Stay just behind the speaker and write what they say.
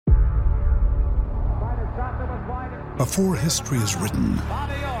Before history is written,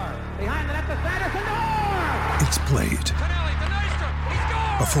 it's played.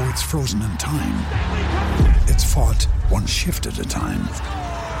 Before it's frozen in time, it's fought one shift at a time.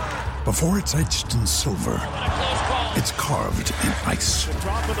 Before it's etched in silver, it's carved in ice.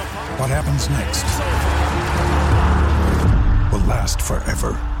 What happens next will last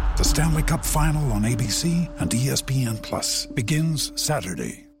forever. The Stanley Cup Final on ABC and ESPN Plus begins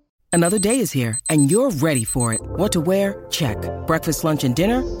Saturday. Another day is here, and you're ready for it. What to wear? Check. Breakfast, lunch, and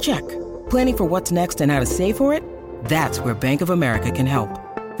dinner? Check. Planning for what's next and how to save for it? That's where Bank of America can help.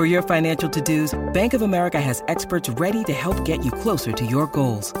 For your financial to-dos, Bank of America has experts ready to help get you closer to your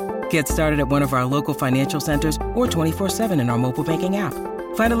goals. Get started at one of our local financial centers or 24/7 in our mobile banking app.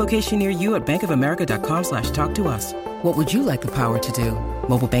 Find a location near you at bankofamerica.com/talktous. What would you like the power to do?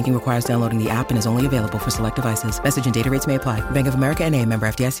 Mobile banking requires downloading the app and is only available for select devices. Message and data rates may apply. Bank of America N.A., member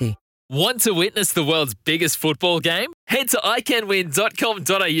FDIC. Want to witness the world's biggest football game? Head to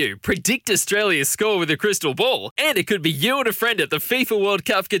iCanWin.com.au, predict Australia's score with a crystal ball, and it could be you and a friend at the FIFA World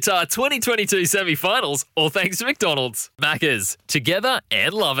Cup Qatar 2022 semi-finals, all thanks to McDonald's. Maccas, together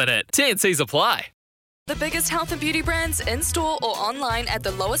and loving it. TNCs apply. The biggest health and beauty brands in store or online at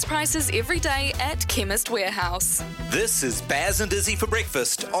the lowest prices every day at Chemist Warehouse. This is Baz and Izzy for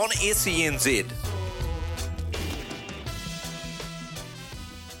breakfast on SENZ.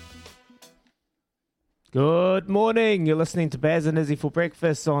 Good morning. You're listening to Baz and Izzy for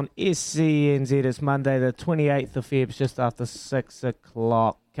breakfast on SENZ. It's Monday, the 28th of February, just after 6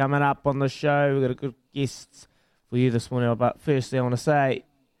 o'clock. Coming up on the show, we've got a good guests for you this morning. But firstly, I want to say,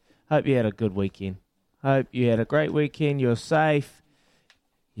 hope you had a good weekend. Hope you had a great weekend. You're safe.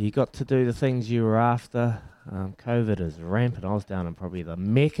 You got to do the things you were after. COVID is rampant. I was down in probably the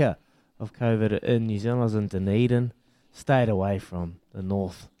mecca of COVID in New Zealand. I was in Dunedin. Stayed away from the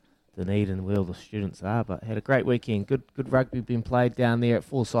north Dunedin, where all the students are, but had a great weekend. Good rugby being played down there at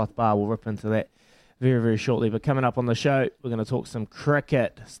Forsyth Bar. We'll rip into that very, very shortly. But coming up on the show, we're going to talk some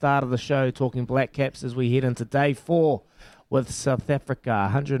cricket. Start of the show, talking Black Caps as we head into day 4 with South Africa,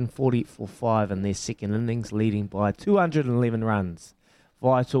 140 for 5 in their second innings, leading by 211 runs.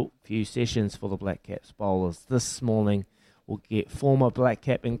 Vital few sessions for the Black Caps bowlers. This morning, we'll get former Black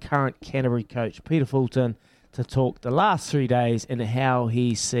Cap and current Canterbury coach Peter Fulton to talk the last 3 days and how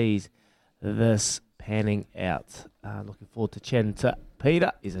he sees this panning out. Looking forward to chatting to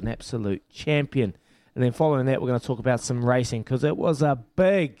Peter. He's an absolute champion. And then following that, we're going to talk about some racing because it was a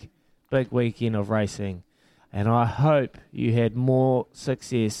big, big weekend of racing. And I hope you had more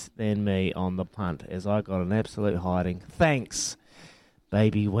success than me on the punt as I got an absolute hiding. Thanks,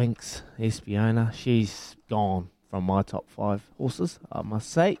 Baby Winks Espiona. She's gone from my top 5 horses, I must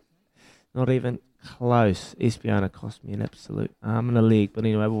say. Not even close. Espiona cost me an absolute arm and a leg. But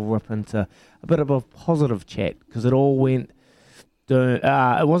anyway, we'll rip into a bit of a positive chat because it all went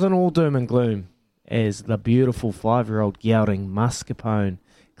it wasn't all doom and gloom as the beautiful 5-year-old gelding Mascarpone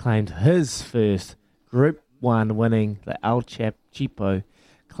claimed his first Group 1 winning the El Cheapo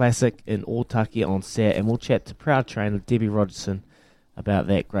Classic in Otaki on Sat. And we'll chat to proud trainer Debbie Rogerson about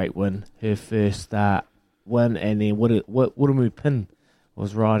that great win, her first win, and then Wuramu Pin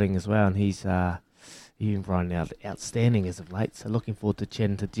was riding as well, and he's been riding out outstanding as of late. So looking forward to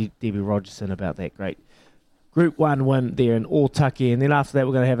chatting to Debbie Rogerson about that great Group 1 win there in Otaki. And then after that,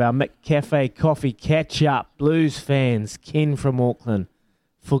 we're going to have our Mick Cafe Coffee catch-up. Blues fans, Ken from Auckland,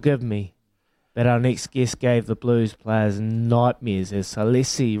 forgive me, but our next guest gave the Blues players nightmares as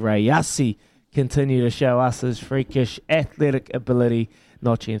Salesi Rayasi continued to show us his freakish athletic ability,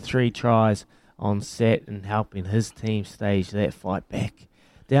 notching 3 tries on Sat and helping his team stage that fight back.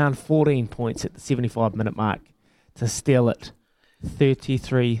 Down 14 points at the 75-minute mark to steal it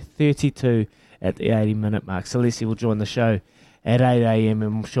 33-32 at the 80-minute mark. Salesi will join the show at 8 a.m.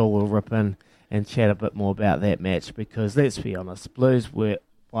 and I'm sure we'll rip in and chat a bit more about that match because, let's be honest, Blues were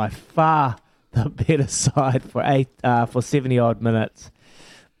by far the better side for 70-odd minutes.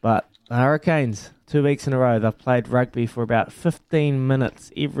 But the Hurricanes, 2 weeks in a row, they've played rugby for about 15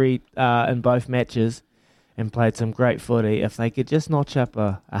 minutes every in both matches and played some great footy. If they could just notch up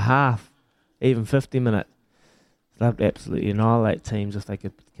a half, even 50-minute, they'd absolutely annihilate teams if they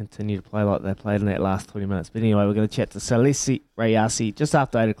could continue to play like they played in that last 20 minutes. But anyway, we're going to chat to Salesi Rayasi just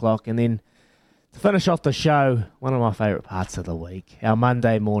after 8 o'clock. And then to finish off the show, one of my favourite parts of the week, our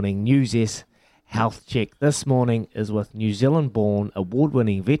Monday morning News Health Check. This morning is with New Zealand-born,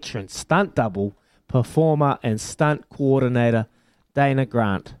 award-winning veteran stunt double, performer and stunt coordinator Dana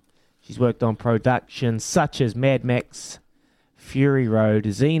Grant. She's worked on productions such as Mad Max, Fury Road,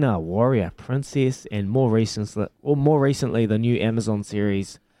 Xena, Warrior, Princess, and more recently the new Amazon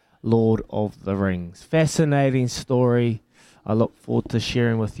series Lord of the Rings. Fascinating story. I look forward to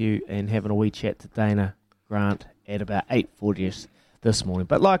sharing with you and having a wee chat to Dana Grant at about 8:40ish this morning.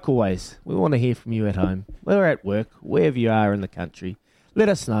 But like always, we want to hear from you at home, whether at work, wherever you are in the country. Let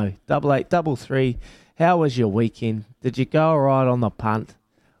us know. 8833. How was your weekend? Did you go all right on the punt?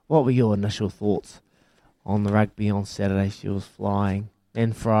 What were your initial thoughts on the rugby on Saturday? She was flying.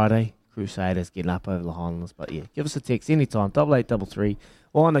 And Friday, Crusaders getting up over the Highlanders. But yeah, give us a text anytime. 8833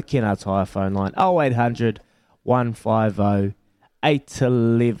 or on the Kennards Hire phone line. 0800 150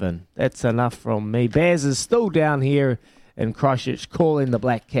 811. That's enough from me. Baz is still down here in Christchurch calling the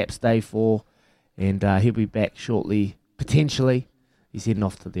Black Caps day 4. And he'll be back shortly, potentially. He's heading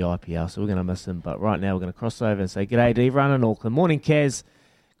off to the IPL, so we're going to miss him. But right now we're going to cross over and say g'day to everyone in Auckland. Morning, Kaz.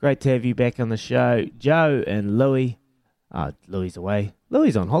 Great to have you back on the show. Joe and Louis. Louis away.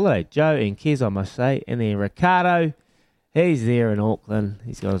 Louis on holiday. Joe and Kez, I must say. And then Ricardo. He's there in Auckland.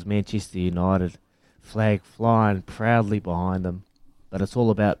 He's got his Manchester United flag flying proudly behind him. But it's all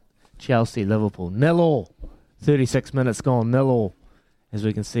about Chelsea, Liverpool. 0-0. 36 minutes gone. 0-0, as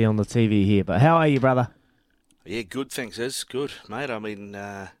we can see on the TV here. But how are you, brother? Yeah, good, thanks, Iz. Good, mate. I mean,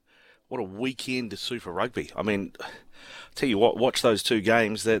 what a weekend of Super Rugby. I mean, tell you what, watch those two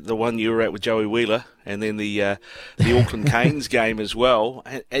games, the one you were at with Joey Wheeler, and then the Auckland Canes game as well.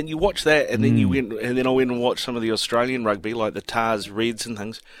 And you watch that, and then I went and watched some of the Australian rugby, like the Tars Reds and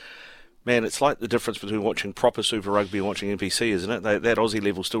things. Man, it's like the difference between watching proper Super Rugby and watching NPC, isn't it? That Aussie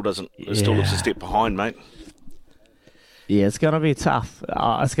level still looks a step behind, mate. Yeah, it's going to be tough.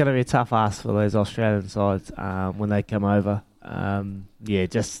 It's going to be a tough ask for those Australian sides when they come over. You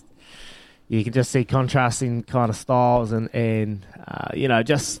can just see contrasting kind of styles and a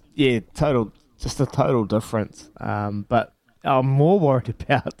total difference. But I'm more worried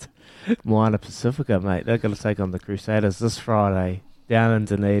about Moana Pacifica, mate. They're going to take on the Crusaders this Friday down in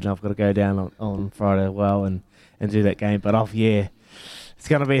Dunedin. I've got to go down on Friday as well and do that game. But it's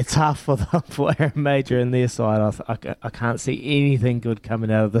going to be tough for Aaron Major and their side. I can't see anything good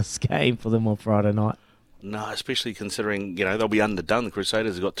coming out of this game for them on Friday night. No, especially considering, they'll be underdone. The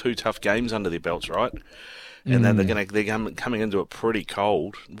Crusaders have got 2 tough games under their belts, right? And then they're coming into it pretty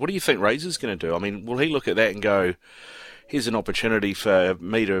cold. What do you think Razor's going to do? I mean, will he look at that and go, here's an opportunity for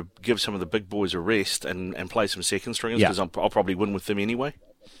me to give some of the big boys a rest and play some second stringers because I'll probably win with them anyway?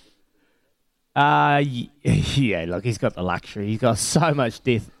 Yeah, look, he's got the luxury. He's got so much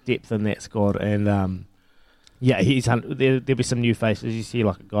depth in that squad, and there'll be some new faces. You see,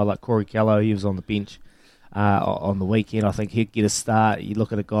 like a guy like Corey Kello, he was on the bench on the weekend. I think he'd get a start. You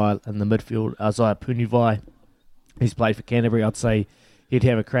look at a guy in the midfield, Isaiah Punivai, he's played for Canterbury. I'd say he'd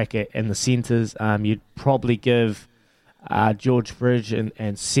have a crack in the centres. You'd probably give George Bridge and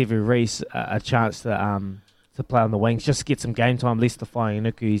Sevu Reece a chance to play on the wings, just to get some game time. Lester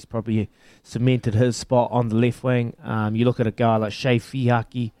Whainuku, he's probably cemented his spot on the left wing. You look at a guy like Shea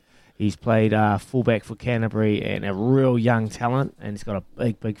Fihaki, he's played fullback for Canterbury and a real young talent, and he's got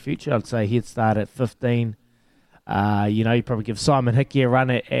a big future. I'd say he'd start at 15. You probably give Simon Hickey a run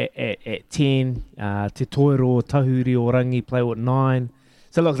at 10. Te Toiro, Tahuri Orangi play with 9.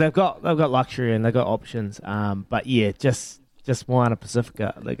 So look, they've got luxury and they've got options. But yeah, just Moana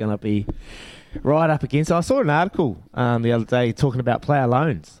Pacifica, they're going to be right up against. I saw an article the other day talking about player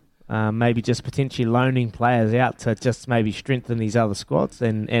loans, maybe just potentially loaning players out to just maybe strengthen these other squads,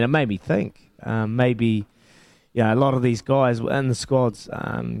 and it made me think maybe a lot of these guys in the squads,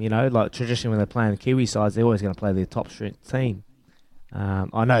 like traditionally when they're playing the Kiwi sides, they're always going to play their top strength team.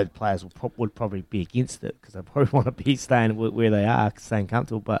 I know the players would probably be against it because they probably want to be staying where they are, staying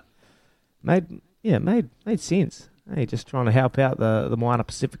comfortable, but made sense. Hey, just trying to help out the Moana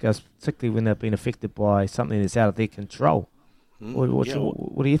Pacificas, particularly when they've been affected by something that's out of their control. What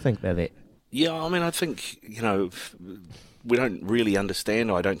do you think about that? Yeah, I mean, I think, we don't really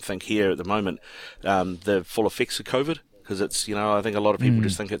understand, I don't think, here at the moment, the full effects of COVID, because it's, I think a lot of people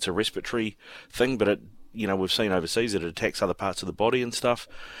just think it's a respiratory thing, but we've seen overseas that it attacks other parts of the body and stuff.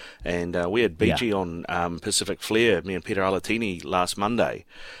 And we had BG on Pacific Flair, me and Peter Alatini, last Monday.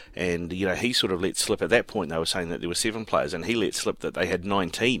 And, he sort of let slip at that point. They were saying that there were 7 players, and he let slip that they had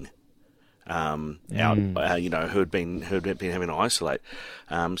 19 out, who had been having to isolate.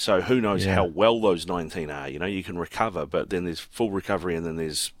 So who knows how well those 19 are. You can recover, but then there's full recovery, and then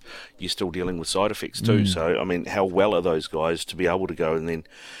you're still dealing with side effects too. So, I mean, how well are those guys to be able to go and then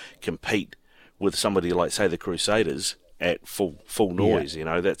compete with somebody like, say, the Crusaders at full noise?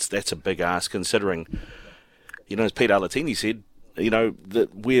 That's a big ask, considering, as Pete Alatini said, that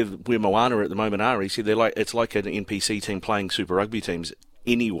where Moana at the moment are, he said it's like an NPC team playing Super Rugby teams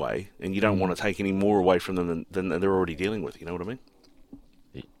anyway, and you don't want to take any more away from them than they're already dealing with. You know what I mean?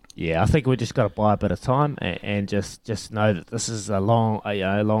 Yeah, I think we just got to buy a bit of time and just know that this is a long.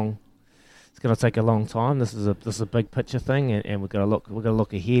 It's going to take a long time. This is a big picture thing, and we've got to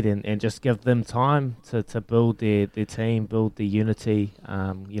look ahead and just give them time to build their team, build their unity.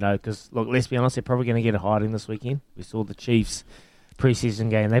 Because look, let's be honest, they're probably going to get a hiding this weekend. We saw the Chiefs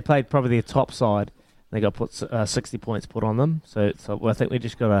preseason game; they played probably their top side. They got 60 points put on them. So I think we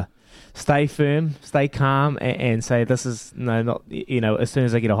just got to stay firm, stay calm, and say this is as soon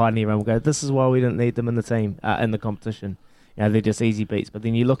as they get a hiding, everyone will go, this is why we didn't need them in the team in the competition. They're just easy beats. But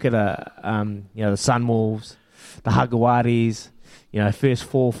then you look at the Sunwolves, the Hagawatis. First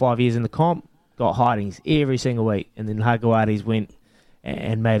 4 or 5 years in the comp, got hidings every single week, and then Hagawatis went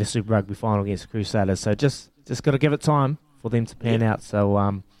and made a Super Rugby final against the Crusaders. So just got to give it time for them to pan out.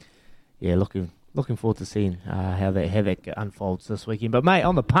 So looking forward to seeing how that unfolds this weekend. But mate,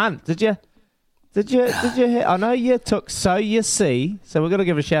 on the punt, did you? I know you took So You See. So we're going to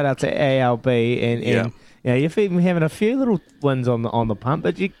give a shout out to ALB and you've been having a few little wins on the punt.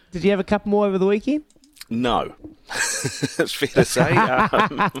 But did you have a couple more over the weekend? No, it's fair to say.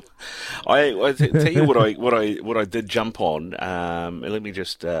 I tell you what I did jump on. Let me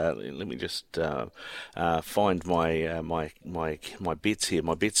just find my bets here,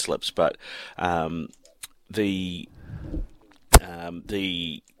 my bet slips. But where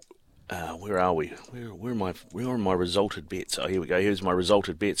are we? Where are my resulted bets? Oh, here we go. Here's my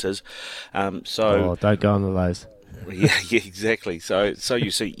resulted bets. Don't go on the lows. Yeah, exactly. So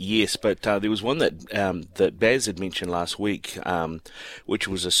you see, yes, but there was one that Baz had mentioned last week, which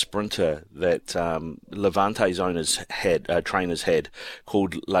was a sprinter that Levante's trainers had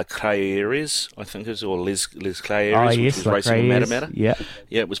called La Claires, I think it is, or Les Claires, which was racing in Matamata. Yeah,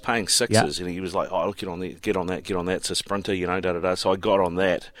 it was paying sixes, and he was like, "Oh, get on that. It's a sprinter, So I got on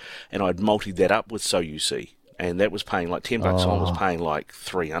that, and I'd multied that up with So You See. And that was paying like $10 on, was paying like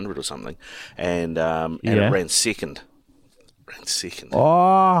 300 or something, and it ran second.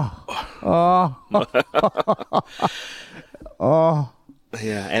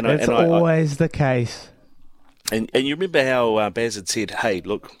 Yeah, and it's always the case. And you remember how Baz had said, "Hey,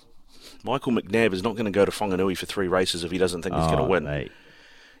 look, Michael McNabb is not going to go to Whanganui for 3 races if he doesn't think he's going to win." Mate.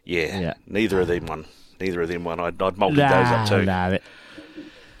 Yeah, neither of them won. I'd multi those up too.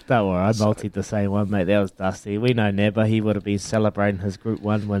 Don't worry, I multied the same one, mate. That was Dusty. We know Nebba. He would have been celebrating his Group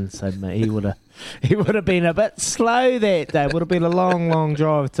 1 win, so mate, he would have been a bit slow that day. Would have been a long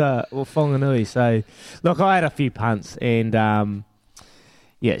drive to Whanganui. So, look, I had a few punts, and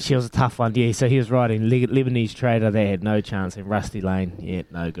she was a tough one. Yeah, so he was riding Lebanese Trader. They had no chance, and Rusty Lane. Yeah,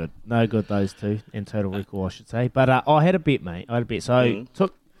 no good, those two, and Total Recall, I should say. But I had a bet, mate. So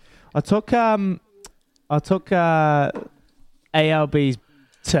I took ALB's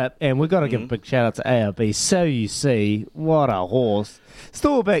tip, and we've got to give a big shout out to ARB. So You See, what a horse.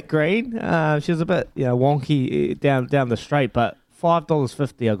 Still a bit green. She was a bit wonky down the straight, but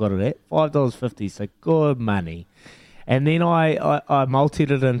 $5.50 I got it at. $5.50, so good money. And then I multied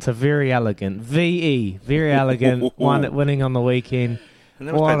it into Very Elegant. VE, Very Elegant, winning on the weekend. And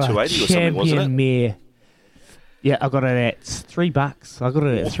that was about $2.80 or something, wasn't it? Mare. Yeah, I got it at $3. I got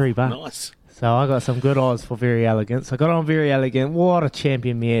it at $3. Nice. So I got some good odds for Very Elegant. So I got on Very Elegant. What a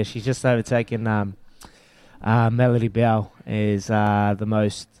champion mare. She's just overtaken Melody Bell as the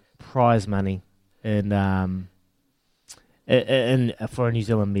most prize money in for a New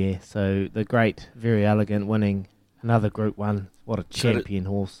Zealand mare. So the great Very Elegant winning another Group 1. What a champion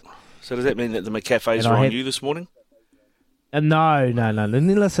horse. So does that mean that the McCafes are on you this morning? No. And then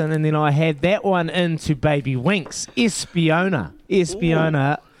listen, and then I had that one into Baby Winks. Espiona,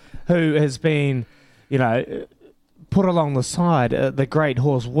 who has been, put along the side, the great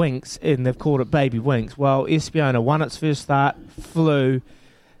horse Winks, and they've called it Baby Winks. Well, Espiona won its first start, flew,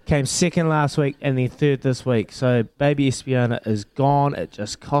 came second last week, and then third this week. So Baby Espiona is gone. It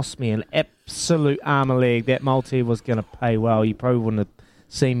just cost me an absolute arm and leg. That multi was going to pay well. You probably wouldn't have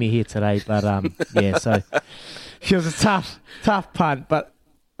seen me here today, but so it was a tough punt. But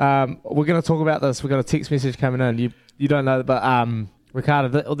we're going to talk about this. We've got a text message coming in. You don't know, but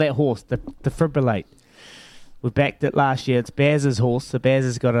Ricardo, that horse, the Defibrillate, we backed it last year. It's Baz's horse, so Baz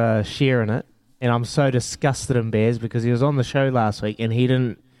has got a share in it. And I'm so disgusted in Baz because he was on the show last week and he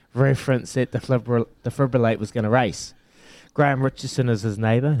didn't reference that Defibrillate was going to race. Graham Richardson is his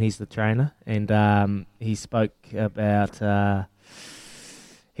neighbour, and he's the trainer. And he spoke about... I'm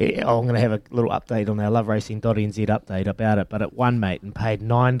going to have a little update on our loveracing.nz update about it. But it won, mate, and paid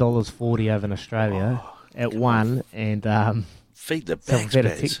 $9.40 over in Australia. It won, and... Feed the bags, I've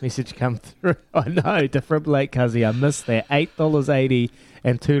had a text message come through. I know, Defibrillate, Cuzzy. I missed that. $8.80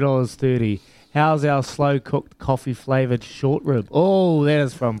 and $2.30. How's our slow-cooked coffee-flavoured short rib? Oh, that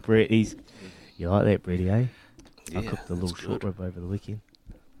is from Brett. You like that, Bretty, eh? Yeah, I cooked a little short rib over the weekend.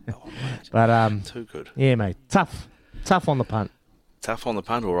 Oh, mate. But Too good. Yeah, mate. Tough on the punt. Tough on the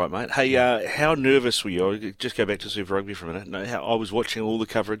punt, all right, mate. Hey, how nervous were you? I'll just go back to Super Rugby for a minute. No, I was watching all the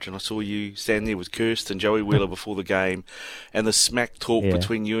coverage and I saw you stand there with Kirst and Joey Wheeler before the game, and the smack talk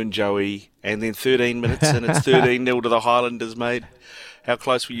between you and Joey, and then 13 minutes and it's 13-0 to the Highlanders, mate. How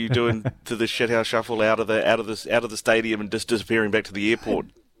close were you doing to the shithouse shuffle out of the stadium and just disappearing back to the airport?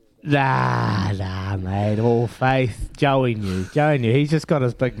 Nah, mate. All faith. Joey knew. He's just got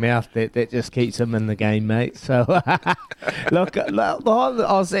his big mouth that just keeps him in the game, mate. So, look, I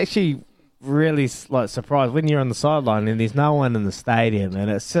was actually really surprised when you're on the sideline and there's no one in the stadium and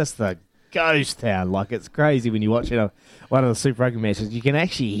it's just a ghost town. Like, it's crazy when you watch one of the Super Rugby matches. You can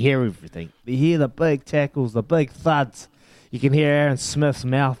actually hear everything. You hear the big tackles, the big thuds. You can hear Aaron Smith's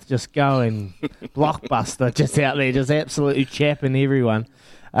mouth just going blockbuster, just out there, just absolutely chapping everyone.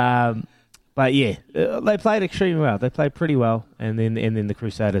 But yeah, they played extremely well. They played pretty well, and then the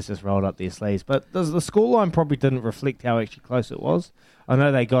Crusaders just rolled up their sleeves. But the scoreline probably didn't reflect how actually close it was. I know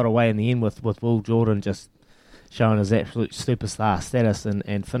they got away in the end with Will Jordan just showing his absolute superstar status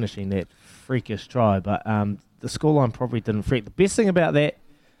and finishing that freakish try. But the scoreline probably didn't reflect. The best thing about that,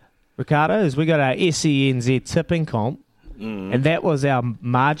 Ricardo, is we got our SENZ tipping comp, and that was our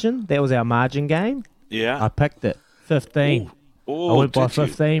margin. That was our margin game. Yeah, I picked it 15. I went by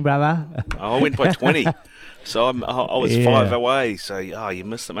 15, brother. I went by 20. So I was 5 away. So, you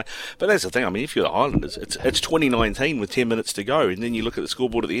missed it, mate. But that's the thing. I mean, if you're the Highlanders, it's 2019 with 10 minutes to go. And then you look at the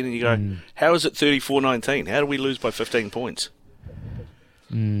scoreboard at the end and you go, how is it 34-19? How do we lose by 15 points?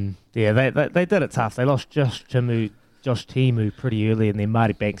 Yeah, they did it tough. They lost Josh Timu pretty early, and then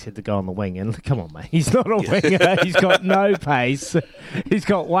Marty Banks had to go on the wing. And come on, mate, he's not a winger. He's got no pace. He's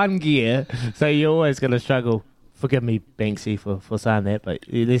got one gear. So you're always going to struggle. Forgive me, Banksy, for saying that, but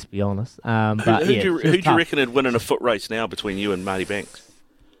let's be honest. But who do you reckon would win in a foot race now between you and Marty Banks?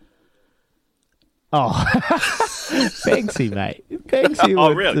 Oh, Banksy, mate. Banksy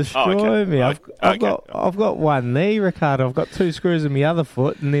would destroy me. I've got one knee, Ricardo. I've got 2 screws in my other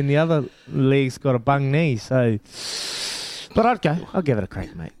foot, and then the other leg's got a bung knee. So, but I'll give it a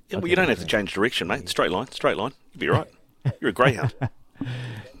crack, mate. Yeah, well, you don't have to change direction, mate. Straight line. You'll be right. You're a greyhound.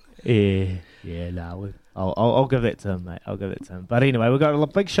 No. I'll give that to him, mate. I'll give it to him. But anyway, we've got a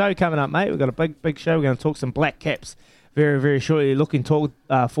big show coming up, mate. We've got a big show. We're going to talk some Black Caps very, very shortly. Forward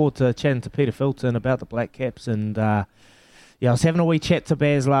to chatting to Peter Filton about the Black Caps. And, I was having a wee chat to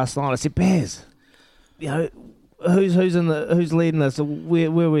Baz last night. I said, Baz, who's leading this? Where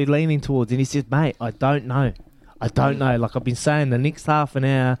are we leaning towards? And he said, mate, I don't know. Like I've been saying, the next half an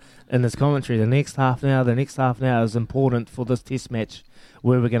hour in this commentary, the next half an hour is important for this test match,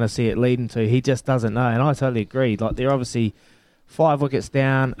 where we're going to see it leading to. He just doesn't know, and I totally agree. Like, they're obviously 5 wickets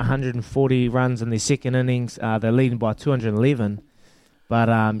down, 140 runs in their second innings. They're leading by 211.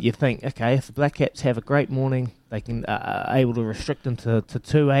 But you think, okay, if the Black Caps have a great morning, they can able to restrict them to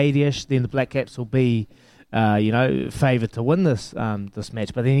 280-ish, then the Black Caps will be, favoured to win this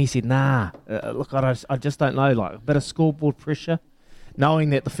match. But then he said, nah, look, I just don't know. Like, a bit of scoreboard pressure,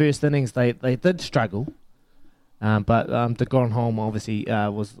 knowing that the first innings they did struggle. But De Grandhomme obviously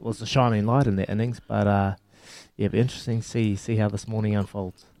was the shining light in that innings. But it'll be interesting to see how this morning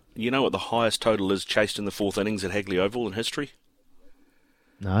unfolds. You know what the highest total is chased in the 4th innings at Hagley Oval in history?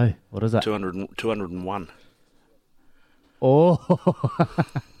 No, what is that? 201. Oh,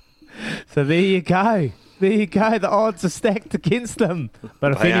 so there you go. The odds are stacked against them.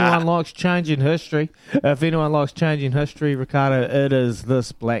 But if anyone likes changing history, Ricardo, it is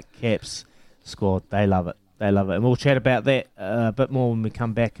this Black Caps squad. They love it. And we'll chat about that a bit more when we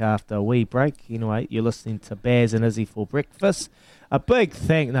come back after a wee break. Anyway, you're listening to Baz and Izzy for breakfast.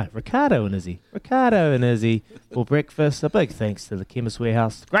 Ricardo and Izzy for breakfast. A big thanks to the Chemist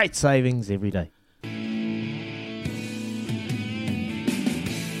Warehouse. Great savings every day.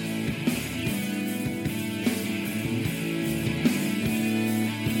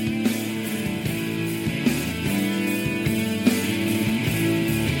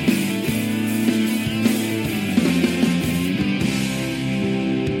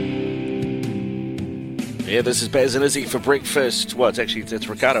 Yeah, this is Baz and Izzy for breakfast. Well, it's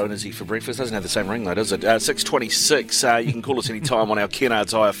Ricardo and Izzy for breakfast. Doesn't have the same ring though, does it? 6:26. You can call us anytime on our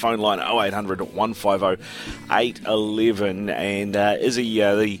Kennards Hire phone line 0800 150 811. And Izzy,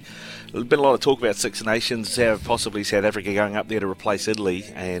 there's been a lot of talk about Six Nations, how possibly South Africa going up there to replace Italy,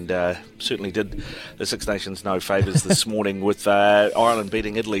 and certainly did the Six Nations no favours this morning with Ireland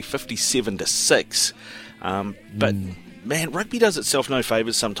beating Italy 57-6. But man, rugby does itself no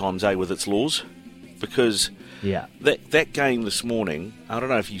favours sometimes, with its laws, because that game this morning, I don't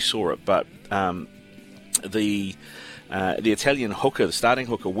know if you saw it, but the Italian hooker, the starting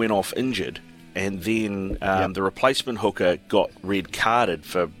hooker, went off injured, and then the replacement hooker got red carded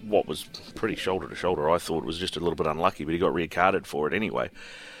for what was pretty shoulder to shoulder. I thought it was just a little bit unlucky, but he got red carded for it anyway.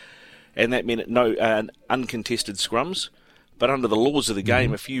 And that meant uncontested scrums. But under the laws of the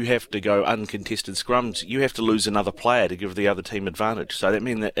game, if you have to go uncontested scrums, you have to lose another player to give the other team advantage. So that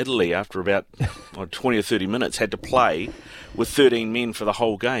meant that Italy, after about 20 or 30 minutes, had to play with 13 men for the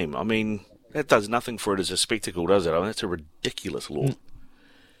whole game. I mean, that does nothing for it as a spectacle, does it? I mean, that's a ridiculous law.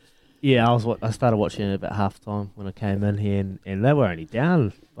 Yeah, I started watching it about half-time when I came in here, and they were only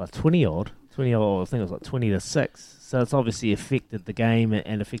down by 20-odd. I think it was like 20-6. So it's obviously affected the game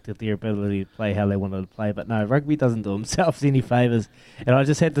and affected their ability to play how they wanted to play. But no, rugby doesn't do themselves any favours. And I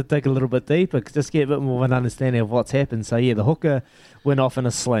just had to dig a little bit deeper to just get a bit more of an understanding of what's happened. So yeah, the hooker went off in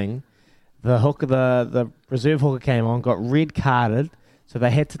a sling. The reserve hooker came on, got red carded. So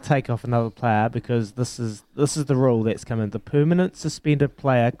they had to take off another player because this is the rule that's come in. The permanent suspended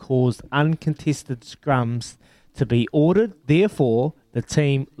player caused uncontested scrums to be ordered. Therefore, the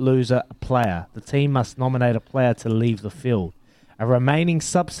team loses a player. The team must nominate a player to leave the field. A remaining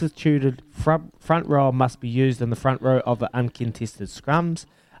substituted front row must be used in the front row of the uncontested scrums.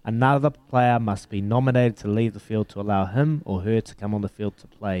 Another player must be nominated to leave the field to allow him or her to come on the field to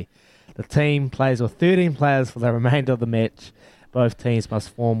play. The team plays with 13 players for the remainder of the match. Both teams must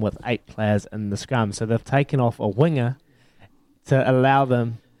form with 8 players in the scrum. So they've taken off a winger to allow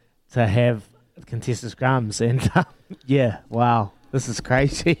them to have contested scrums. And yeah, wow, this is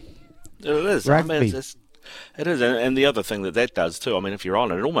crazy. It is. Rugby. I mean, it is. And the other thing that does too, I mean, if you're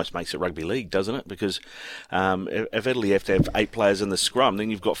on it almost makes it rugby league, doesn't it? Because if Italy have to have 8 players in the scrum, then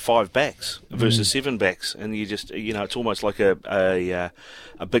you've got 5 backs versus 7 backs. And you just, it's almost like a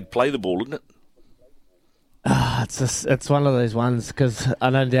big play the ball, isn't it? It's one of those ones because I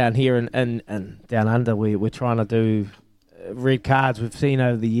know down here and down under we're trying to do red cards. We've seen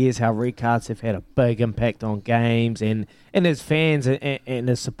over the years how red cards have had a big impact on games, and as fans and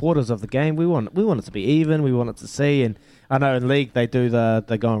as supporters of the game, we want it to be even. We want it to see, and I know in league they do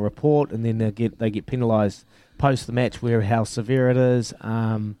they go and report, and then they get penalised post the match where how severe it is.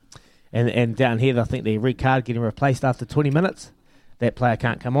 And down here I think the red card getting replaced after 20 minutes. That player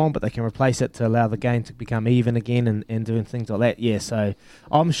can't come on, but they can replace it to allow the game to become even again and doing things like that. Yeah, so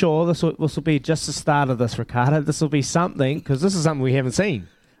I'm sure this will be just the start of this, Ricardo. This will be something, because this is something we haven't seen.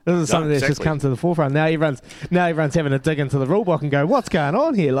 This is something that's just come to the forefront. Now everyone's having to dig into the rule book and go, what's going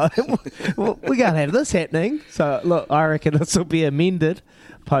on here? Like, we can't have this happening. So, look, I reckon this will be amended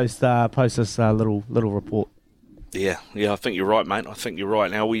post this little report. Yeah, I think you're right, mate. I think you're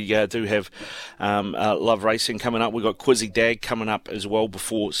right. Now, we do have Love Racing coming up. We've got Quizzy Dag coming up as well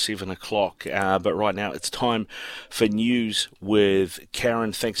before 7 o'clock. But right now, it's time for news with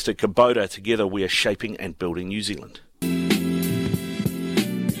Karen. Thanks to Kubota, together we are shaping and building New Zealand.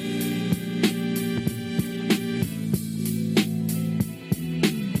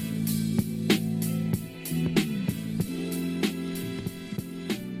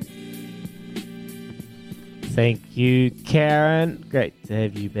 Thank you, Karen. Great to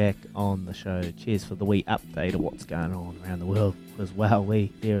have you back on the show. Cheers for the wee update of what's going on around the world. Because, wow,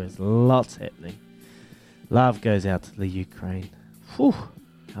 there is lots happening. Love goes out to the Ukraine. Whew,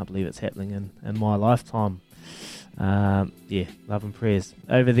 can't believe it's happening in my lifetime. Yeah, love and prayers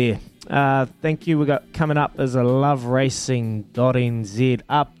over there. Thank you. We got coming up as a loveracing.nz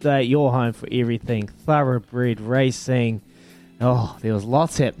update. Your home for everything thoroughbred racing. Oh, there was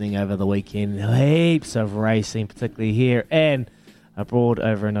lots happening over the weekend. Heaps of racing, particularly here and abroad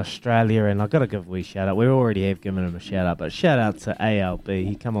over in Australia. And I've got to give a wee shout out. We already have given him a shout out, but shout out to ALB.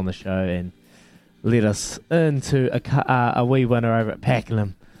 He come on the show and led us into a wee winner over at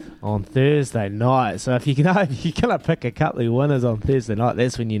Pakenham on Thursday night. So if you're going to pick a couple of winners on Thursday night,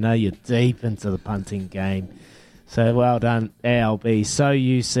 that's when you know you're deep into the punting game. So well done, ALB. So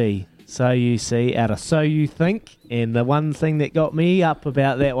you see out of So You Think. And the one thing that got me up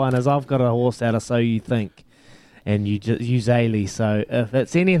about that one is I've got a horse out of So You Think, and you just use Ailey. So if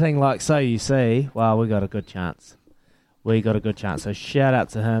it's anything like So You See, well, we got a good chance. So shout out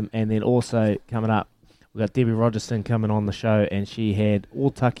to him. And then also coming up, we've got Debbie Rogerson coming on the show, and she had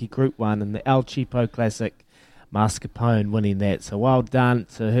Otaki Group 1 in the El Cheapo Classic, Mascarpone winning that. So well done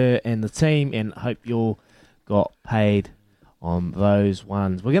to her and the team, and hope you all got paid on those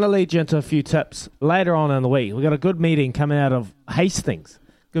ones. We're going to lead you into a few tips later on in the week. We've got a good meeting coming out of Hastings.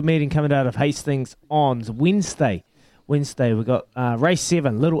 On Wednesday, Wednesday, we've got race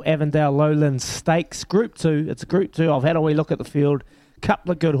 7, Little Avondale Lowlands Stakes, Group 2. It's a Group 2. I've had a wee look at the field. Couple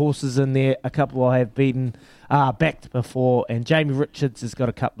of good horses in there. A couple I have backed before, and Jamie Richards has got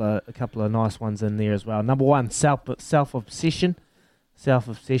a couple of nice ones in there as well. Number 1, Self Obsession. Self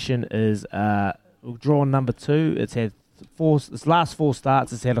Obsession is drawn number 2. It's had its last 4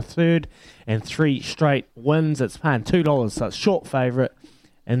 starts. It's had a third and 3 straight wins. It's paying $2, so it's short favourite.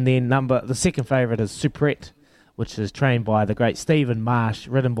 And then the second favourite is Superette, which is trained by the great Stephen Marsh,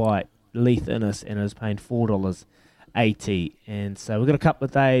 ridden by Leith Innes, and is paying $4.80. And so we've got a couple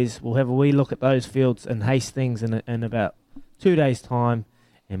of days. We'll have a wee look at those fields in Hastings in about 2 days' time.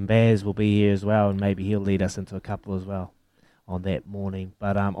 And Baz will be here as well, and maybe he'll lead us into a couple as well on that morning.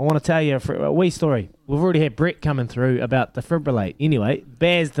 But I want to tell you a wee story. We've already had Brett coming through about Defibrillate. Anyway,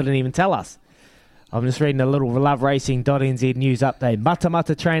 Baz didn't even tell us. I'm just reading a little loveracing.nz news update.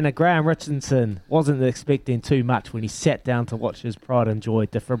 Mata trainer Graham Richardson wasn't expecting too much when he sat down to watch his Pride and Joy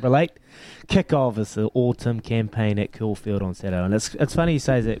Defibrillate kick off as the autumn campaign at Coolfield on Saturday. And it's funny you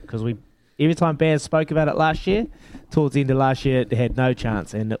say that, because every time Baz spoke about it last year, towards the end of last year, it had no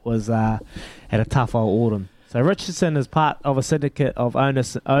chance, and it was had a tough old autumn. So Richardson is part of a syndicate of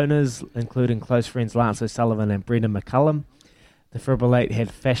owners, including close friends Lance O'Sullivan and Brendan McCullum. Defibrillate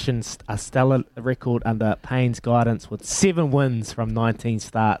had fashioned a stellar record under Payne's guidance with 7 wins from 19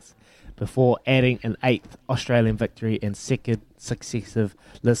 starts before adding an 8th Australian victory and second successive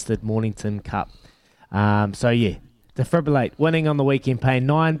listed Mornington Cup. Defibrillate winning on the weekend, paying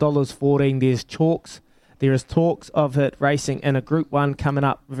 $9.14. There is talks of it racing in a Group 1 coming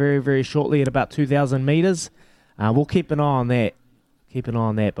up very, very shortly at about 2,000 metres. We'll keep an eye on that.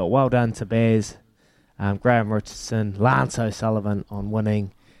 But well done to Baz. Graham Richardson, Lance O'Sullivan on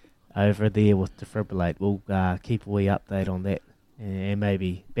winning over there with Defibrillate. We'll keep a wee update on that, and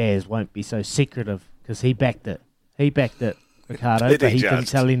maybe Baz won't be so secretive because he backed it. Ricardo, but he didn't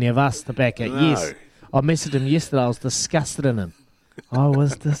tell any of us to back it. No. Yes, I messaged him yesterday. I was disgusted in him.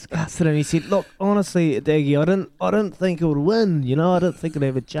 He said, "Look, honestly, Daggy, I didn't think it would win. You know, I didn't think it'd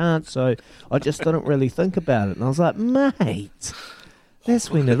have a chance, so I just didn't really think about it." And I was like, "Mate,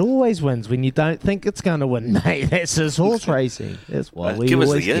 that's when it always wins, when you don't think it's going to win, mate. That's his horse racing. That's why we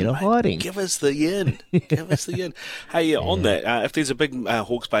always get a hiding." Give us the yin. Hey, on that, if there's a big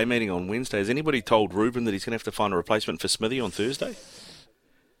Hawke's Bay meeting on Wednesday, has anybody told Ruben that he's going to have to find a replacement for Smithy on Thursday?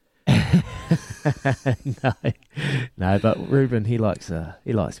 No, but Ruben, he likes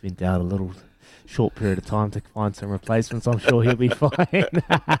being down a little short period of time to find some replacements. I'm sure he'll be fine.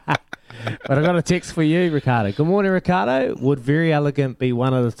 But I got a text for you, Ricardo. Good morning, Ricardo. Would Very Elegant be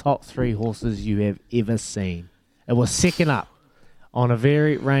one of the top 3 horses you have ever seen? It was second up on a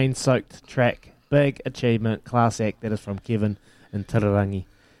very rain-soaked track. Big achievement, class act. That is from Kevin in Tirarangi.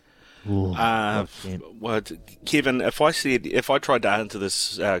 Well, Kevin, if I tried to answer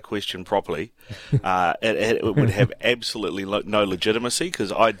this question properly, it would have absolutely no legitimacy,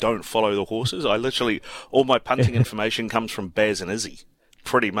 because I don't follow the horses. All my punting information comes from Baz and Izzy.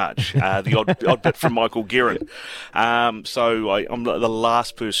 Pretty much. The odd bit from Michael Guerin. So I'm the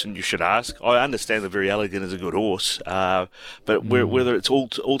last person you should ask. I understand the Very Elegant is a good horse, but whether it's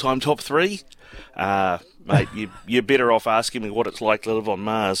all-time top 3, mate, you're better off asking me what it's like to live on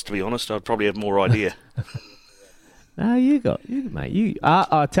Mars, to be honest. I'd probably have more idea. No, mate.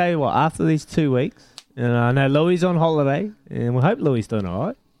 I'll tell you what, after these 2 weeks, and I know Louis on holiday, and we hope Louis doing all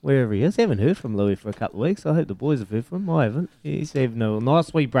right. Wherever he is. I haven't heard from Louis for a couple of weeks. I hope the boys have heard from him. I haven't. He's having a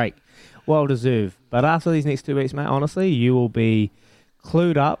nice wee break. Well deserved. But after these next 2 weeks, mate, honestly, you will be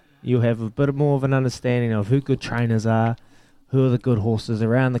clued up. You'll have a bit more of an understanding of who good trainers are, who are the good horses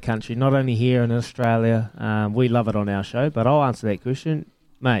around the country, not only here in Australia. We love it on our show, but I'll answer that question.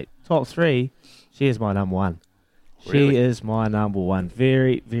 Mate, top 3, she is my number 1. Really? She is my number 1.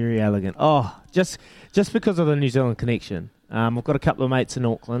 Very, very elegant. Oh, just because of the New Zealand connection. I've got a couple of mates in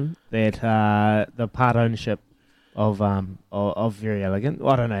Auckland that the part ownership of Very Elegant.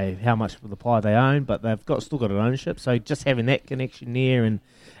 I don't know how much of the pie they own, but they've still got an ownership. So just having that connection there, and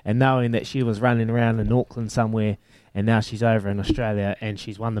knowing that she was running around in Auckland somewhere, and now she's over in Australia, and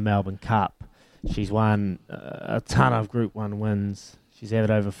she's won the Melbourne Cup. She's won a ton of Group 1 wins. She's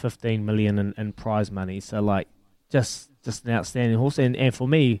had over 15 million in prize money. So just an outstanding horse. And for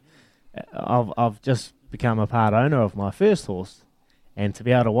me, I've just become a part owner of my first horse, and to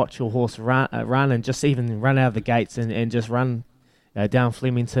be able to watch your horse run and just even run out of the gates and just run down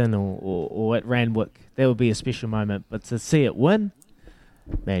Flemington or at Randwick, that would be a special moment. But to see it win,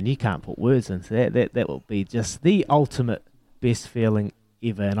 man, you can't put words into that. That will be just the ultimate best feeling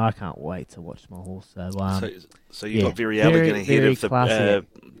ever, and I can't wait to watch my horse. So you got Very Elegant ahead of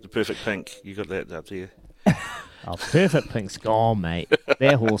the Perfect Pink. You got that up there. Oh, Perfect Pink's gone, mate.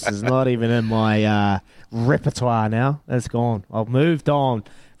 That horse is not even in my repertoire now. It's gone. I've moved on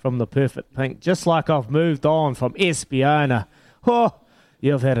from the Perfect Pink, just like I've moved on from Espiona. Oh,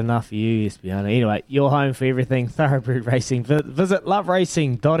 you've had enough of you, Espiona. Anyway, you're home for everything Thoroughbred Racing. Visit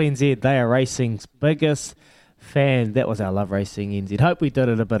loveracing.nz. They are racing's biggest fan. That was our Love Racing NZ. Hope we did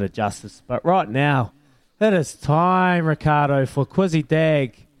it a bit of justice. But right now, it is time, Ricardo, for Quizzy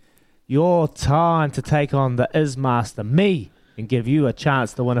Dag. Your time to take on the Ismaster, me, and give you a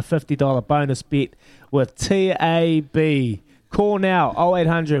chance to win a $50 bonus bet with TAB. Call now,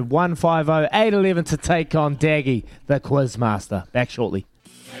 0800 150 811 to take on Daggy, the Quizmaster. Back shortly.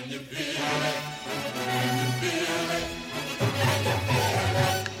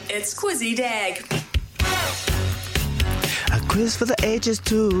 It's Quizzy Dag. A quiz for the ages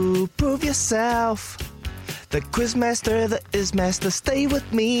to prove yourself. The Quizmaster, the Ismaster, stay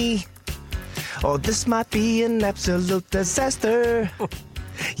with me. Oh, this might be an absolute disaster.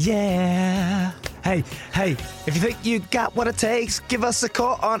 Yeah. Hey, if you think you got what it takes, give us a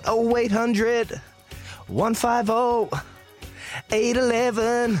call on 0800 150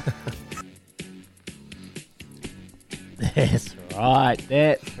 811. That's right.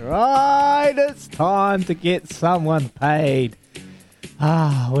 It's time to get someone paid.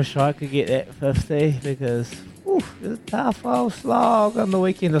 I wish I could get that 50 because it's a tough old slog on the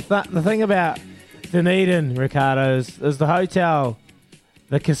weekend. The thing about Dunedin, Ricardo, is the hotel.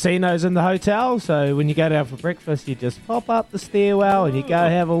 The casino's in the hotel, so when you go down for breakfast, you just pop up the stairwell and you go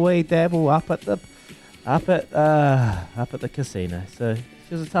have a wee dabble up at the casino. So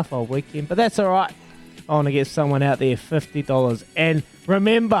it was a tough old weekend, but that's all right. I want to get someone out there $50, and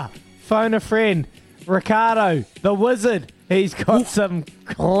remember, phone a friend, Ricardo, the wizard. He's got some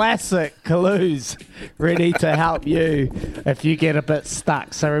classic clues ready to help you if you get a bit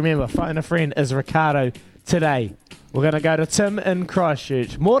stuck. So remember, phone a friend is Ricardo today. We're going to go to Tim in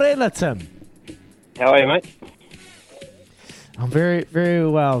Christchurch. Morena, Tim. How are you, mate? I'm very, very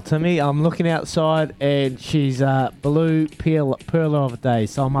well, Timmy. I'm looking outside and she's blue pearl of a day,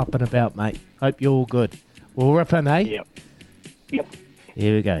 so I'm up and about, mate. Hope you're all good. We'll rip in, eh? Yep.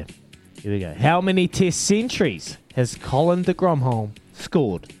 Here we go. How many test centuries has Colin de Gromholm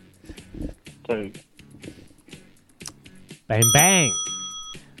scored? 2. Bang, bang.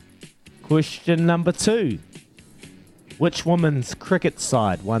 Question number 2. Which women's cricket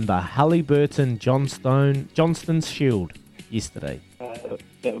side won the Halliburton-Johnston's Shield yesterday?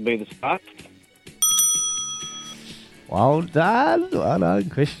 That would be the Sparks. Well done.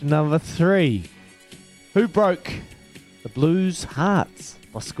 Question number 3. Who broke the Blues' hearts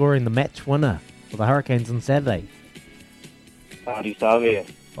by scoring the match winner for the Hurricanes on Saturday? Ardie Savea.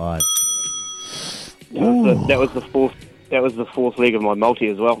 5. That was the fourth. That was the fourth leg of my multi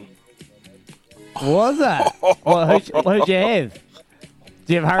as well. Was it? Well, who'd you have?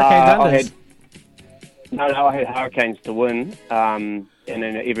 Do you have Hurricanes unders? I had Hurricanes to win, and then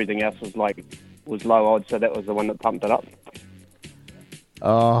everything else was low odds, so that was the one that pumped it up.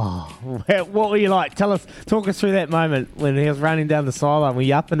 Oh, what were you like? Talk us through that moment when he was running down the sideline. Were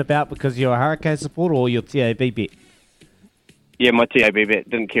you up and about because you're a Hurricane supporter or your TAB bet? Yeah, my TAB bet.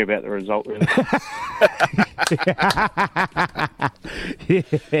 Didn't care about the result, really.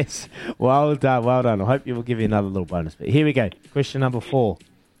 Yes. Well done. I hope you will give you another little bonus. But here we go. Question number 4.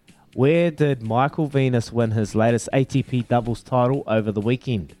 Where did Michael Venus win his latest ATP doubles title over the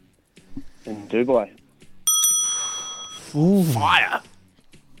weekend? In Dubai. Ooh. Fire.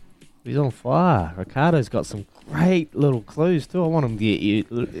 He's on fire. Ricardo's got some great little clues too. I want him to get you.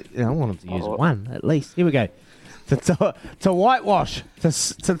 I want him to use one at least. Here we go. To whitewash,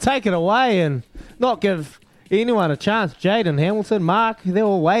 to take it away and not give anyone a chance. Jaden Hamilton, Mark, they're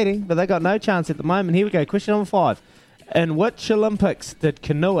all waiting, but they got no chance at the moment. Here we go. Question number 5. In which Olympics did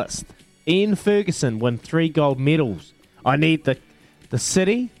canoeist Ian Ferguson win 3 gold medals? I need the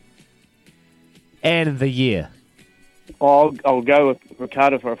city and the year. I'll go with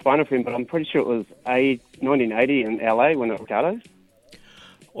Ricardo for a final friend, but I'm pretty sure it was 1980 in LA when it was Ricardo.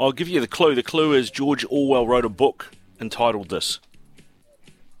 Well, I'll give you the clue. The clue is George Orwell wrote a book entitled this.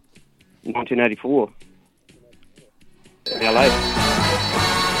 1984. In LA.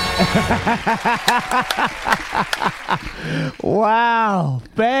 Wow.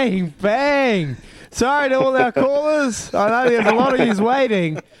 Bang, bang. Sorry to all our callers. I know there's a lot of you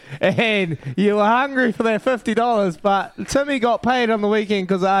waiting and you were hungry for that $50, but Timmy got paid on the weekend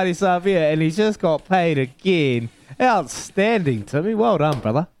because of Ardie Savea and he's just got paid again. Outstanding, Timmy. Well done,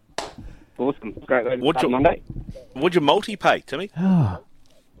 brother. Awesome. Great way to start Monday. What'd your multi pay, Timmy? It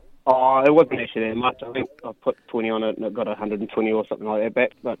wasn't actually that much. I think I put 20 on it and it got 120 or something like that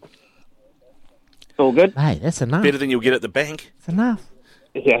back, but all good. Hey, that's enough. Better than you'll get at the bank. It's enough.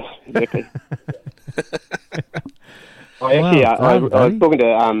 Yeah, exactly. I actually, I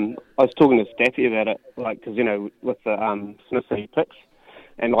was talking to Staffy about it, like, because with the Smithy picks,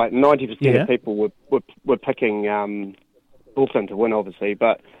 and like 90% of people were picking Bulletin to win, obviously.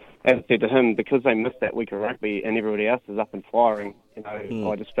 But as I said to him, because they missed that week of rugby and everybody else is up and firing,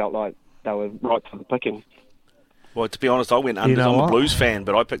 I just felt like they were right for the picking. Well, to be honest, I went unders. I'm a Blues fan,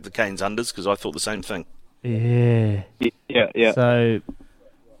 but I picked the Canes unders because I thought the same thing. Yeah. So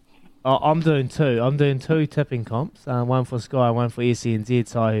I'm doing two. I'm doing two tipping comps, one for Sky, one for SENZ.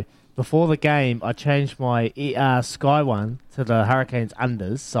 So before the game, I changed my Sky one to the Hurricanes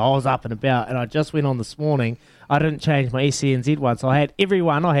unders. So I was up and about, and I just went on this morning. I didn't change my SENZ one, so I had every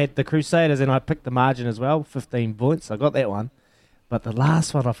one. I had the Crusaders, and I picked the margin as well, 15 points. I got that one. But the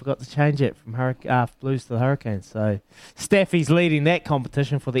last one, I forgot to change it from Blues to the Hurricanes. So Staffy's leading that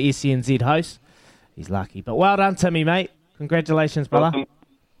competition for the SENZ host. He's lucky. But well done, Timmy, mate. Congratulations, brother.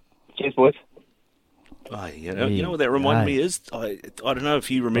 Cheers, boys. Oh, you know what that reminded me is? I don't know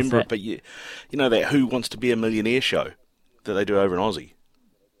if you remember it, but you know that Who Wants to Be a Millionaire show that they do over in Aussie?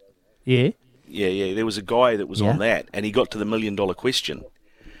 Yeah. Yeah. There was a guy that was on that, and he got to the $1 million question.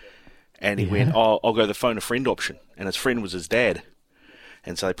 And he went, I'll go the phone a friend option. And his friend was his dad.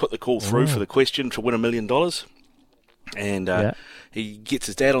 And so they put the call through for the question to win $1 million. And he gets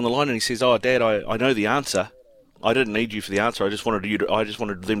his dad on the line and he says, "Oh, Dad, I know the answer. I didn't need you for the answer. I just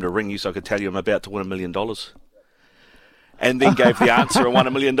wanted them to ring you so I could tell you I'm about to win $1 million." And then gave the answer and won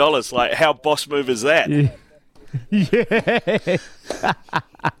 $1 million. Like, how boss move is that? Yeah.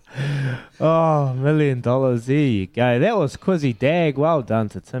 Oh, $1 million. There you go. That was Quizzy Dag. Well done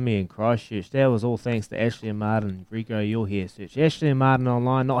to Timmy and Christchurch. That was all thanks to Ashley and Martin. Regrow your hair. Search Ashley and Martin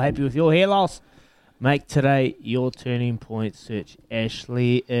online. Not happy with your hair loss? Make today your turning point. Search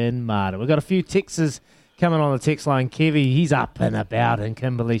Ashley and Martin. We've got a few texts coming on the text line. Kevy, he's up and about. And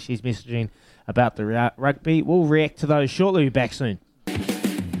Kimberly, she's messaging about the rugby. We'll react to those shortly. We'll be back soon.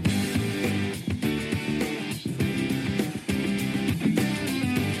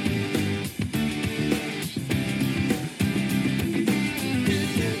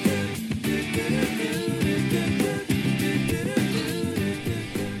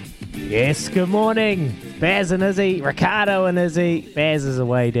 Yes, good morning. Baz and Izzy, Ricardo and Izzy. Baz is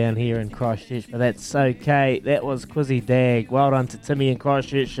away down here in Christchurch, but that's okay. That was Quizzy Dag. Well done to Timmy in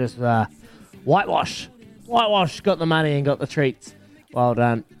Christchurch. Just whitewash. Got the money and got the treats. Well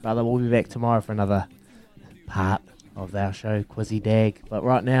done, brother. We'll be back tomorrow for another part of our show, Quizzy Dag. But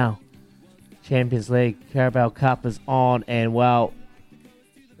right now, Champions League, Carabao Cup is on, and well,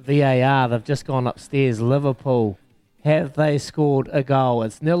 VAR, they've just gone upstairs. Liverpool, have they scored a goal?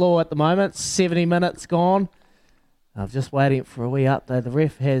 It's 0-0 at the moment, 70 minutes gone. I'm just waiting for a wee update. The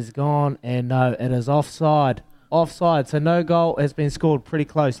ref has gone, and no, it is offside. Offside, so no goal has been scored. Pretty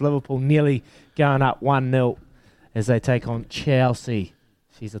close. Liverpool nearly going up 1-0 as they take on Chelsea.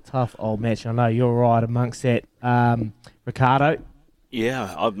 She's a tough old match. I know you're right amongst that, Ricardo.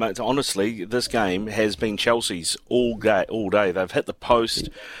 Yeah, mate, honestly, this game has been Chelsea's all day. They've hit the post.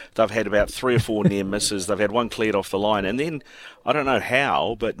 They've had about 3 or 4 near misses. They've had one cleared off the line. And then, I don't know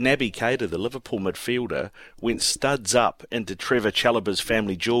how, but Naby Keita, the Liverpool midfielder, went studs up into Trevor Chalobah's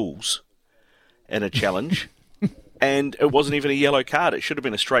family jewels in a challenge. And it wasn't even a yellow card. It should have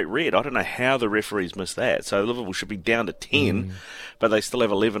been a straight red. I don't know how the referees missed that. So Liverpool should be down to 10, but they still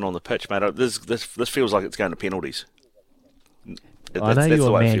have 11 on the pitch, mate. This feels like it's going to penalties. I know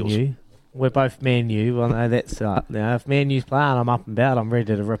you're Man U. We're both Man U. Well, no, that's now if Man U's playing, I'm up and about. I'm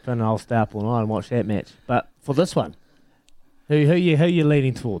ready to rip in. I'll stay up all night and watch that match. But for this one, who you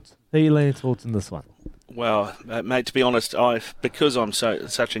leaning towards? Who are you leaning towards in this one? Well, mate, to be honest, because I'm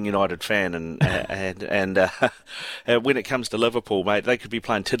such a United fan, and when it comes to Liverpool, mate, they could be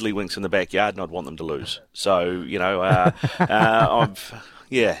playing tiddlywinks in the backyard, and I'd want them to lose. So I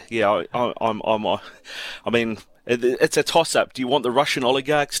mean, it's a toss-up. Do you want the Russian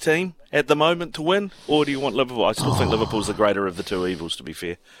oligarchs team at the moment to win, or do you want Liverpool? I still think Liverpool's the greater of the two evils, to be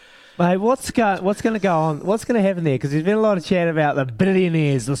fair. Mate, what's going to go on? What's going to happen there? Because there's been a lot of chat about the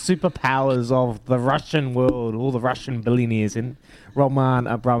billionaires, the superpowers of the Russian world, all the Russian billionaires, and Roman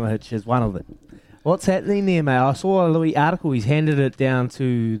Abramovich is one of them. What's happening there, mate? I saw a Louis article. He's handed it down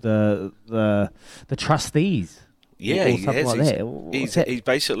to the trustees. Yeah, he has. He's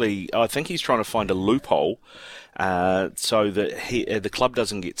basically, I think he's trying to find a loophole so that the club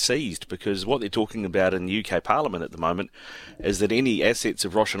doesn't get seized, because what they're talking about in the UK Parliament at the moment is that any assets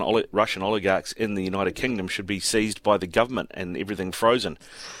of Russian oligarchs in the United Kingdom should be seized by the government and everything frozen.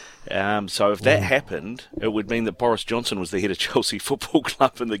 So if that happened, it would mean that Boris Johnson was the head of Chelsea Football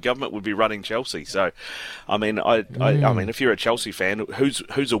Club and the government would be running Chelsea. So, I mean, I mean, if you're a Chelsea fan,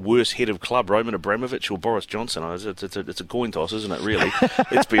 who's a worse head of club, Roman Abramovich or Boris Johnson? It's a coin toss, isn't it? Really,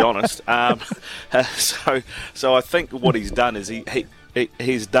 let's be honest. So I think what he's done is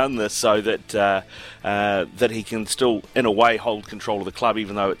he's done this so that that he can still, in a way, hold control of the club,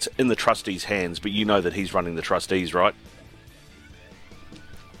 even though it's in the trustees' hands. But you know that he's running the trustees, right?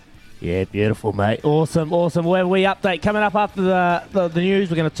 Yeah, beautiful, mate. Awesome. Well, we update coming up after the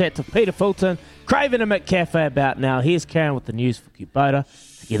news. We're going to chat to Peter Fulton, Craven and Mick Cafe about now. Here's Karen with the news for Kubota.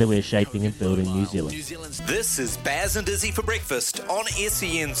 Together we're shaping and building New Zealand. This is Baz and Izzy for breakfast on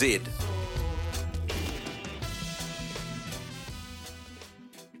SENZ.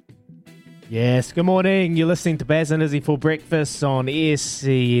 Yes, good morning. You're listening to Baz and Izzy for breakfast on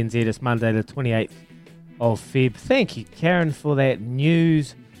SENZ. It's Monday the 28th of Feb. Thank you, Karen, for that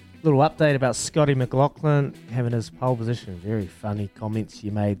news. Little update about Scotty McLaughlin having his pole position. Very funny comments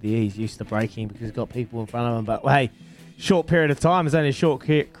you made there. He's used to braking because he's got people in front of him. But, hey, short period of time. It's only a short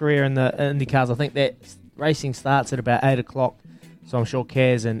career in the IndyCars. I think that racing starts at about 8 o'clock. So I'm sure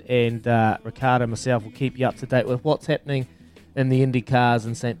Kaz and Ricardo and myself will keep you up to date with what's happening in the IndyCars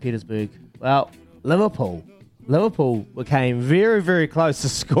in St. Petersburg. Well, Liverpool became very, very close to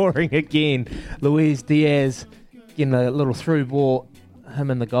scoring again. Luis Diaz getting a little through ball. Him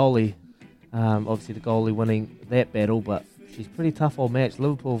and the goalie, obviously the goalie winning that battle, but she's a pretty tough old match.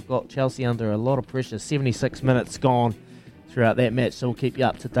 Liverpool have got Chelsea under a lot of pressure. 76 minutes gone throughout that match, so we'll keep you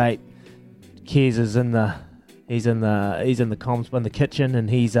up to date. Kez is in the comms in the kitchen, and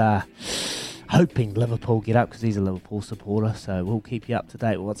he's hoping Liverpool get up because he's a Liverpool supporter. So we'll keep you up to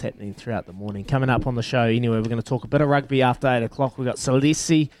date with what's happening throughout the morning. Coming up on the show, anyway, we're going to talk a bit of rugby after 8 o'clock. We've got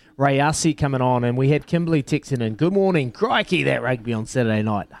Salesi Rayasi coming on, and we had Kimberly texting in. Good morning. Crikey, that rugby on Saturday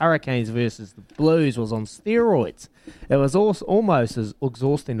night. Hurricanes versus the Blues was on steroids. It was almost as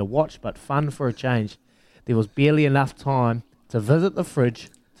exhausting to watch, but fun for a change. There was barely enough time to visit the fridge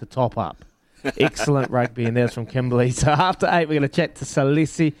to top up. Excellent rugby, and that's from Kimberly. So after 8, we're going to chat to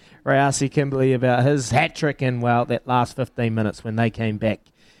Salesi Rayasi Kimberly about his hat-trick and, well, that last 15 minutes when they came back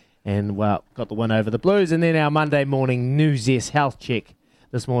and, well, got the win over the Blues. And then our Monday morning Newzest health check.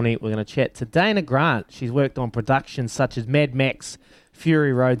 This morning we're going to chat to Dana Grant. She's worked on productions such as Mad Max,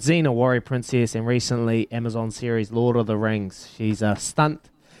 Fury Road, Xena, Warrior Princess, and recently Amazon series Lord of the Rings. She's a stunt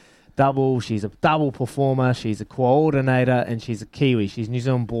double, she's a double performer, she's a coordinator, and she's a Kiwi. She's New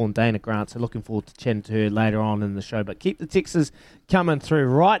Zealand-born Dana Grant, so looking forward to chatting to her later on in the show. But keep the texts coming through.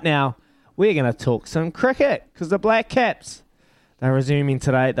 Right now, we're going to talk some cricket, because the Black Caps, they're resuming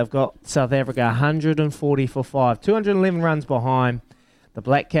today. They've got South Africa 140 for 5, 211 runs behind. The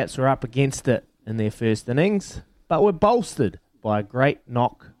Black Caps were up against it in their first innings, but were bolstered by a great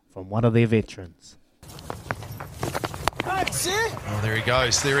knock from one of their veterans. Oh, there he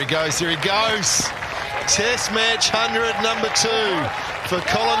goes. Test match 100, number 2 for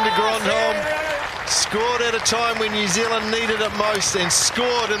Colin de Grandhomme. Scored at a time when New Zealand needed it most and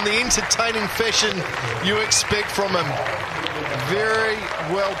scored in the entertaining fashion you expect from him. Very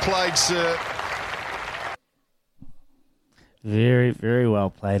well played, sir. Very, very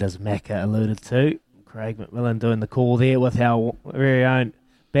well played, as Macca alluded to. Craig McMillan doing the call there with our very own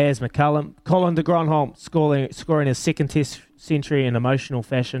Baz McCullum. Colin de Grandhomme scoring his second test century in emotional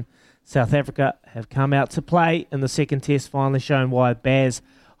fashion. South Africa have come out to play in the second test, finally showing why Baz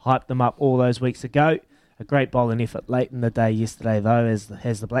hyped them up all those weeks ago. A great bowling effort late in the day yesterday, though, as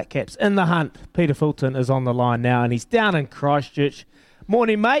the Black Caps in the hunt. Peter Fulton is on the line now, and he's down in Christchurch.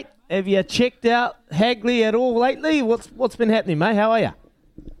 Morning, mate. Have you checked out Hagley at all lately? What's been happening, mate? How are you?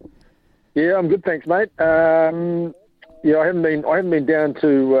 Yeah, I'm good, thanks, mate. Yeah, I haven't been down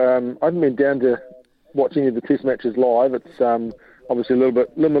to watch any of the test matches live. It's obviously a little bit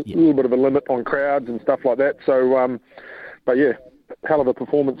of a limit on crowds and stuff like that. So, but yeah, hell of a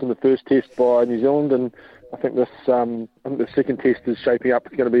performance in the first test by New Zealand, and I think the second test is shaping up.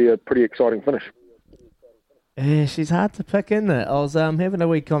 It's going to be a pretty exciting finish. Yeah, she's hard to pick, isn't it? I was having a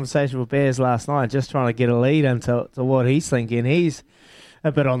wee conversation with Bears last night, just trying to get a lead into what he's thinking. He's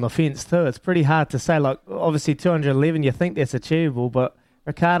a bit on the fence too. It's pretty hard to say. Like, obviously 211, you think that's achievable, but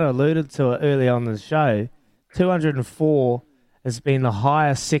Ricardo alluded to it early on in the show. 204 has been the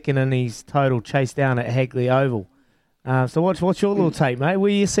highest second innings total chased down at Hagley Oval. So what's your little take, mate?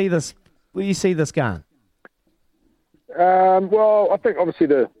 Where you see this going? Well, I think obviously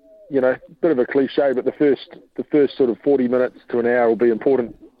bit of a cliche, but the first sort of 40 minutes to an hour will be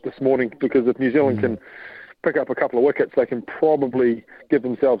important this morning, because if New Zealand can pick up a couple of wickets, they can probably give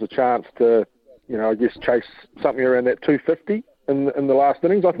themselves a chance to, I guess, chase something around that 250 in the last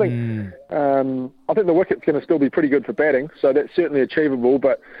innings. I think the wicket's going to still be pretty good for batting, so that's certainly achievable.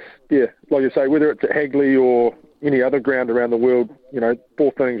 But yeah, like you say, whether it's at Hagley or any other ground around the world,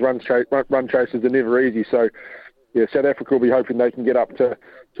 fourth innings run chases are never easy. So yeah, South Africa will be hoping they can get up to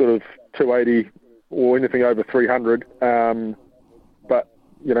sort of 280 or anything over 300. But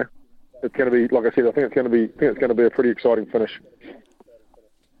it's going to be, like I said, I think it's going to be a pretty exciting finish.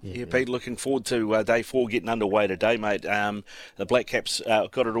 Yeah, Pete, looking forward to day 4 getting underway today, mate. The Black Caps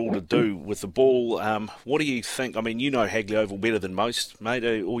got it all to do with the ball. What do you think? I mean, you know Hagley Oval better than most, mate,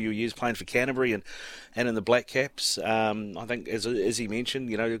 all your years playing for Canterbury and in the Black Caps. I think, as he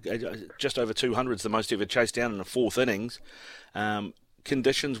mentioned, just over 200 is the most ever chased down in the fourth innings.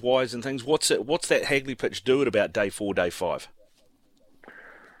 Conditions-wise and things, what's that Hagley pitch do at about day 4, day 5?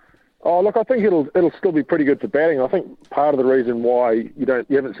 Oh, look, I think it'll still be pretty good for batting. I think part of the reason why you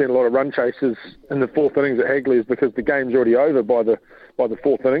haven't seen a lot of run chases in the fourth innings at Hagley is because the game's already over by the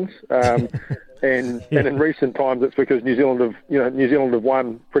fourth innings. And in recent times it's because New Zealand have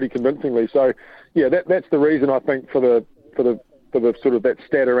won pretty convincingly. So yeah, that's the reason I think for the sort of that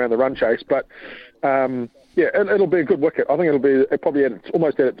stat around the run chase. But yeah, it'll be a good wicket. I think it'll be probably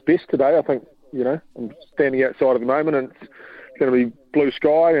almost at its best today. I think I'm standing outside at the moment and it's going to be blue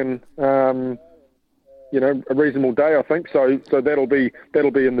sky and a reasonable day, I think. So that'll be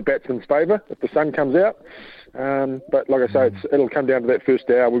in the batsman's favour if the sun comes out. But like I say, it'll come down to that first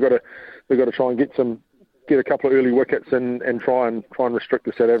hour. We've got to try and get a couple of early wickets and try and restrict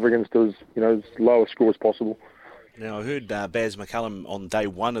the South Africans to as low a score as possible. Now, I heard Baz McCullum on day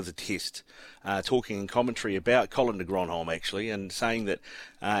 1 of the test talking in commentary about Colin de Grandhomme, actually, and saying that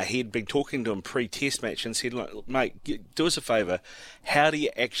he'd been talking to him pre-test match and said, look, mate, do us a favour, how do you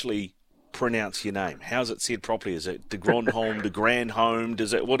actually pronounce your name? How's it said properly? Is it de Grandhomme, de Grandhomme,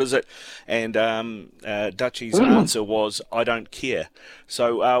 what is it? And Dutchie's answer was, I don't care.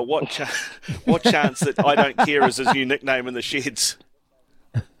 So what chance that I don't care is his new nickname in the sheds?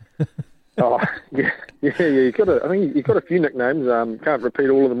 Oh yeah. I think you've got a few nicknames. Can't repeat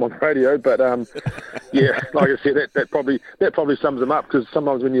all of them on the radio, but yeah, like I said, that probably sums him up. Because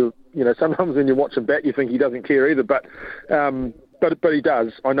sometimes when you watch him bat, you think he doesn't care either. But he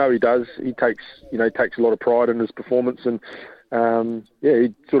does. I know he does. He takes a lot of pride in his performance, and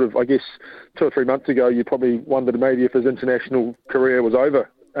he sort of, I guess, 2 or 3 months ago, you probably wondered maybe if his international career was over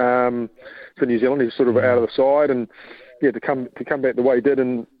for New Zealand. He's sort of out of the side and. Yeah, to come back the way he did,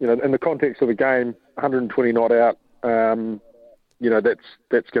 and in the context of the game, 120 not out, that's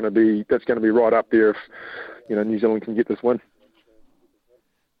going to be right up there if New Zealand can get this win.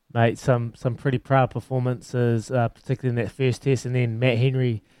 Mate, some pretty proud performances, particularly in that first test, and then Matt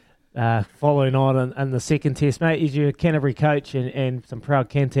Henry following on in the second test. Mate, as your Canterbury coach and some proud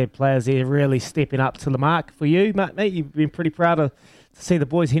Cantab players there really stepping up to the mark for you, mate. You've been pretty proud to see the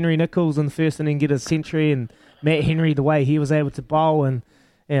boys, Henry Nicholls in the first inning get a century, and Matt Henry, the way he was able to bowl and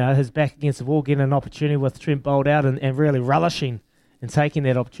his back against the wall, getting an opportunity with Trent bowled out and really relishing and taking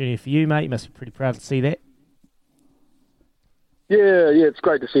that opportunity for you, mate. You must be pretty proud to see that. Yeah, it's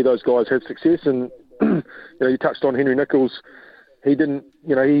great to see those guys have success. And you touched on Henry Nicholls. He didn't,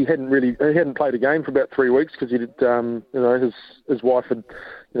 he hadn't played a game for about 3 weeks because he did, his wife had,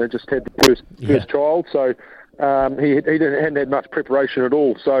 just had the first child, so he hadn't had much preparation at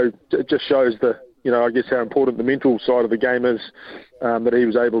all. So it just shows I guess how important the mental side of the game is, that he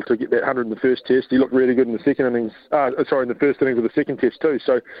was able to get that 100 in the first test. He looked really good in the second innings, in the first innings of the second test too.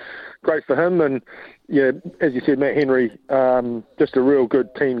 So great for him. And yeah, as you said, Matt Henry, just a real good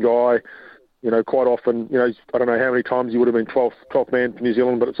team guy. Quite often, I don't know how many times he would have been 12th man for New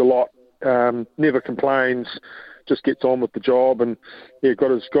Zealand, but it's a lot. Never complains, just gets on with the job, and yeah, got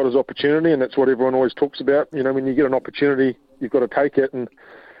his opportunity, and that's what everyone always talks about. When you get an opportunity, you've got to take it, and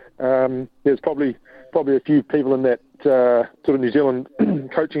there's probably a few people in that sort of New Zealand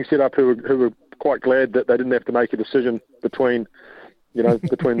coaching setup who were quite glad that they didn't have to make a decision between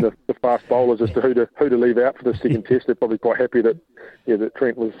the fast bowlers as to who to leave out for the second test. They're probably quite happy that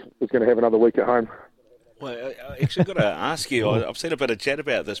Trent was going to have another week at home. Well, I actually got to ask you, I've seen a bit of chat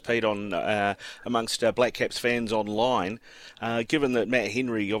about this, Pete, on amongst Black Caps fans online. Given that Matt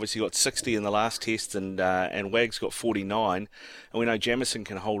Henry obviously got 60 in the last test and Wags got 49, and we know Jamieson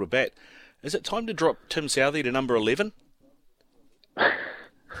can hold a bat, is it time to drop Tim Southee to number 11?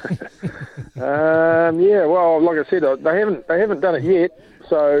 Yeah, well, like I said, they haven't done it yet.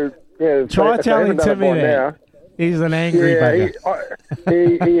 So yeah, try telling Timmy that. He's an angry bugger.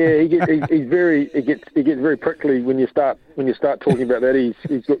 He gets very prickly when you start talking about that.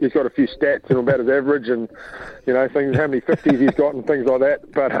 He's got a few stats and about his average and things, how many 50s he's got and things like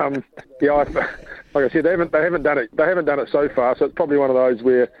that. But like I said, they haven't done it so far. So it's probably one of those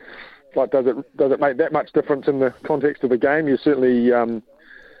where, like, does it make that much difference in the context of the game? You certainly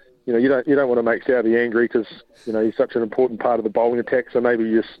you don't want to make Southey angry because he's such an important part of the bowling attack. So maybe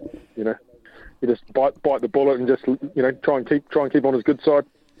you just bite the bullet and just try and keep on his good side.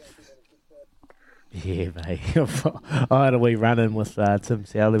 Yeah, mate. I had a wee run-in with Tim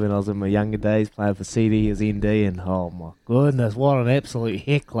Southey when I was in my younger days playing for CD as ND, and oh my goodness, what an absolute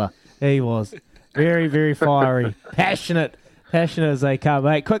heckler he was. Very, very fiery, passionate as they come,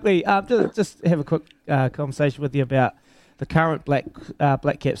 mate. Quickly, just have a quick conversation with you about the current Black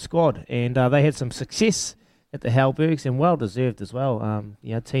Cap squad, and they had some success at the Halbergs, and well deserved as well.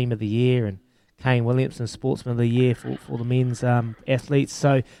 Team of the year, and Kane Williamson Sportsman of the Year for the men's athletes.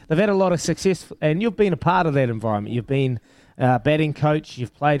 So they've had a lot of success, and you've been a part of that environment. You've been batting coach.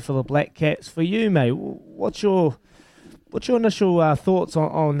 You've played for the Black Caps. For you, mate, what's your initial thoughts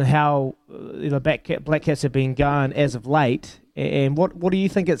on how the Black Caps have been going as of late, and what do you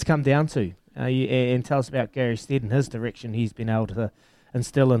think it's come down to? And tell us about Gary Stead and his direction he's been able to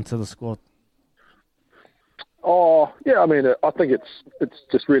instill into the squad. Oh, yeah, I mean, I think it's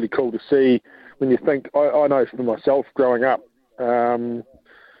just really cool to see when you think, I know for myself growing up, the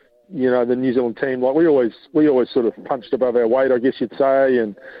New Zealand team, like we always sort of punched above our weight, I guess you'd say,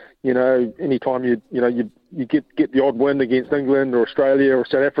 and, any time you get the odd win against England or Australia or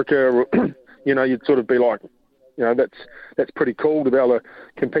South Africa, or, you'd sort of be like, that's pretty cool to be able to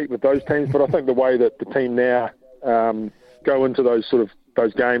compete with those teams. But I think the way that the team now go into those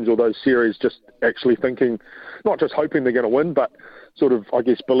games or those series, just actually thinking, not just hoping they're going to win, but sort of, I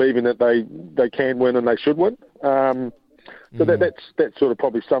guess, believing that they can win and they should win. So that sort of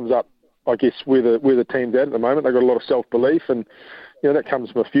probably sums up, I guess, where the team's at the moment. They've got a lot of self-belief, and that comes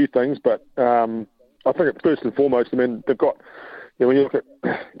from a few things. But I think first and foremost, I mean, they've got, when you look at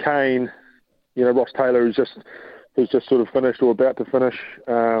Kane, Ross Taylor, who's just sort of finished or about to finish.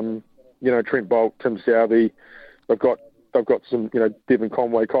 Trent Boult, Tim Southey. They've got some, Devon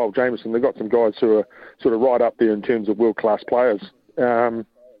Conway, Kyle Jamieson. They've got some guys who are sort of right up there in terms of world-class players. And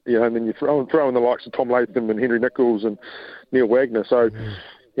then you throw in the likes of Tom Latham and Henry Nichols and Neil Wagner. So,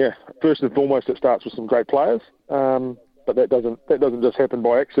 first and foremost, it starts with some great players. But that doesn't just happen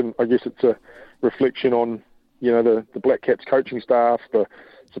by accident. I guess it's a reflection on, the Black Caps coaching staff, the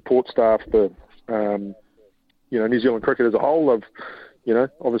support staff, the New Zealand cricket as a whole. Have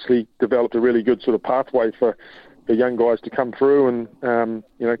obviously developed a really good sort of pathway for the young guys to come through and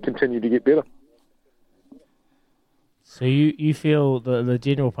continue to get better. So you feel the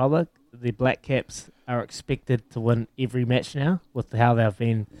general public, the Black Caps, are expected to win every match now with how they've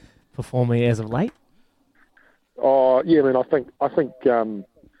been performing as of late? Oh yeah, I mean, I think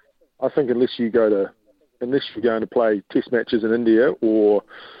unless you're going to play Test matches in India or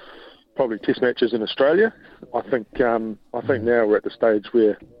probably Test matches in Australia, I think now we're at the stage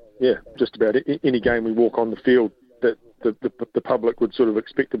where, just about any game we walk on the field, that the public would sort of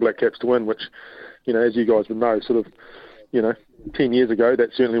expect the Black Caps to win, which, as you guys would know, sort of, 10 years ago, that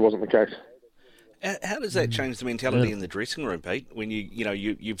certainly wasn't the case. How does that change the mentality in the dressing room, Pete? When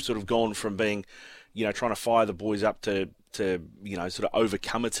you've sort of gone from being, trying to fire the boys up to sort of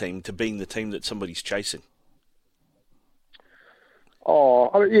overcome a team to being the team that somebody's chasing? Oh,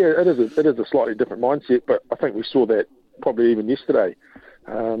 I mean, yeah, it is a slightly different mindset, but I think we saw that probably even yesterday.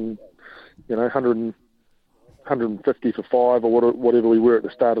 150 for 5 or whatever we were at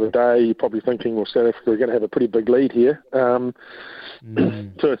the start of the day. You're probably thinking, well, South Africa are going to have a pretty big lead here.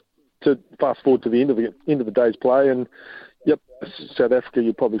 To fast forward to the end of the day's play, and South Africa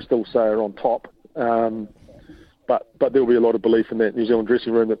you'd probably still say are on top. But there'll be a lot of belief in that New Zealand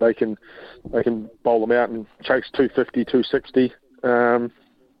dressing room that they can bowl them out and chase 250, 260. And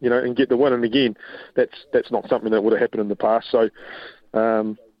get the win. And again, that's not something that would have happened in the past. So,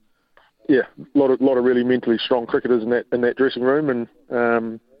 a lot of really mentally strong cricketers in that dressing room, and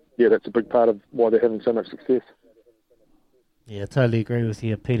that's a big part of why they're having so much success. Yeah, I totally agree with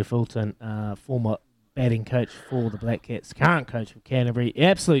you, Peter Fulton, former batting coach for the Black Caps, current coach of Canterbury,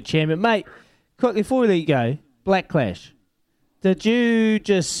 absolute champion, mate. Quickly before we let you go, Black Clash. Did you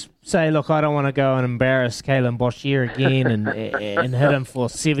just say, look, I don't want to go and embarrass Kalen Boshier again and hit him for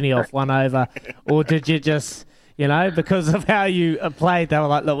 70 off 1 over? Or did you just, because of how you played, they were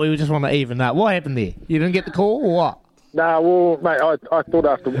like, look, we just want to even up? What happened there? You didn't get the call or what? Well, mate, I thought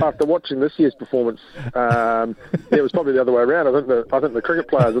after watching this year's performance, it was probably the other way around. I think the cricket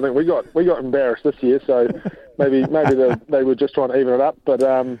players, we got embarrassed this year, so maybe they were just trying to even it up. But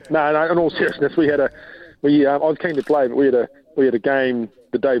no, in all seriousness, I was keen to play, but we had a game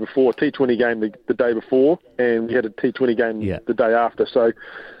the day before, T20 game the day before, and we had a T20 game the day after. So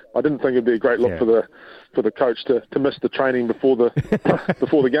I didn't think it'd be a great look for the coach to miss the training before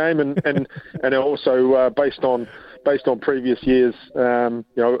the game, and also based on previous years, I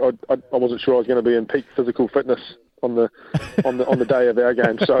wasn't sure I was going to be in peak physical fitness on the day of our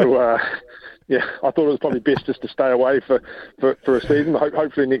game. So I thought it was probably best just to stay away for a season.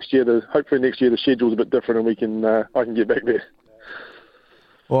 Hopefully next year the schedule's a bit different and I can get back there.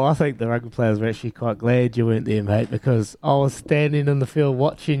 Well, I think the rugby players were actually quite glad you weren't there, mate, because I was standing in the field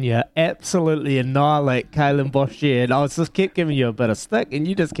watching you absolutely annihilate Kalen Boshier, and I just kept giving you a bit of stick, and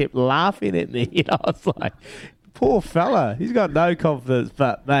you just kept laughing at me. I was like, poor fella, he's got no confidence,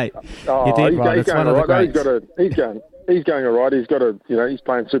 but, mate, you did right. It's one of the greats. He's going all right. He's got he's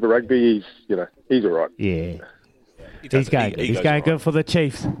playing Super Rugby. He's all right. Yeah. He's going good. He's going good for the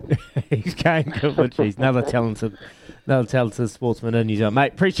Chiefs. He's going good for the Chiefs. Another talented sportsman in New Zealand.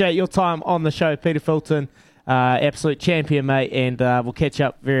 Mate, appreciate your time on the show, Peter Fulton. Absolute champion, mate, and we'll catch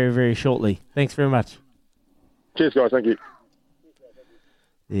up very, very shortly. Thanks very much. Cheers, guys. Thank you.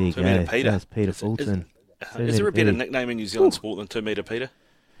 There you go. Peter. That's Peter Fulton. Is there a better nickname in New Zealand sport than 2 metre Peter?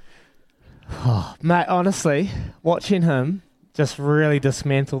 Oh, mate, honestly, watching him just really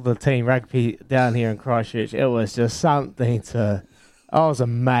dismantle the team rugby down here in Christchurch, it was just something I was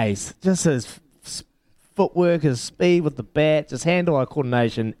amazed. Just his footwork, his speed with the bat, just hand-eye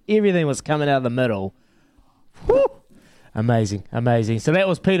coordination, everything was coming out of the middle. Woo! Amazing. So that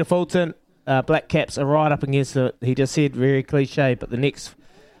was Peter Fulton. Black Caps are right up against it. He just said very cliche, but the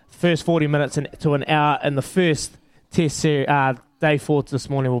first 40 minutes to an hour in the first test series, day 4 this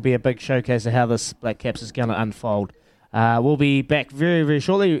morning will be a big showcase of how this Black Caps is going to unfold. We'll be back very, very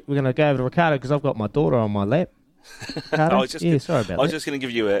shortly. We're going to go over to Ricardo because I've got my daughter on my lap. Sorry about that. I was just going to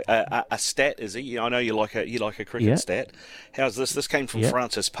give you a stat, Izzy. I know you like a cricket stat. How's this? This came from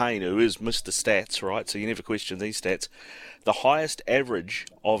Francis Payne, who is Mr. Stats, right? So you never question these stats. The highest average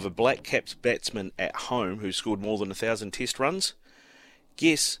of a Black Caps batsman at home who scored more than 1,000 test runs.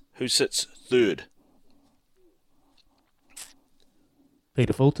 Guess who sits third?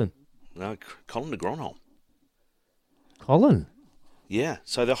 Peter Fulton. No, Colin de Grandhomme. Colin? Yeah,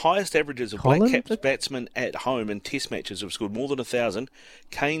 so the highest averages of Black Caps batsmen at home in test matches have scored more than 1,000.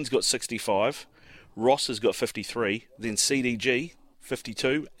 Kane's got 65, Ross has got 53, then CDG,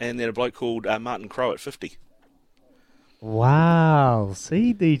 52, and then a bloke called Martin Crowe at 50. Wow,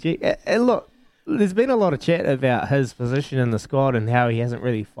 CDG. And look, there's been a lot of chat about his position in the squad and how he hasn't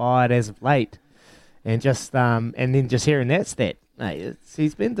really fired as of late. And just and then just hearing that stat, mate,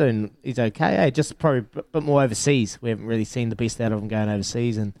 he's okay, just probably a bit more overseas. We haven't really seen the best out of him going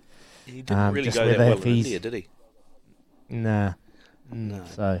overseas. And he didn't really go that well in India, did he? Nah. No.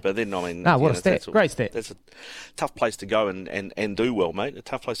 So, but then, I mean... what a stat. Great stat. That's a tough place to go and do well, mate. A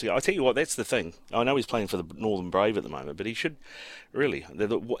tough place to go. I tell you what, that's the thing. I know he's playing for the Northern Brave at the moment, but he should... Really,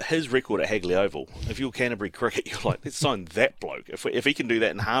 his record at Hagley Oval, if you're Canterbury Cricket, you're like, let's sign that bloke. If he can do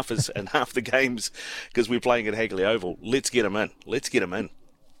that in half the games, because we're playing at Hagley Oval, let's get him in.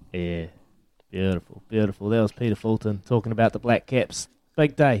 Yeah. Beautiful. That was Peter Fulton talking about the Black Caps.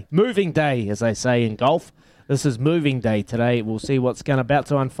 Big day. Moving day, as they say in golf. This is moving day today. We'll see what's about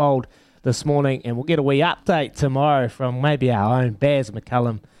to unfold this morning, and we'll get a wee update tomorrow from maybe our own Baz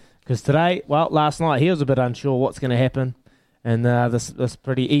McCullum. Because today, last night, he was a bit unsure what's going to happen in this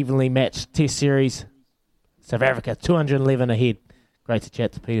pretty evenly matched test series. South Africa, 211 ahead. Great to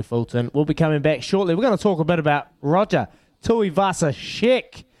chat to Peter Fulton. We'll be coming back shortly. We're going to talk a bit about Roger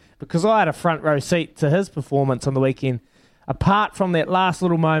Tuivasa-Sheck, because I had a front row seat to his performance on the weekend. Apart from that last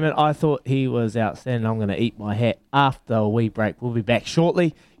little moment, I thought he was outstanding. I'm going to eat my hat after a wee break. We'll be back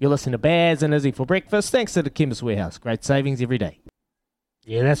shortly. You're listening to Baz and Izzy for breakfast. Thanks to the Chemist Warehouse. Great savings every day.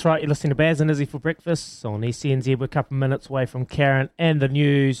 Yeah, that's right. You're listening to Baz and Izzy for breakfast on SCNZ. We're a couple of minutes away from Karen and the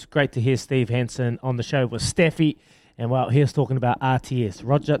news. Great to hear Steve Hansen on the show with Staffy. And, he was talking about RTS,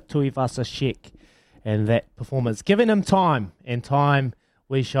 Roger Tuivasa-Sheck, and that performance. Giving him time, and time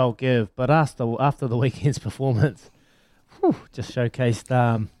we shall give. But after the weekend's performance... just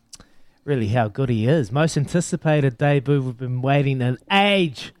showcased really how good he is. Most anticipated debut. We've been waiting an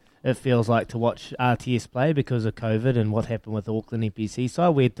age, it feels like, to watch RTS play because of COVID and what happened with the Auckland NPC. So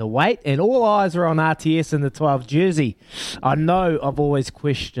we had to wait, and all eyes are on RTS in the 12 jersey. I know I've always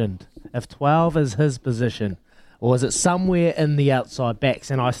questioned if 12 is his position or is it somewhere in the outside backs,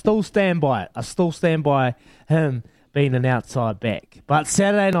 and I still stand by it. I still stand by him being an outside back. But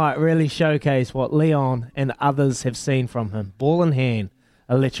Saturday night really showcased what Leon and others have seen from him. Ball in hand,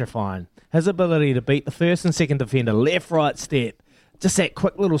 electrifying. His ability to beat the first and second defender, left-right step, just that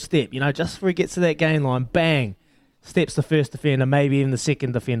quick little step, just before he gets to that game line, bang, steps the first defender, maybe even the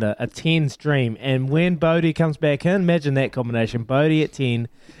second defender. A 10's dream. And when Bodie comes back in, imagine that combination. Bodie at 10,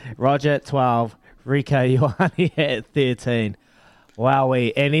 Roger at 12, Rico Ioane at 13.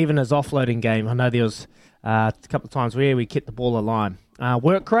 Wowee. And even his offloading game, I know there was a couple of times where we kept the ball alive.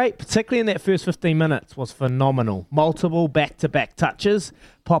 Work rate, particularly in that first 15 minutes, was phenomenal. Multiple back-to-back touches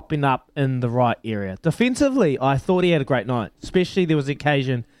popping up in the right area. Defensively, I thought he had a great night. Especially there was an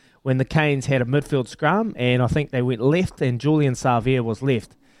occasion when the Canes had a midfield scrum, and I think they went left, and Julian Savia was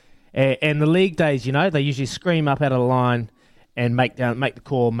left. And the league days, they usually scream up out of the line and make the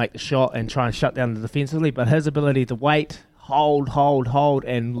call, make the shot, and try and shut down the defensively. But his ability to wait, hold,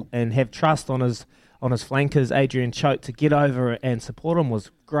 and have trust on his flankers, Adrian Choate, to get over and support him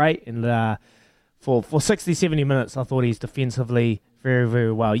was great. And for 60, 70 minutes, I thought he's defensively very,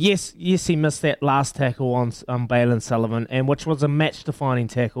 very well. Yes, he missed that last tackle on Bailyn Sullivan, and which was a match-defining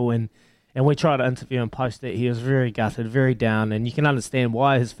tackle. And we tried to interview him post it. He was very gutted, very down, and you can understand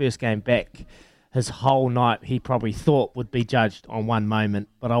why his first game back, his whole night, he probably thought would be judged on one moment.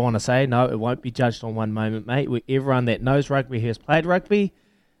 But I want to say, no, it won't be judged on one moment, mate. Everyone that knows rugby, who has played rugby,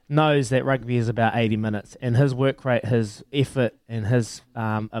 knows that rugby is about 80 minutes, and his work rate, his effort, and his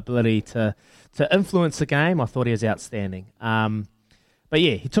ability to influence the game, I thought he was outstanding. But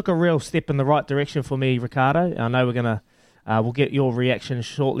yeah, he took a real step in the right direction for me, Ricardo. I know we'll get your reaction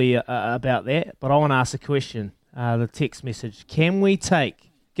shortly about that, but I want to ask a question, the text message.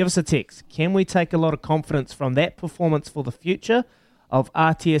 Give us a text, can we take a lot of confidence from that performance for the future of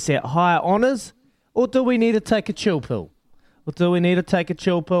RTS at higher honours, or do we need to take a chill pill?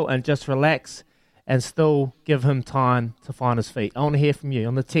 And just relax and still give him time to find his feet? I want to hear from you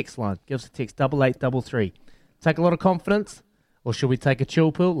on the text line. Give us a text, 8833. Take a lot of confidence, or should we take a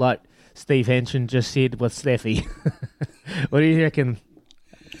chill pill like Steve Hanshin just said with Staffy? What do you reckon?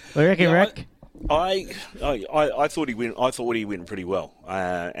 Rick? I thought he went. I thought he went pretty well,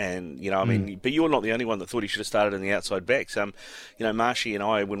 but you're not the only one that thought he should have started in the outside backs. Marshy and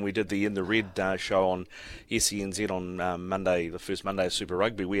I, when we did the In the Red show on SENZ on Monday, the first Monday of Super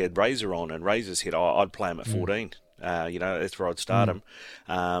Rugby, we had Razor on, and Razor said, I'd play him at 14. That's where I'd start him.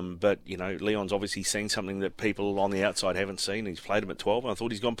 But Leon's obviously seen something that people on the outside haven't seen. He's played him at 12, and I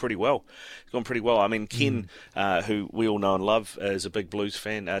thought he's gone pretty well. I mean, Ken, who we all know and love as a big Blues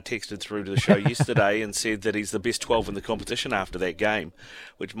fan, texted through to the show yesterday and said that he's the best 12 in the competition after that game,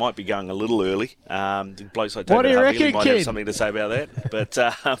 which might be going a little early. Blokes like David Harvey might have something to say about that.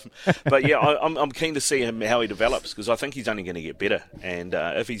 But yeah, I'm keen to see how he develops, because I think he's only going to get better. And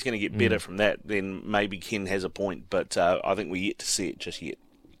if he's going to get better from that, then maybe Ken has a point. But I think we're yet to see it just yet.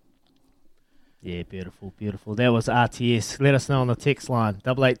 Yeah, beautiful. That was RTS. Let us know on the text line,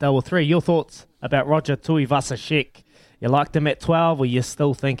 8833. Your thoughts about Roger Tuivasa-Sheck. You liked him at 12, or you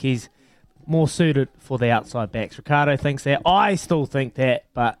still think he's more suited for the outside backs? Ricardo thinks that. I still think that,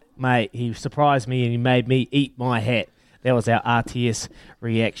 but, mate, he surprised me and he made me eat my hat. That was our RTS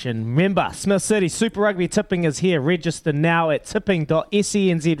reaction. Remember, Smith City Super Rugby Tipping is here. Register now at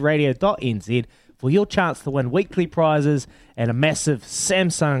tipping.senzradio.nz for your chance to win weekly prizes and a massive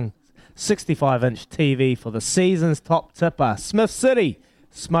Samsung 65-inch TV for the season's top tipper. Smith City,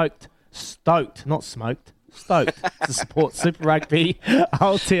 stoked to support Super Rugby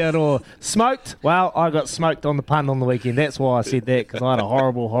Aotearoa. Smoked? Well, I got smoked on the punt on the weekend. That's why I said that, because I had a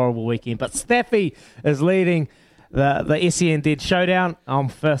horrible weekend. But Staffy is leading the SENZ showdown. I'm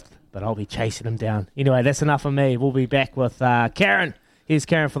fifth, but I'll be chasing him down. Anyway, that's enough of me. We'll be back with Karen. Here's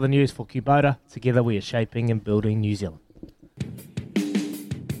Karen for the news for Kubota. Together we are shaping and building New Zealand.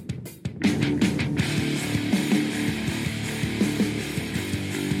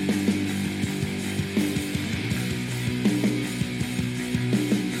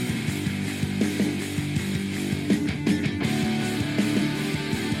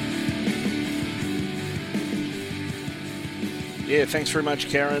 Yeah, thanks very much,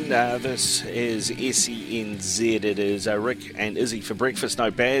 Karen. This is SENZ. It is Rick and Izzy for breakfast. No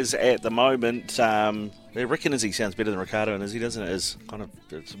Baz at the moment. Rick and Izzy sounds better than Ricardo and Izzy, doesn't it?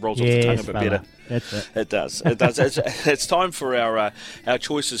 It rolls off the tongue a bit better. That's it. It does. It's time for our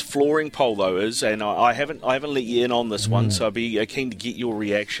choices flooring poll, though, and I haven't let you in on this one, so I'd be keen to get your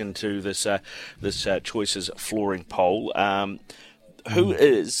reaction to this choices flooring poll. Who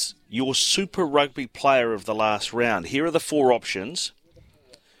is your Super Rugby player of the last round? Here are the four options.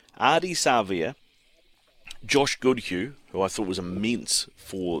 Ardie Savia, Josh Goodhue, who I thought was immense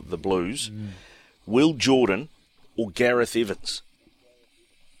for the Blues, Will Jordan, or Gareth Evans.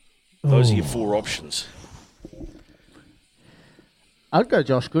 Those are your 4 options. I'd go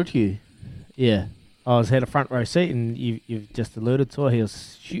Josh Goodhue. Yeah. I had a front row seat, and you've just alluded to it. He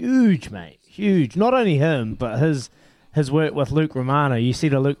was huge, mate. Huge. Not only him, but his work with Luke Romano. You see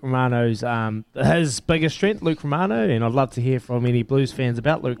the Luke Romano's his biggest strength, Luke Romano, and I'd love to hear from any Blues fans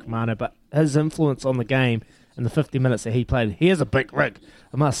about Luke Romano, but his influence on the game in the 50 minutes that he played, he is a big rig,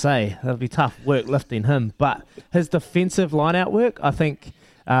 I must say. It'll be tough work lifting him, but his defensive line-out work, I think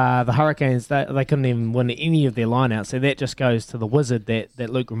the Hurricanes, they couldn't even win any of their line-outs, so that just goes to the wizard that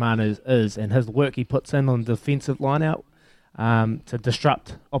Luke Romano is, and his work he puts in on defensive line-out to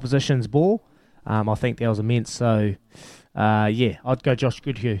disrupt opposition's ball. I think that was immense, so I'd go Josh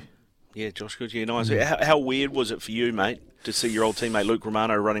Goodhue. Yeah, Josh Goodhue, nice. How weird was it for you, mate, to see your old teammate Luke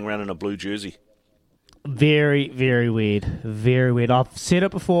Romano running around in a blue jersey? Very, very weird. Very weird. I've said it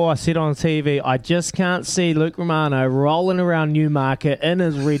before. I said it on TV. I just can't see Luke Romano rolling around Newmarket in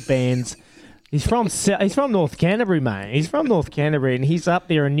his red bands. He's from North Canterbury, mate. He's from North Canterbury, and he's up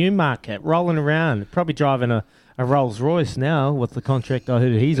there in Newmarket rolling around, probably driving a Rolls Royce now with the contract I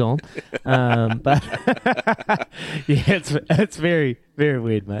heard he's on. But yeah, it's very, very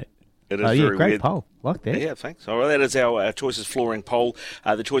weird, mate. It is very great weird. poll. Like that. Yeah, thanks. All right, that is our Choices Flooring poll.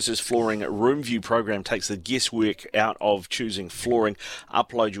 The Choices Flooring Room View program takes the guesswork out of choosing flooring.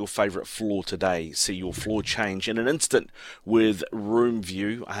 Upload your favourite floor today. See your floor change in an instant with Room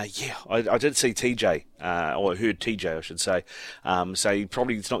View. I did see TJ, or I heard TJ, I should say. So he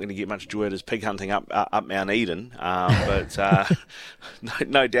probably is not going to get much joy at his pig hunting up Mount Eden. But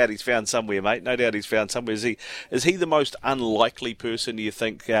no doubt he's found somewhere, mate. No doubt he's found somewhere. Is he the most unlikely person, do you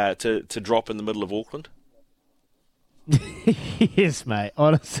think, to drop in the middle of Auckland? Yes, mate.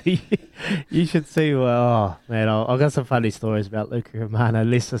 Honestly, you should see. Oh man, I've got some funny stories about Luke Romano.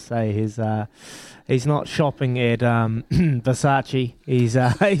 Let's just say he's not shopping at Versace. He's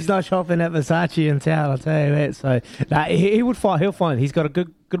not shopping at Versace in town. I'll tell you that. So he'll find he's got a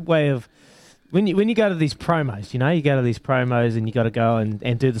good way of. When you go to these promos, you go to these promos and you got to go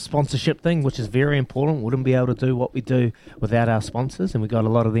and do the sponsorship thing, which is very important. We wouldn't be able to do what we do without our sponsors, and we got a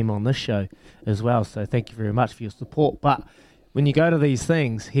lot of them on this show as well. So thank you very much for your support. But when you go to these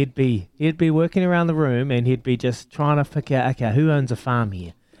things, he'd be working around the room and he'd be just trying to figure out, okay, who owns a farm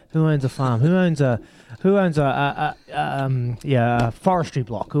here? Who owns a farm? Who owns a forestry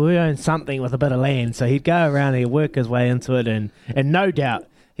block? Who owns something with a bit of land? So he'd go around and he'd work his way into it, and no doubt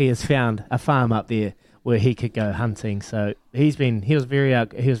he has found a farm up there where he could go hunting. So he was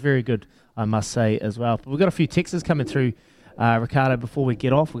very good, I must say, as well. But we've got a few texts coming through, Ricardo, before we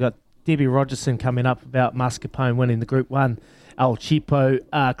get off. We've got Debbie Rogerson coming up about Mascarpone winning the Group 1 El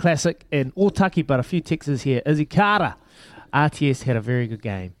Cheapo Classic in Otaki, but a few texts here. Izzy Carter, RTS had a very good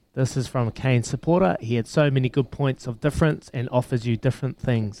game. This is from a Kane supporter. He had so many good points of difference and offers you different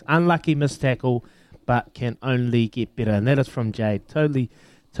things. Unlucky missed tackle, but can only get better. And that is from Jade.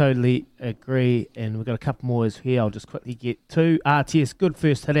 Totally agree, and we've got a couple more here. I'll just quickly get to RTS. Good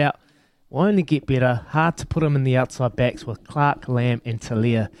first hit out. Will only get better. Hard to put him in the outside backs with Clark, Lamb, and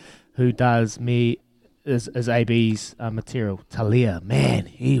Talia, who does me is AB's material. Talia, man,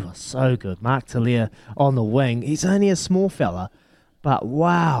 he was so good. Mark Talia on the wing. He's only a small fella, but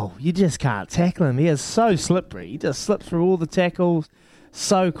wow, you just can't tackle him. He is so slippery. He just slips through all the tackles.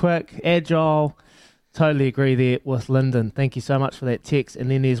 So quick, agile. Totally agree there with Lyndon. Thank you so much for that text. And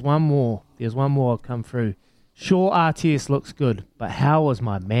then there's one more. Come through. Sure, RTS looks good, but how was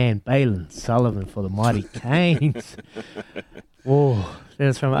my man Balin Sullivan for the mighty Canes? Oh,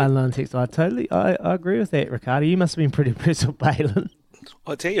 that's from Unknown Text. I agree with that, Ricardo. You must have been pretty impressed with Balin.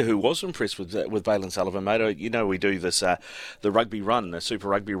 I tell you who was impressed with Balin Sullivan, mate. We do this the rugby run, the Super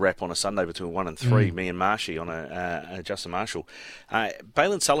Rugby wrap on a Sunday between 1 and 3. Me and Marshy on a Justin Marshall.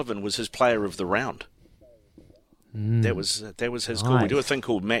 Balin Sullivan was his player of the round. That was his call. We do a thing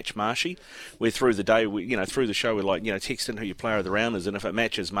called Match Marshy, where through the day, through the show, we're text in who your player of the round is, and if it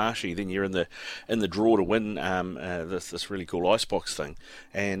matches Marshy, then you're in the draw to win this really cool icebox thing.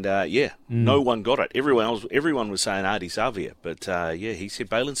 And no one got it. Everyone was saying Ardie Savia, but he said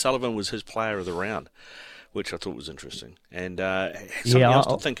Balin Sullivan was his player of the round, which I thought was interesting. And something else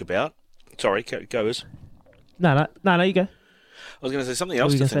to think about. Sorry, go Iz. No, you go. I was going to say something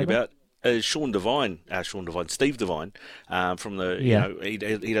else to think about. Steve Devine, from the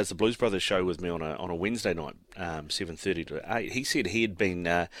he does the Blues Brothers show with me on a Wednesday night, 7:30 to 8. He said he had been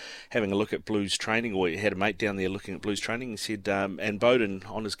having a look at Blues training, or he had a mate down there looking at Blues training. He said, and Bowden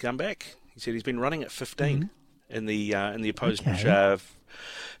on his comeback, he said he's been running at 15 in the opposed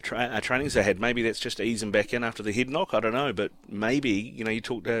trainings they had. Maybe that's just easing back in after the head knock. I don't know, but maybe we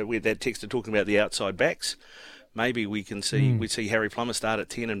had that texter talking about the outside backs. maybe we can see we see Harry Plummer start at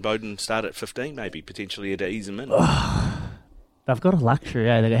 10 and Bowden start at 15, maybe potentially to ease him in. They've got a luxury,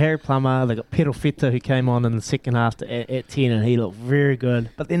 eh? They got Harry Plummer, they got Perofeta, who came on in the second half at 10, and he looked very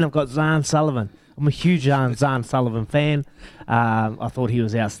good. But then they've got Zahn Sullivan. I'm a huge Zahn Sullivan fan. I thought he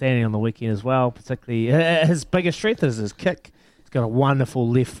was outstanding on the weekend as well. Particularly, his biggest strength is his kick. He's got a wonderful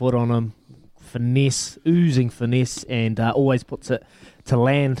left foot on him, finesse, oozing finesse, and always puts it to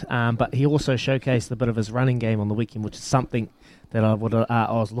land. But he also showcased a bit of his running game on the weekend, which is something that I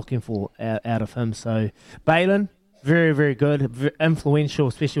was looking for out of him. So Balin, very, very good, influential,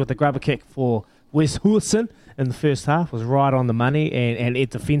 especially with the grubber kick for Wes Hewson in the first half, was right on the money, and it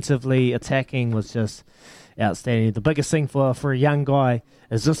defensively attacking was just outstanding. The biggest thing for a young guy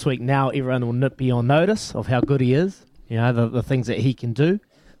is this week now everyone will be on notice of how good he is, the things that he can do.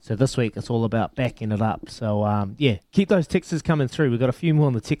 So this week it's all about backing it up. So, keep those texts coming through. We've got a few more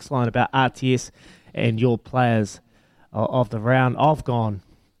on the text line about RTS and your players of the round. I've gone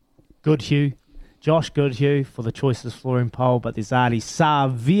Goodhue, Josh Goodhue for the choices flooring poll, but there's Ardie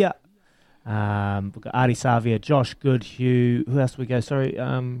Savea. We've got Ardie Savea, Josh Goodhue. Who else we go? Sorry,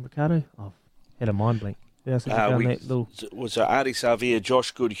 Ricardo? I've had a mind blank. Who else did was Ardie Savea,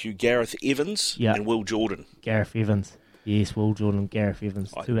 Josh Goodhue, Gareth Evans, and Will Jordan. Gareth Evans. Yes, Will Jordan, Gareth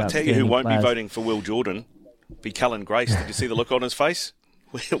Evans. I tell you who won't be voting for Will Jordan, be Cullen Grace. Did you see the look on his face?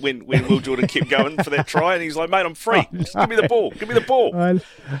 When Will Jordan kept going for that try, and he's like, mate, I'm free. Just give me the ball. Give me the ball.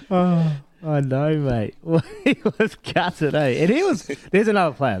 I know, mate. Well, he was gutted, eh? And there's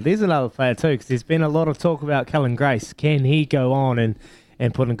another player. There's another player too, because there's been a lot of talk about Cullen Grace. Can he go on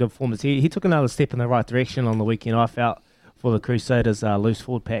and put in good performance? He took another step in the right direction on the weekend, I felt, for the Crusaders' loose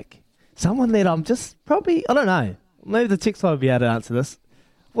forward pack. Someone that I'm just probably, I don't know, maybe the text line will be able to answer this.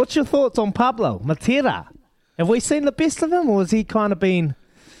 What's your thoughts on Pablo Matera? Have we seen the best of him, or has he kind of been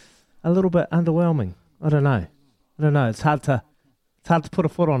a little bit underwhelming? I don't know. It's hard to put a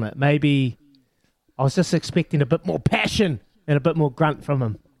foot on it. Maybe I was just expecting a bit more passion and a bit more grunt from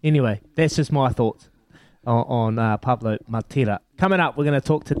him. Anyway, that's just my thoughts on Pablo Matera. Coming up, we're going to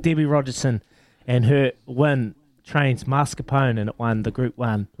talk to Debbie Rogerson and her win. Trains Mascarpone and it won the Group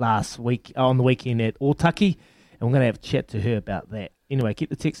 1 last week on the weekend at Otaki. And we're going to have a chat to her about that. Anyway, keep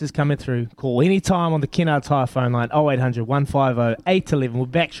the texts coming through. Call anytime on the Kennard Tyre phone line, 0800 150 811. We're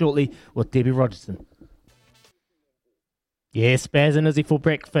back shortly with Debbie Rogerson. Yes, Baz and Izzy for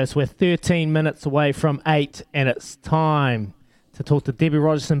breakfast. We're 13 minutes away from 8, and it's time to talk to Debbie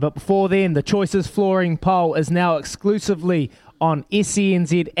Rogerson. But before then, the Choices Flooring poll is now exclusively on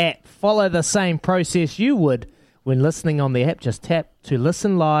SENZ app. Follow the same process you would when listening on the app. Just tap to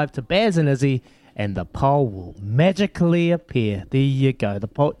listen live to Baz and Izzy, and the poll will magically appear. There you go.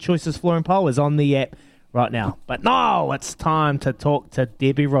 The Choices Flooring poll is on the app right now. But no, it's time to talk to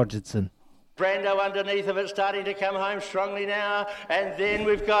Debbie Rogerson. Brando underneath of it starting to come home strongly now, and then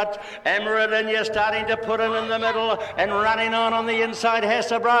we've got Amaradinia starting to put him in the middle and running on the inside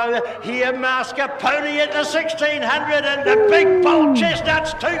Hasselbro. Here Mascarpone at the 1600 and the big bold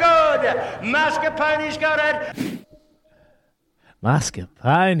chestnut's too good. Mascarpone's got it.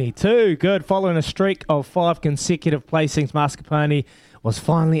 Mascarpone, too good. Following a streak of 5 consecutive placings, Mascarpone was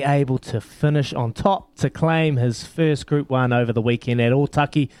finally able to finish on top to claim his first Group 1 over the weekend at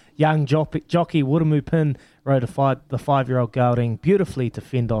Otaki. Young jockey Wuramu Pin rode the 5-year-old gelding beautifully to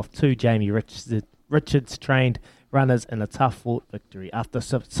fend off 2 Jamie Richards trained runners in a tough-fought victory. After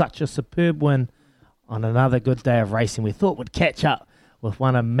such a superb win on another good day of racing, we thought we'd catch up with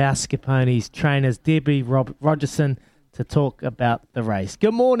one of Mascarpone's trainers, Debbie Rogerson, to talk about the race.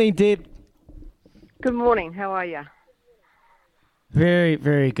 Good morning, Deb. Good morning. How are you? Very,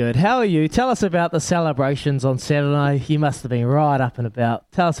 very good. How are you? Tell us about the celebrations on Saturday. You must have been right up and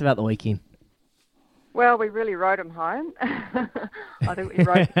about. Tell us about the weekend. Well, we really rode them home. I think we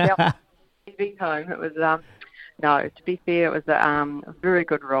rode them home. It was, no, to be fair, it was a very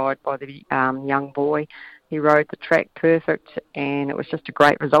good ride by the young boy. He rode the track perfect, and it was just a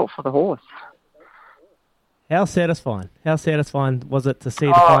great result for the horse. How satisfying was it to see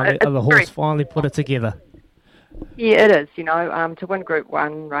the horse finally put it together? Yeah, it is. You know, to win Group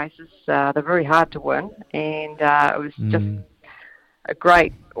 1 races, they're very hard to win, and it was just a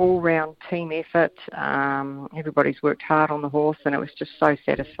great all-round team effort. Everybody's worked hard on the horse, and it was just so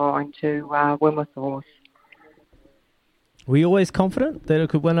satisfying to win with the horse. Were you always confident that it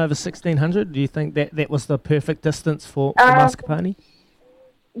could win over 1600? Do you think that was the perfect distance for Mascarpone?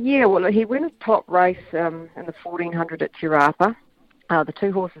 Yeah, well, he won his top race in the 1400 at Te Rapa. The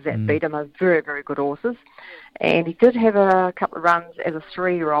 2 horses that beat him are very, very good horses. And he did have a couple of runs as a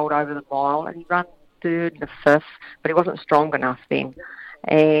 3-year-old over the mile, and he ran 3rd and 5th, but he wasn't strong enough then.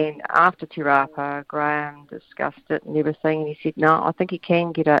 And after Te Rapa, Graham discussed it and everything, and he said, no, I think he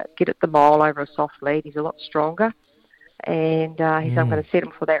can get it the mile over a soft lead. He's a lot stronger. And he said, I'm going to set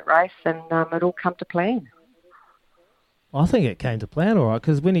him for that race, and it all come to plan. I think it came to plan all right,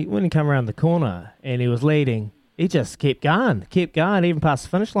 because when he came around the corner and he was leading, he just kept going, even past the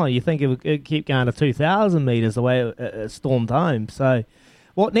finish line. You think it would keep going to 2,000 metres the way it stormed home. So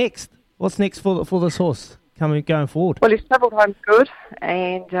what next? What's next for this horse going forward? Well, he's travelled home good,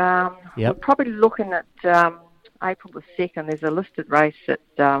 and we're probably looking at April the 2nd. There's a listed race at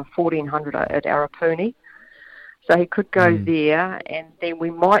 1,400 at Arapuni. So he could go there, and then we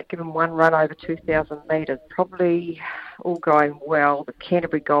might give him one run over 2,000 metres, probably all going well, the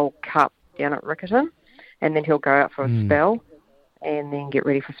Canterbury Gold Cup down at Riccarton, and then he'll go out for a spell and then get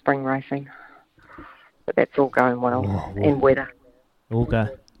ready for spring racing. But that's all going well, and weather. All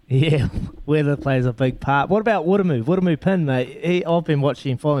go. Yeah, weather plays a big part. What about Wuramu Pin, mate? I've been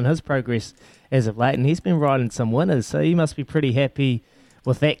watching, following his progress as of late, and he's been riding some winners, so he must be pretty happy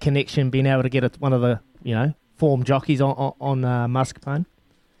with that connection, being able to get one of the, form jockeys on Mascarpone.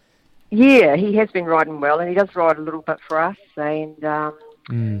 Yeah, he has been riding well, and he does ride a little bit for us, and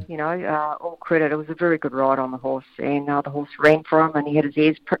all credit. It was a very good ride on the horse, and the horse ran for him, and he had his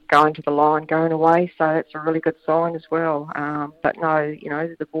ears pricked going to the line, going away, so it's a really good sign as well. But no,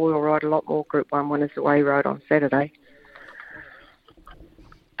 the boy will ride a lot more Group 1 winners the way he rode on Saturday.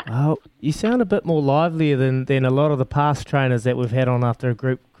 Oh, you sound a bit more livelier than a lot of the past trainers that we've had on after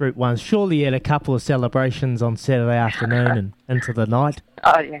Group 1. Surely you had a couple of celebrations on Saturday afternoon and into the night.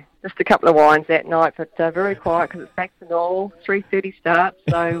 Oh, yeah. Just a couple of wines that night, but very quiet because it's back to normal, 3:30 start,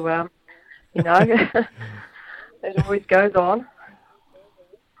 so, it always goes on.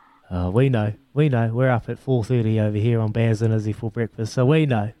 We know. We're up at 4:30 over here on Baz and Izzy for breakfast, so we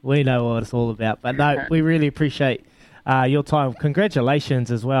know what it's all about. But no, we really appreciate your time.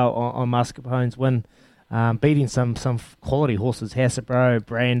 Congratulations as well on Mascarpone's win, beating some quality horses, Hasbro,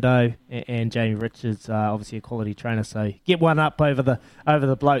 Brando, and Jamie Richards, obviously a quality trainer. So get one up over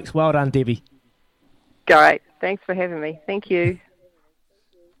the blokes. Well done, Debbie. Great. Thanks for having me. Thank you.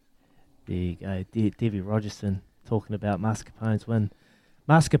 There you go, Debbie Rogerson talking about Mascarpone's win.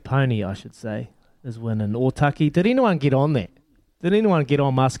 Mascarpone, I should say, is winning. Otaki. Did anyone get on that? Did anyone get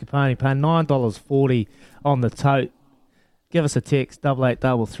on Mascarpone? Paying $9.40 on the tote. Give us a text,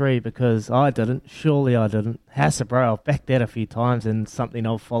 8833, because I didn't. Surely I didn't. Hasbro, I've backed that a few times and something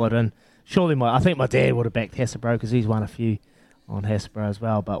I've followed in. Surely I think my dad would have backed Hasbro because he's won a few on Hasbro as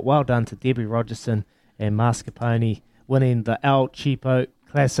well. But well done to Debbie Rogerson and Mascarpone winning the El Cheapo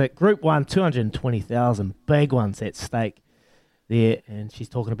Classic. Group 1, 220,000. Big ones at stake there. And she's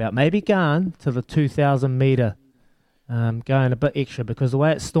talking about maybe going to the 2,000 metre, going a bit extra, because the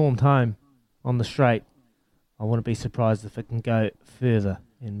way it stormed home on the straight, I wouldn't be surprised if it can go further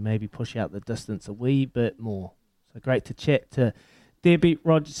and maybe push out the distance a wee bit more. So great to chat to Debbie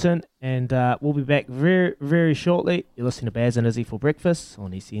Rogerson, and we'll be back very, very shortly. You're listening to Baz and Izzy for breakfast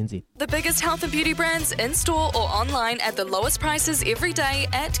on SENZ. The biggest health and beauty brands in store or online at the lowest prices every day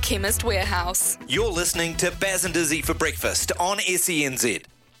at Chemist Warehouse. You're listening to Baz and Izzy for breakfast on SENZ.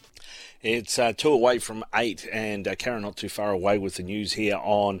 It's 2 away from 8, and Karen not too far away with the news here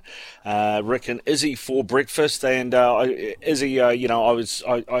on Rick and Izzy for breakfast. And Izzy,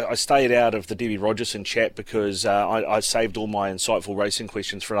 I stayed out of the Debbie Rogerson chat because I saved all my insightful racing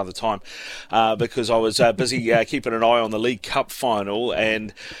questions for another time because I was busy keeping an eye on the League Cup final,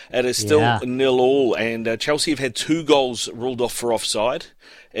 and it is still 0-0. And Chelsea have had 2 goals ruled off for offside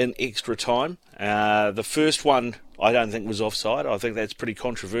in extra time. The first one I don't think was offside. I think that's pretty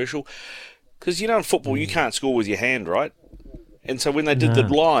controversial. Because, in football, you can't score with your hand, right? And so when they did the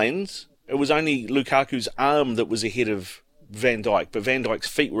lines, it was only Lukaku's arm that was ahead of Van Dijk, but Van Dijk's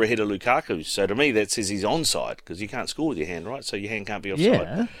feet were ahead of Lukaku's. So to me, that says he's onside, because you can't score with your hand, right? So your hand can't be offside.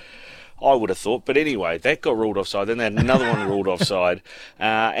 Yeah. I would have thought. But anyway, that got ruled offside. Then they had another one ruled offside.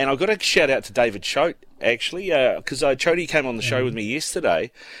 And I've got to shout out to David Choate, actually, because Chody came on the show with me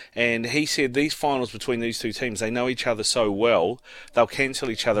yesterday, and he said these finals between these two teams, they know each other so well, they'll cancel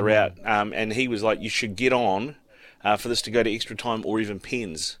each other out. And he was like, you should get on for this to go to extra time or even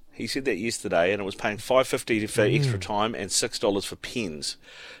pens. He said that yesterday, and it was paying $5.50 for extra time and $6 for pens.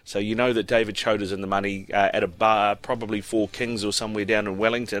 So you know that David Choate is in the money at a bar, probably Four Kings or somewhere down in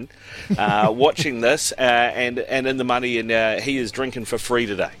Wellington, watching this and in the money, and he is drinking for free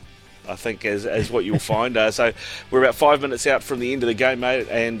today. I think, is what you'll find. So we're about 5 minutes out from the end of the game, mate,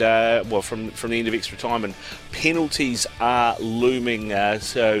 and from the end of extra time, and penalties are looming.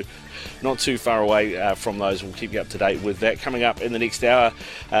 So not too far away from those. We'll keep you up to date with that. Coming up in the next hour,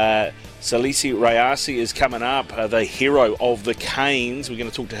 Salesi Rayasi is coming up, the hero of the Canes. We're going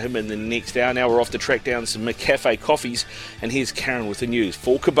to talk to him in the next hour. Now we're off to track down some McCafe coffees, and here's Karen with the news.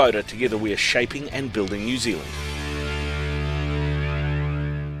 For Kubota, together we are shaping and building New Zealand.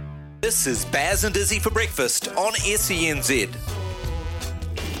 This is Baz and Izzy for breakfast on SENZ.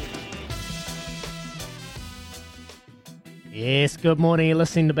 Yes, good morning. You're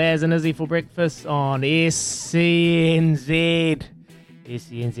listening to Baz and Izzy for breakfast on SENZ.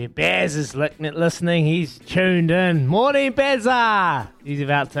 SENZ. Baz is listening. He's tuned in. Morning, Bazza! He's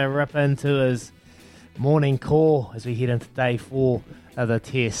about to rip into his morning call as we head into day 4 of the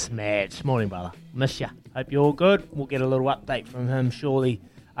test match. Morning, brother. Miss ya. Hope you're all good. We'll get a little update from him shortly.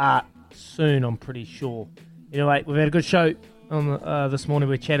 Soon, I'm pretty sure. Anyway, we've had a good show on this morning.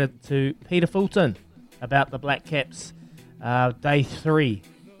 We chatted to Peter Fulton about the Black Caps. Day 3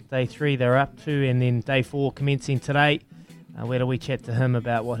 they're up to, and then day 4 commencing today. Where do we chat to him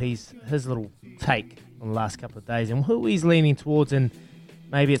about what his little take on the last couple of days and who he's leaning towards, and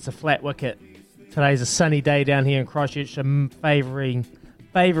maybe it's a flat wicket. Today's a sunny day down here in Christchurch, favouring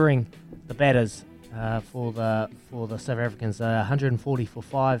the batters for the South Africans. 140 for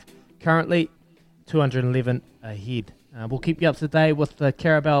 5 currently, 211 ahead. We'll keep you up to date with the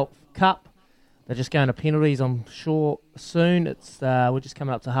Carabao Cup. They're just going to penalties, I'm sure, soon. We're just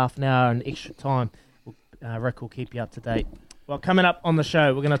coming up to half an hour and extra time. Rick will keep you up to date. Well, coming up on the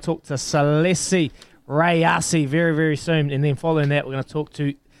show, we're going to talk to Salesi Rayasi very, very soon. And then following that, we're going to talk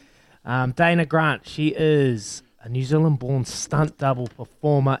to Dana Grant. She is a New Zealand-born stunt double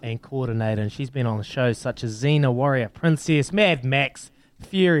performer and coordinator. And she's been on shows such as Xena, Warrior Princess, Mad Max,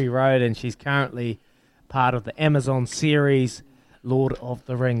 Fury Road. And she's currently part of the Amazon series Lord of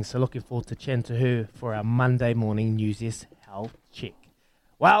the Rings. So looking forward to chatting to her for our Monday morning Newsies Health Check.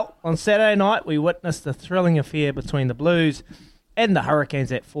 Well, on Saturday night, we witnessed a thrilling affair between the Blues and the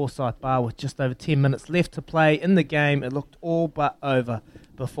Hurricanes at Forsyth Bar with just over 10 minutes left to play in the game. It looked all but over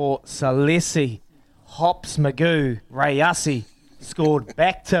before Salesi Hops Magoo Rayasi scored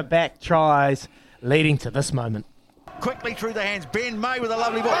back-to-back tries, leading to this moment. Quickly through the hands, Ben May with a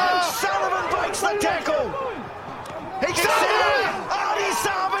lovely ball. Oh! Sullivan breaks the tackle. He gets it! Ardie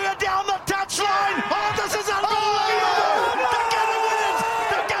Savia down the touchline! Oh, this is unbelievable! They're going to win it!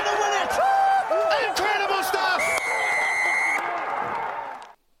 They're going to win it! Incredible stuff!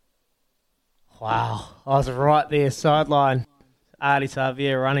 Wow, I was right there, sideline. Ardie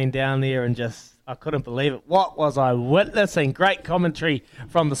Savia running down there and I couldn't believe it. What was I witnessing? Great commentary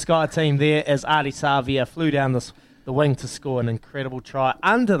from the Sky team there as Ardie Savia flew down the wing to score an incredible try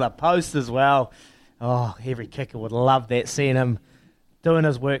under the post as well. Oh, every kicker would love that, seeing him doing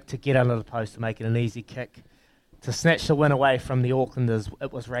his work to get under the post to make it an easy kick. To snatch the win away from the Aucklanders,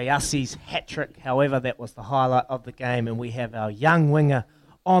 it was Rayasi's hat-trick. However, that was the highlight of the game, and we have our young winger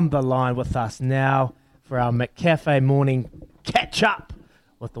on the line with us now for our McCafe morning catch-up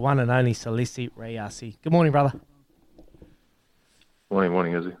with the one and only Salesi Rayasi. Good morning, brother.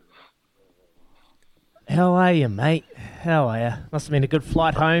 Morning, Izzy. How are you, mate? How are you? Must have been a good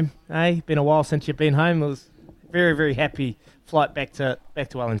flight home, eh? Been a while since you've been home. It was very, very happy flight back to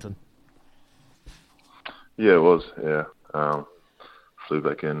Wellington. Yeah, it was. Yeah, flew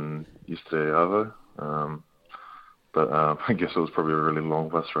back in yesterday, Arvo. But I guess it was probably a really long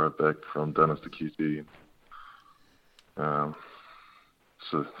bus ride back from Dennis to QT.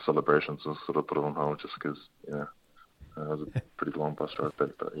 So celebrations, so sort of put it on hold just because, it was a pretty long bus ride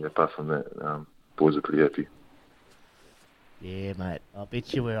back. But yeah, apart from that, boys are pretty happy. Yeah, mate. I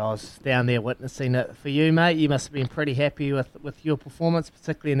bet you were. I was down there witnessing it for you, mate. You must have been pretty happy with your performance,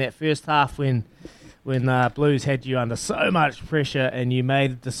 particularly in that first half when Blues had you under so much pressure and you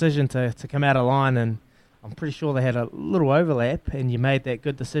made a decision to come out of line. And I'm pretty sure they had a little overlap and you made that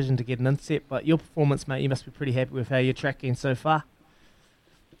good decision to get an intercept. But your performance, mate, you must be pretty happy with how you're tracking so far.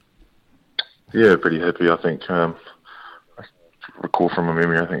 Yeah, pretty happy. I think I recall from my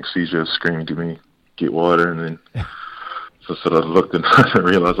memory, I think CJ was screaming to me, get wider, and then so sort of looked and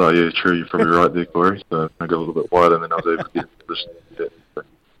realised, oh yeah, true, you're probably right there, Corey. So I got a little bit wider, and then I was able to get in position.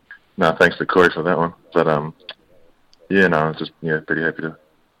 No, thanks to Corey for that one. But I was just pretty happy to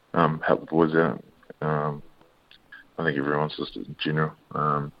help the boys out. I think everyone's just in general,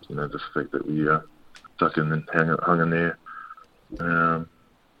 just the fact that we stuck in and hung in there.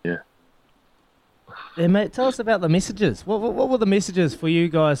 Yeah, mate, tell us about the messages. What were the messages for you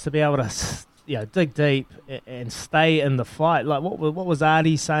guys to be able to, dig deep and stay in the fight. Like what was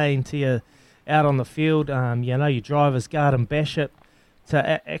Artie saying to you out on the field? You drivers guard and bash it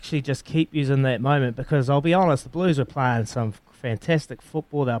to actually just keep using that moment, because I'll be honest, the Blues were playing some fantastic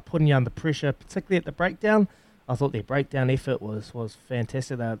football. They were putting you under pressure, particularly at the breakdown. I thought their breakdown effort was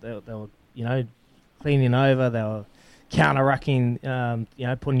fantastic. They were cleaning over. They were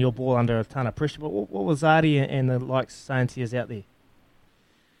counter-rucking, putting your ball under a ton of pressure. But what was Artie and the likes saying to you out there?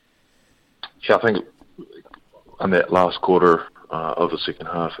 Yeah, I think in that last quarter of the second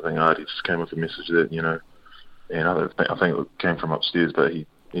half, I think Artie just came with a message that, and I think it came from upstairs, but he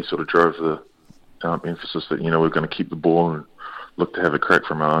sort of drove the emphasis that, we're going to keep the ball and look to have a crack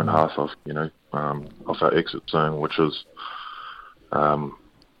from our own half of, off our exit zone, which was,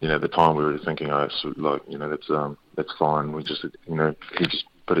 at the time we were thinking, that's fine. We just, he just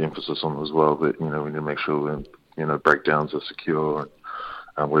put emphasis on it as well, that, we need to make sure that, breakdowns are secure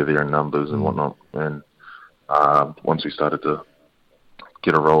and we're there in numbers and whatnot. And once we started to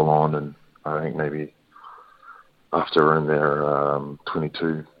get a roll on, and I think maybe after we're in there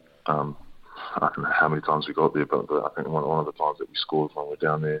 22, I don't know how many times we got there, but I think one of the times that we scored when we were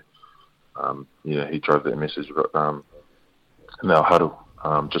down there, he drove that message in our huddle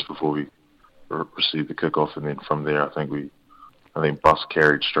just before we received the kickoff, and then from there, I think Bus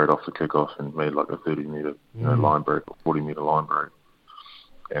carried straight off the kickoff and made like a 30-meter line break or 40-meter line break,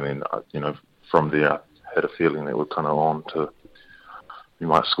 and then from there I had a feeling that we're kind of on to we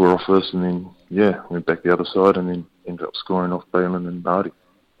might score off this, and then went back the other side, and then ended up scoring off Balin and Artie.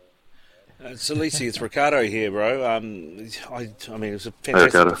 Salesi, it's Ricardo here, bro. I mean, it was a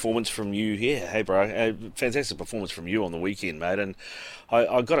fantastic performance from you. Yeah, hey, bro. Fantastic performance from you on the weekend, mate. And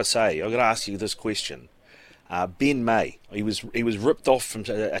I've got to ask you this question. Ben May, he was ripped off from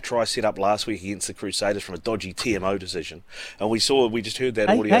a try set up last week against the Crusaders from a dodgy TMO decision. And we just heard that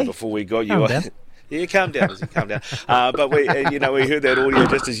audio before we got you on. Yeah, calm down, Izzy, calm down. But we heard that audio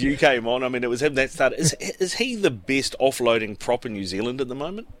just as you came on. I mean, it was him that started. Is he the best offloading prop in New Zealand at the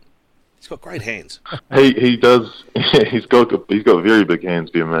moment? He's got great hands. He does. He's got very big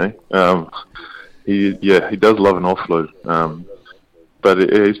hands, BMA. He does love an offload. But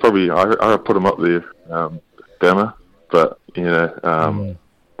he's probably I put him up there, Bama. But he's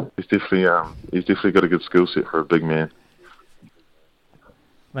definitely got a good skill set for a big man.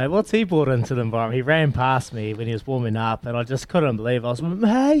 Mate, what's he brought into the environment? He ran past me when he was warming up, and I just couldn't believe it. I was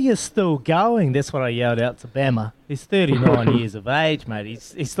like, hey, you're still going. That's what I yelled out to Bama. He's 39 years of age, mate.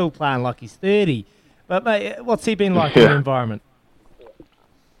 He's still playing like he's 30. But, mate, what's he been like in the environment?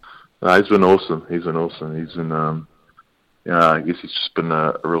 He's been awesome. He's been, I guess he's just been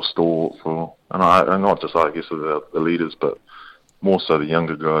a real stalwart for, and not just, I guess, the leaders, but more so the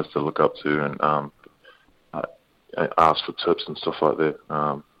younger guys to look up to, and ask for tips and stuff like that.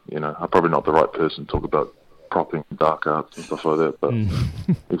 I'm probably not the right person to talk about propping dark arts and stuff like that, but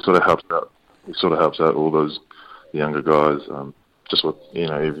it sort of helps out. It sort of helps out all those younger guys, just with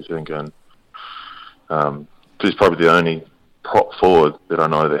everything. And he's probably the only prop forward that I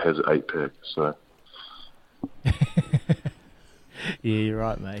know that has an 8-pack. So. Yeah, you're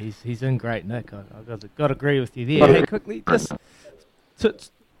right, mate. He's in great nick. I've got to agree with you there. Hey, quickly,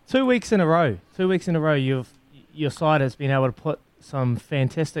 just 2 weeks in a row. 2 weeks in a row, your side has been able to put some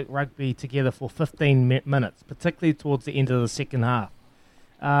fantastic rugby together for 15 minutes, particularly towards the end of the second half.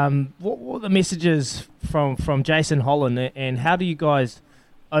 What were the messages from Jason Holland, and how do you guys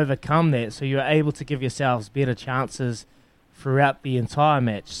overcome that so you're able to give yourselves better chances throughout the entire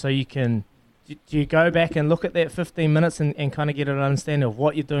match? So you can, do you go back and look at that 15 minutes and kind of get an understanding of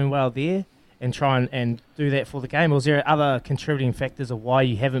what you're doing well there and try and do that for the game? Or is there other contributing factors of why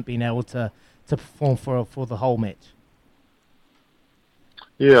you haven't been able to perform for the whole match?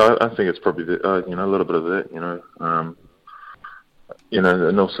 Yeah, I think it's probably a little bit of that, and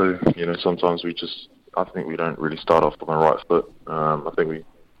also, sometimes I think we don't really start off on the right foot. I think we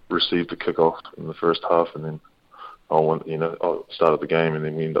received the kick-off in the first half, and then I started the game, and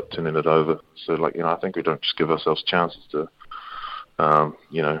then we end up turning it over. So, I think we don't just give ourselves chances to,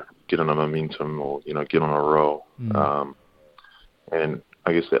 get on a momentum or, get on a roll. And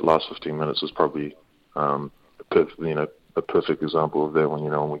I guess that last 15 minutes was probably a perfect example of that. When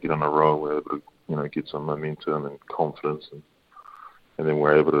we get on a roll, we're able to get some momentum and confidence, and then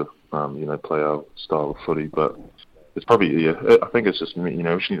we're able to play our style of footy. But it's probably I think it's just we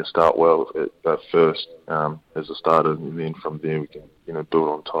just need to start well at first as a starter, and then from there we can build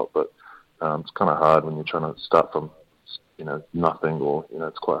on top. But it's kind of hard when you're trying to start from nothing, or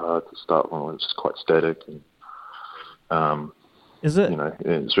it's quite hard to start when it's quite static and. Is it?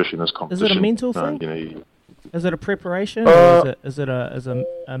 Especially in this competition. Is it a mental thing? Is it a preparation, or is it a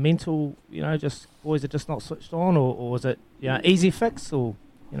mental, just boys are just not switched on, or is it easy fix, or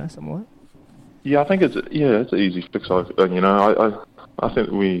something like that? Yeah, I think it's an easy fix. I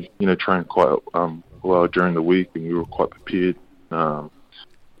think we trained quite well during the week, and we were quite prepared.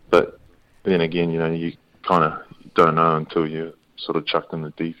 But then again, you kind of don't know until you're sort of chucked in the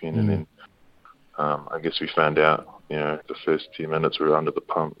deep end, and then I guess we found out, the first 10 minutes we were under the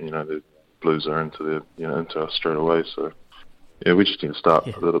pump. The Blues are into us straight away. So yeah, we just need to start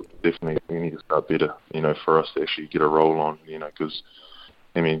a little. Definitely, we need to start better. For us to actually get a roll on. Because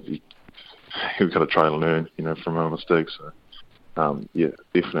we've got to try and learn. From our mistakes. So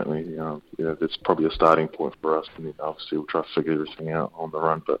definitely. That's probably a starting point for us. And then obviously we'll try to figure everything out on the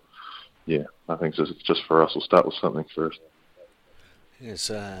run. But yeah, I think just for us, we'll start with something first.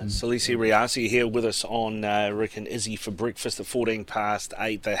 Yes, Salesi Riasi here with us on Rick and Izzy for breakfast at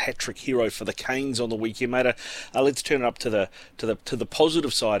 8:14, the hat-trick hero for the Canes on the weekend, mate. Let's turn it up to the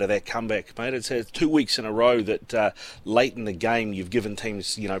positive side of that comeback, mate. It's 2 weeks in a row that late in the game you've given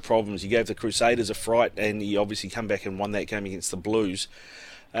teams problems. You gave the Crusaders a fright, and you obviously come back and won that game against the Blues.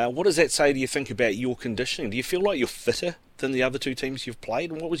 What does that say, do you think, about your conditioning? Do you feel like you're fitter than the other two teams you've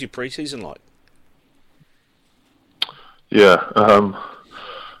played? And what was your pre-season like?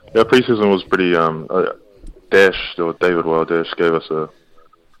 Pre-season was pretty. David Wildash gave us a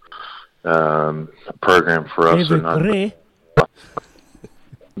program for us. David Gray.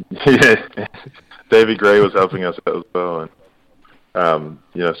 David Gray was helping us out as well, and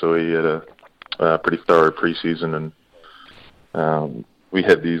so we had a pretty thorough pre-season, and we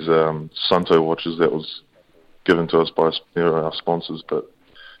had these Sunto watches that was given to us by our sponsors, but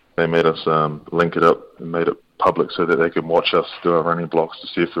they made us link it up and made it public so that they could watch us do our running blocks to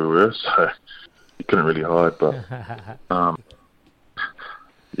see if we were. So you couldn't really hide. But I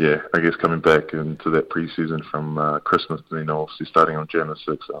guess coming back into that pre-season from Christmas, obviously starting on January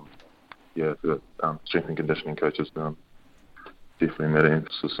 6th, the strength and conditioning coaches definitely made an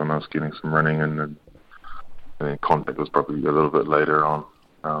emphasis on us getting some running, and then contact was probably a little bit later on,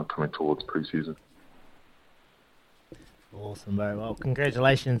 coming towards pre-season. Awesome, bro. Well,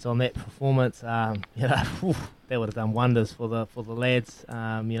 congratulations on that performance. That would have done wonders for the lads.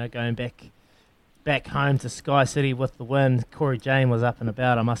 Going back home to Sky City with the win. Corey Jane was up and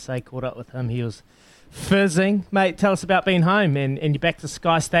about. I must say, caught up with him. He was fizzing, mate. Tell us about being home and you're back to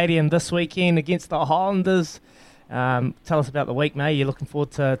Sky Stadium this weekend against the Highlanders. Tell us about the week, mate. You're looking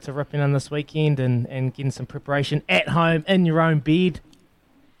forward to ripping in this weekend and getting some preparation at home in your own bed.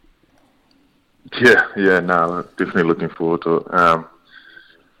 Definitely looking forward to it.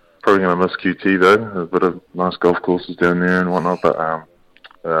 Probably going to miss QT though. A bit of nice golf courses down there and whatnot, but I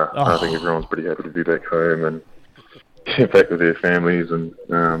think everyone's pretty happy to be back home and get back with their families and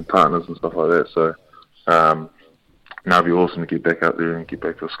partners and stuff like that. So it'd be awesome to get back out there and get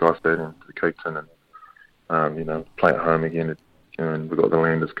back to the Sky Stadium, to Cape Town, and play at home again. And we've got the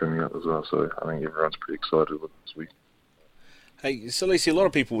Landers coming up as well, so I think everyone's pretty excited with this week. Hey, Salesi, a lot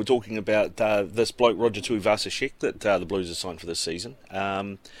of people were talking about this bloke, Roger Tuivasa-Sheck, that the Blues have signed for this season.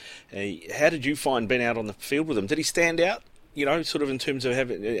 How did you find being out on the field with him? Did he stand out, sort of in terms of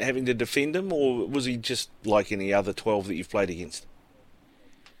having to defend him, or was he just like any other 12 that you've played against?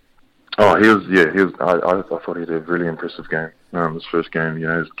 Oh, he was. I thought he had a really impressive game. His first game,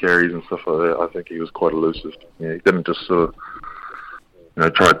 his carries and stuff like that, I think he was quite elusive. He didn't just sort of,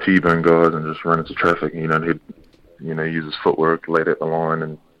 try to T-bone guys and just run into traffic. He'd use his footwork late at the line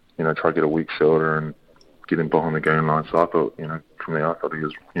and, try to get a weak shoulder and get him behind the game line. So I thought, from there, I thought he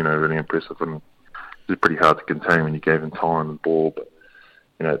was, really impressive, and it was pretty hard to contain when you gave him time and ball. But,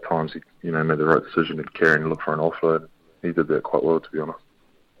 at times he, made the right decision to carry and look for an offload. He did that quite well, to be honest.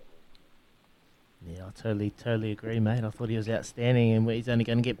 Yeah, I totally agree, mate. I thought he was outstanding, and he's only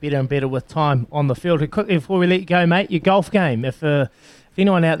going to get better and better with time on the field. And quickly before we let you go, mate, your golf game. If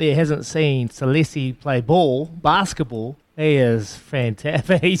anyone out there hasn't seen Salesi play basketball, he is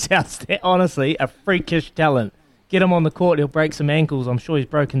fantastic. He's outstanding. Honestly, a freakish talent. Get him on the court, he'll break some ankles. I'm sure he's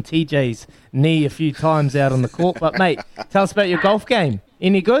broken TJ's knee a few times out on the court. But, mate, tell us about your golf game.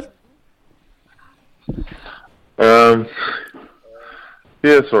 Any good? Yeah,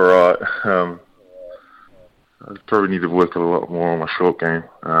 it's all right. I probably need to work a lot more on my short game.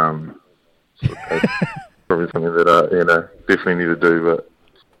 Probably something that I definitely need to do, but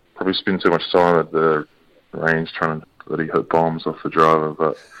probably spend too much time at the range trying to really hit bombs off the driver.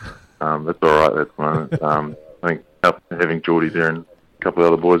 But that's all right at the moment. I think having Geordie there and a couple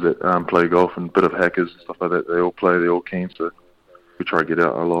of other boys that play golf and a bit of hackers and stuff like that, they all play, they're all keen, so we try to get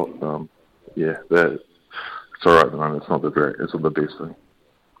out a lot. It's all right at the moment. It's not the best thing.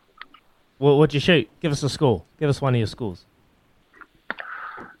 What'd you shoot? Give us a score. Give us one of your scores.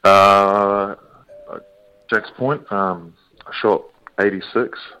 Jack's Point, I shot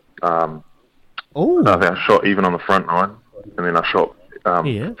 86. I think I shot even on the front 9, and then I shot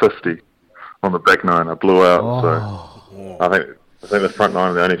 50 on the back 9. I blew out. So I think the front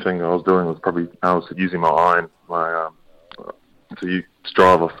 9, the only thing I was doing was I was using my iron, to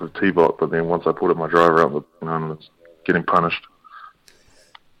drive off the tee block. But then once I put my driver out, I was getting punished.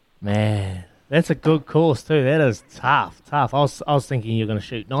 Man, that's a good course too. That is tough. I was thinking you're going to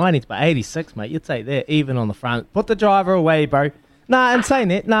shoot 90s, but 86, mate. You'd take that even on the front. Put the driver away, bro. Nah, and saying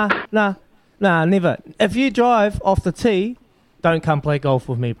that, nah, never. If you drive off the tee, don't come play golf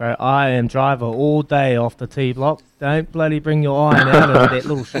with me, bro. I am driver all day off the tee block. Don't bloody bring your iron out of that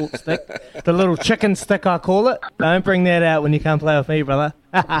little short stick. The little chicken stick, I call it. Don't bring that out when you come play with me, brother.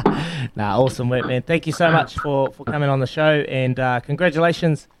 Awesome work, man. Thank you so much for coming on the show, and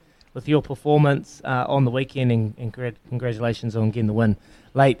congratulations with your performance on the weekend, and congratulations on getting the win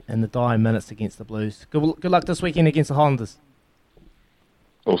late in the dying minutes against the Blues. Good luck this weekend against the Highlanders.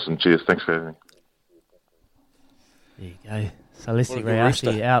 Awesome. Cheers. Thanks for having me. There you go. Salesi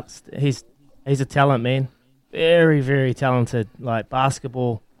Rayasi out. He's a talent, man. Very, very talented. Like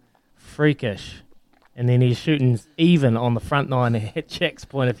basketball, freakish. And then he's shooting even on the front 9 at Jack's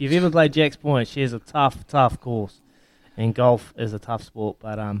Point. If you've ever played Jack's Point, she is a tough course. And golf is a tough sport.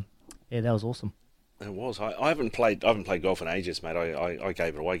 But that was awesome. It was. I haven't played golf in ages, mate. I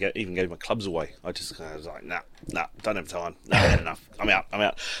gave it away. Even gave my clubs away. I was like, nah, don't have time. No, had enough. I'm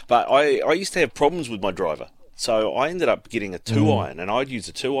out. But I used to have problems with my driver, so I ended up getting a 2-iron, and I'd use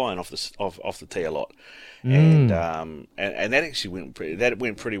a 2-iron off the tee a lot, and that actually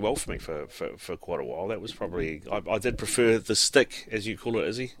went pretty well for me for quite a while. That was probably I did prefer the stick, as you call it,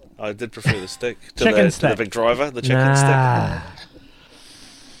 Izzy. I did prefer the stick to the big driver, the chicken stick.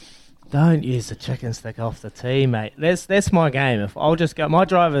 Don't use the chicken stick off the tee, mate. That's my game. If I'll just go, my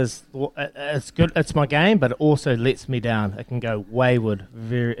driver's it's good. It's my game, but it also lets me down. It can go wayward.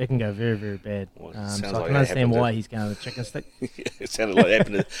 It can go very, very bad. So I can understand why he's going with the chicken stick. It sounded like it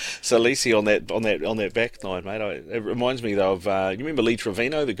happened to Salesi on that back 9, mate. It reminds me though of you remember Lee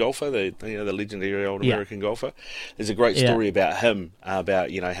Trevino, the golfer, the legendary old American golfer. There's a great story about him, about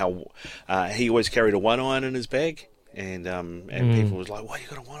how he always carried a 1-iron in his bag. And people was like, "Why you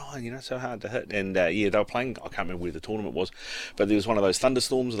got a 1-iron? So hard to hit." And they were playing. I can't remember where the tournament was, but there was one of those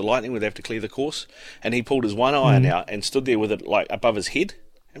thunderstorms, the lightning, where they have to clear the course. And he pulled his 1-iron out and stood there with it like above his head.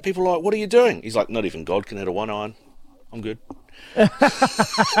 And people were like, "What are you doing?" He's like, "Not even God can hit a 1-iron. I'm good."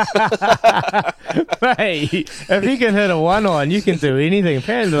 Mate, if you can hit a 1-iron, you can do anything.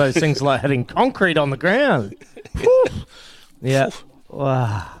 Apparently, those things are like hitting concrete on the ground. Yeah.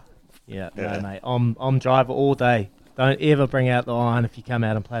 Wow. Yeah. No, mate. I'm driver all day. Don't ever bring out the iron if you come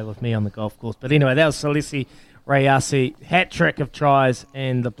out and play with me on the golf course. But anyway, that was Salesi Rayasi, hat-trick of tries,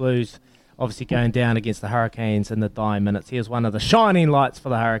 and the Blues obviously going down against the Hurricanes in the dying minutes. He was one of the shining lights for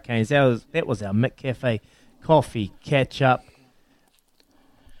the Hurricanes. That was our Mick Cafe coffee catch-up.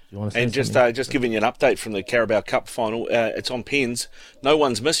 And just giving you an update from the Carabao Cup final, it's on pens. No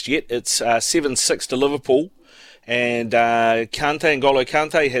one's missed yet. It's 7-6 to Liverpool. And N'Golo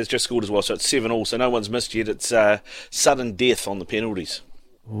Kante has just scored as well, so it's 7-7, so no one's missed yet. It's sudden death on the penalties.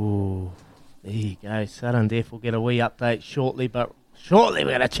 Ooh, there you go, sudden death. We'll get a wee update shortly, but shortly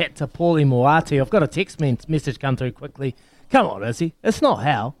we're going to chat to Paulie Moati. I've got a text message come through quickly. Come on, Izzy. It's not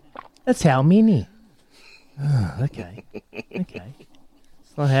how, it's how many. Oh, okay.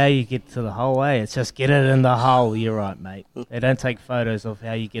 It's not how you get to the hole, it's just get it in the hole. You're right, mate. They don't take photos of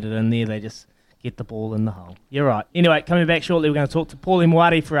how you get it in there, they just get the ball in the hole. You're right. Anyway, coming back shortly, we're going to talk to Paulie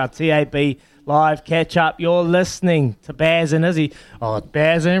Moati for our TAB live catch-up. You're listening to Baz and Izzy. Oh,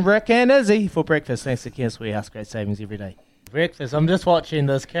 Baz and Rick and Izzy for breakfast. Thanks to Chemist Warehouse. Great savings every day. Breakfast. I'm just watching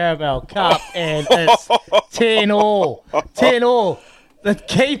this Carabao Cup, and it's 10-all. 10-all. The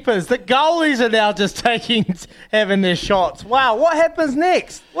keepers, the goalies are now just having their shots. Wow, what happens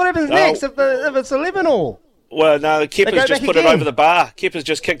next? What happens next if it's 11-all? Well, no, the keeper's just put it over the bar. Keeper's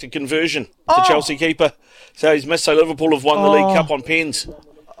just kicked a conversion to Chelsea keeper. So he's missed. So Liverpool have won the League Cup on pens.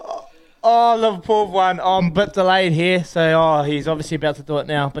 Liverpool have won. I'm a bit delayed here, so he's obviously about to do it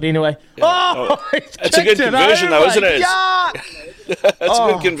now. But anyway. It's a good conversion, though, isn't it? It's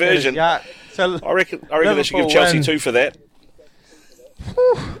a good conversion. So I reckon they should give Chelsea 2 for that.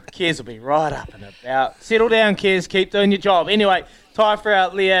 Kez will be right up and about. Settle down, Kez. Keep doing your job. Anyway, time for our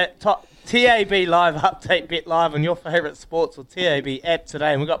TAB Live update, bet live on your favourite sports or TAB app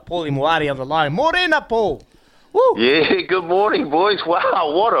today. And we've got Paulie Moati on the line. Morena, Paul. Woo. Yeah, good morning, boys.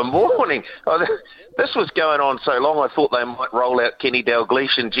 Wow, what a morning. This was going on so long, I thought they might roll out Kenny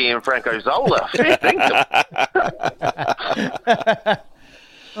Dalglish and Gianfranco Zola. Fair dinkum.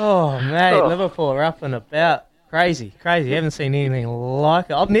 Oh, mate, Liverpool are up and about. Crazy. Haven't seen anything like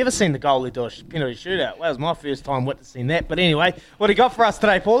it. I've never seen the goalie do a penalty shootout. That was my first time witnessing that. But anyway, what do you got for us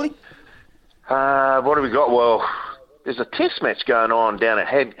today, Paulie? What do we got? Well, there's a test match going on down at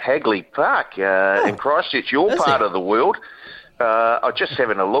Hagley Park in Christchurch, your part of the world. I was just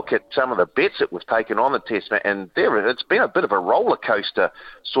having a look at some of the bets that we've taken on the test match, and it's been a bit of a roller coaster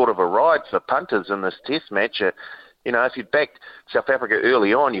sort of a ride for punters in this test match. If you backed South Africa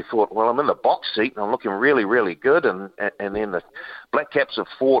early on, you thought, well, I'm in the box seat and I'm looking really, really good, and then the Black Caps have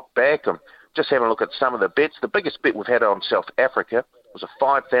fought back. I'm just having a look at some of the bets. The biggest bet we've had on South Africa was a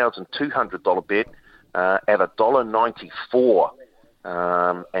 $5,200 bet at $1.94,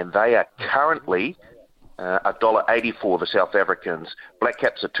 and they are currently $1.84, the South Africans. Black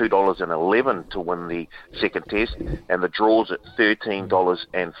Caps are $2.11 to win the second test, and the draw's at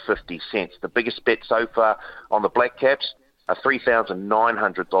 $13.50. The biggest bet so far on the Black Caps, a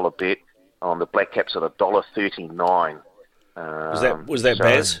 $3,900 bet on the Black Caps at $1.39. Was that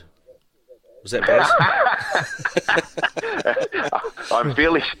Baz? Was that Baz? I'm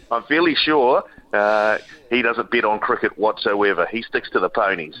fairly sure he doesn't bet on cricket whatsoever. He sticks to the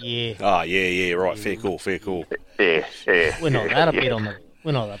ponies. Yeah. Oh, yeah, right. Fair call. Yeah. We're not allowed to bet on them.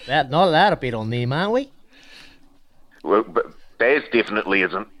 We're not allowed to bet on them, aren't we? Well, but Baz definitely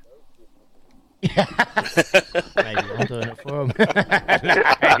isn't. Maybe I'm doing it for him.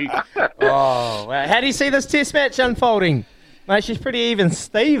 Oh, well, how do you see this test match unfolding? Mate, she's pretty even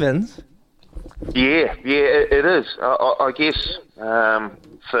Stevens. Yeah, it is. I guess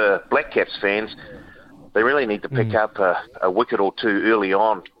for Black Caps fans, they really need to pick up a wicket or two early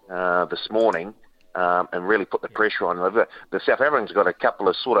on this morning and really put the pressure on. The South Africans got a couple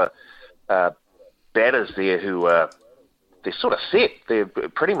of sort of batters there who they're sort of set. They're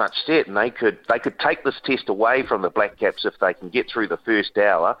pretty much set, and they could take this test away from the Black Caps if they can get through the first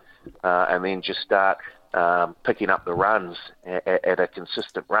hour and then just start picking up the runs at a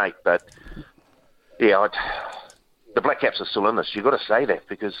consistent rate. But yeah, the Black Caps are still in this. You've got to say that,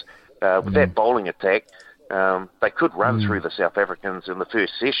 because with that bowling attack, they could run through the South Africans in the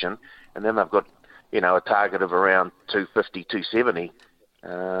first session, and then they've got a target of around 250, 270,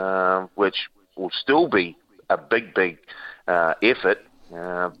 which will still be a big effort,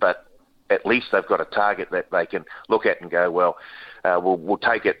 but at least they've got a target that they can look at and go, well, we'll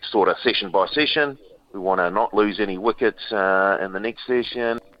take it sort of session by session. We want to not lose any wickets in the next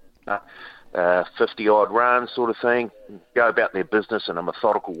session. 50-odd runs sort of thing, go about their business in a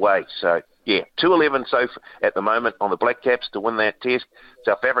methodical way. So, yeah, 211 at the moment on the Black Caps to win that test.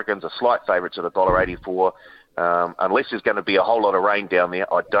 South Africans are slight favourites at $1.84. Unless there's going to be a whole lot of rain down there,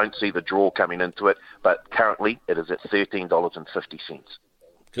 I don't see the draw coming into it, but currently it is at $13.50.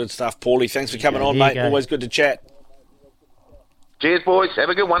 Good stuff, Paulie. Thanks for coming on, mate. Always good to chat. Cheers, boys. Have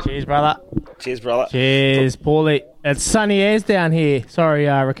a good one. Cheers, brother. Cheers, brother. Cheers, Paulie. It's sunny as down here. Sorry,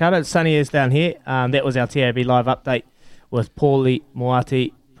 Ricardo. It's sunny as down here. That was our TAB live update with Paulie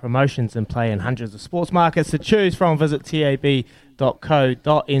Moati. Promotions in play in hundreds of sports markets to choose from. Visit tab.co.nz.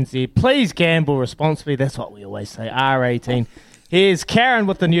 Please gamble responsibly. That's what we always say. R18. Here's Karen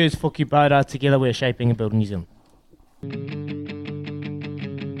with the news for Kubota. Together we're shaping and building New Zealand.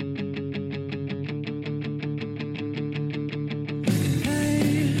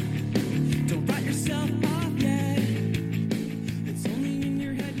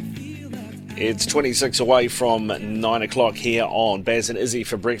 It's 26 away from 9 o'clock here on Baz and Izzy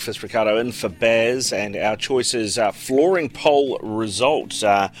for breakfast. Ricardo in for Baz, and our choices are flooring poll results.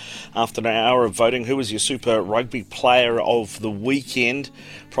 After an hour of voting, who was your Super Rugby player of the weekend?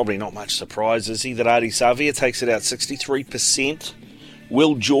 Probably not much surprise, is he, that Ardie Savea takes it out 63%.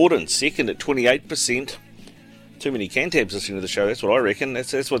 Will Jordan, second at 28%. Too many Cantabs listening to the show, that's what I reckon.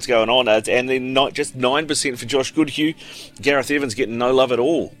 That's what's going on. And then just 9% for Josh Goodhue. Gareth Evans getting no love at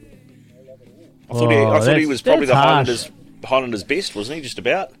all. I thought he was probably the Highlanders' best, wasn't he, just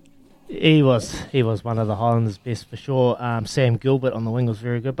about? He was one of the Highlanders' best for sure. Sam Gilbert on the wing was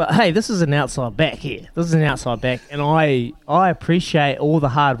very good. But hey, this is an outside back here. And I appreciate all the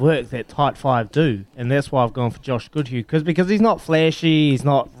hard work that Tight Five do. And that's why I've gone for Josh Goodhue. Because he's not flashy, he's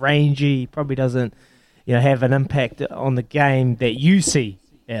not rangy, he probably doesn't have an impact on the game that you see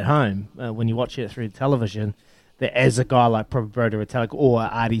at home when you watch it through television. That as a guy like probably Brodie Retallick or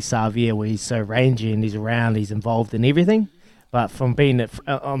Ardie Savea, where he's so rangy and he's around, he's involved in everything. But from being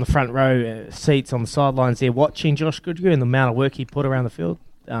on the front row seats on the sidelines there, watching Josh Goodhue and the amount of work he put around the field,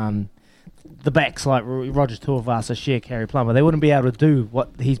 the backs like Roger Tuivasa, Shea Carey Plummer, they wouldn't be able to do what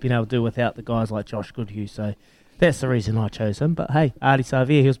he's been able to do without the guys like Josh Goodhue. So that's the reason I chose him. But hey, Ardie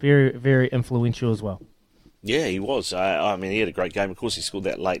Savea, he was very, very influential as well. Yeah, he was. I mean, he had a great game. Of course, he scored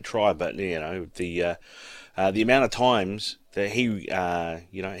that late try, but the amount of times that he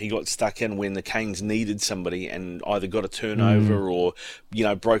got stuck in when the Canes needed somebody and either got a turnover or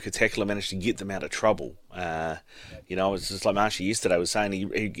broke a tackle and managed to get them out of trouble. It's just like Marshy yesterday was saying.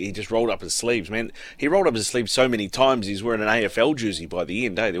 He just rolled up his sleeves, man. He rolled up his sleeves so many times. He's wearing an AFL jersey by the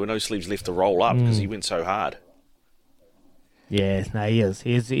end. There were no sleeves left to roll up because he went so hard. Yeah, no, he is.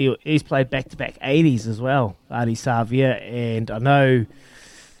 He's played back-to-back 80s as well, Ardie Savea, and I know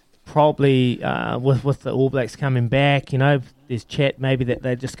probably with the All Blacks coming back, there's chat maybe that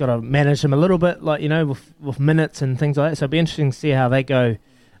they just got to manage him a little bit, like with minutes and things like that. So it'll be interesting to see how they go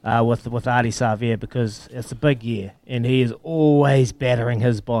with Ardie Savea, because it's a big year and he is always battering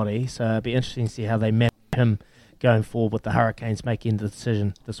his body. So it'll be interesting to see how they manage him going forward with the Hurricanes making the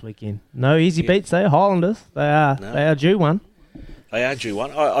decision this weekend. No easy beats, though. Highlanders, they are due one. They are due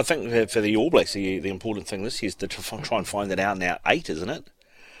one. I think for the All Blacks, the important thing this year is to try and find that out now 8, isn't it?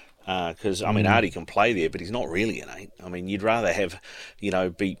 Because Ardie can play there, but he's not really an 8. I mean, you'd rather have, be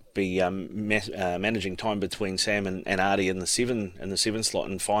managing time between Sam and Ardie in the 7 slot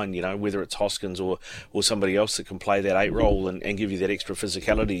and find, whether it's Hoskins or somebody else that can play that 8 role and give you that extra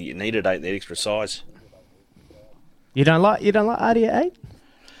physicality you need at 8, that extra size. You don't like Ardie at 8?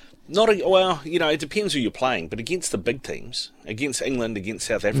 It depends who you're playing, but against the big teams, against England, against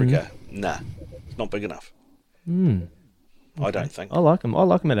South Africa, nah, it's not big enough. Okay. I don't think. I like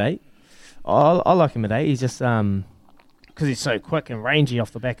him at 8. I like him at 8. He's just because he's so quick and rangy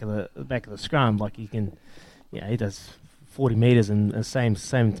off the back of the scrum. Like he can, he does 40 metres in the same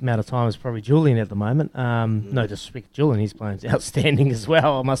amount of time as probably Julian at the moment. No disrespect to Julian, he's playing outstanding as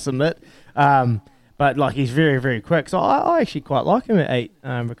well, I must admit. But like he's very, very quick. So I actually quite like him at 8,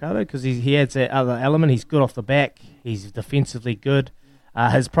 Ricardo, because he adds that other element. He's good off the back. He's defensively good.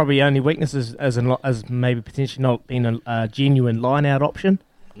 His probably only weaknesses as maybe potentially not being a genuine line-out option.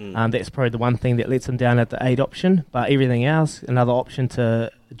 That's probably the one thing that lets him down at the 8 option. But everything else, another option to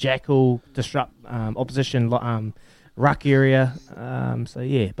jackal, disrupt opposition ruck area.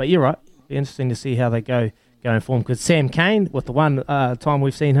 But you're right. It'll be interesting to see how they go going forward. Because Sam Cane, with the one time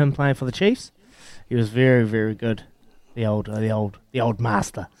we've seen him playing for the Chiefs, he was very, very good. The old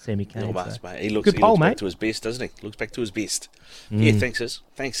master, Sammy Cane. The old master, mate. He looks back to his best, doesn't he? Looks back to his best. Yeah,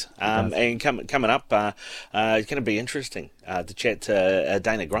 thanks. And coming up, it's going to be interesting to chat to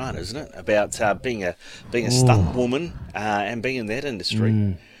Dana Grant, isn't it? About being a stunt woman and being in that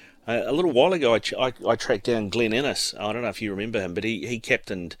industry. A little while ago, I tracked down Glenn Innes. I don't know if you remember him, but he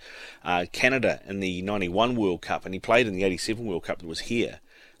captained Canada in the 91 World Cup, and he played in the 87 World Cup that was here.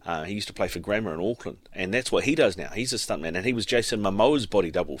 He used to play for Grammar in Auckland, and that's what he does now. He's a stuntman, and he was Jason Momoa's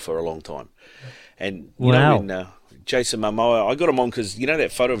body double for a long time. And you know when Jason Momoa, I got him on because you know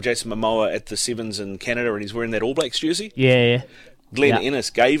that photo of Jason Momoa at the Sevens in Canada, and he's wearing that All Blacks jersey. Yeah. Glenn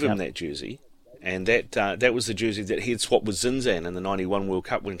Innes gave him that jersey, and that was the jersey that he had swapped with Zinzan in the 91 World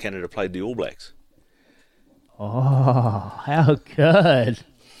Cup when Canada played the All Blacks. Oh, how good!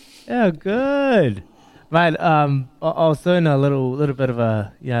 How good! Mate, I was doing a little bit of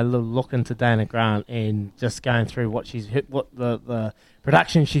a little look into Dana Grant and just going through what the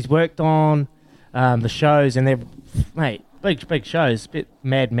production she's worked on, the shows, and they're big shows.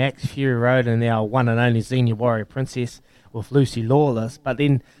 Mad Max, Fury Road, and our one and only Xenia Warrior Princess with Lucy Lawless. But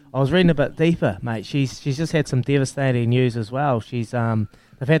then I was reading a bit deeper, mate. She's just had some devastating news as well. She's they've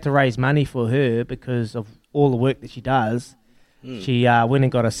had to raise money for her because of all the work that she does. She went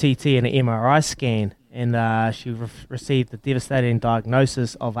and got a CT and an MRI scan. And she received the devastating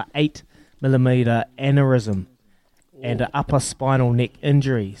diagnosis of an 8mm aneurysm and an upper spinal neck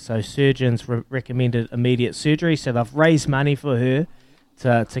injury. So surgeons recommended immediate surgery. So they've raised money for her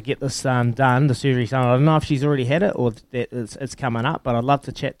to get this done, the surgery done. I don't know if she's already had it or that it's coming up, but I'd love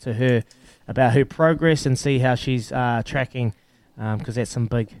to chat to her about her progress and see how she's tracking, because that's some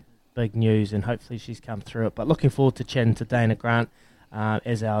big news, and hopefully she's come through it. But looking forward to chatting to Dana Grant.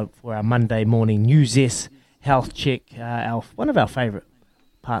 For our Monday morning Newsess health check, one of our favourite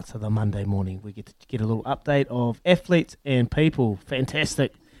parts of the Monday morning. We get to get a little update of athletes and people,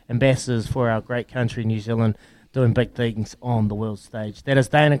 fantastic ambassadors for our great country, New Zealand, doing big things on the world stage. That is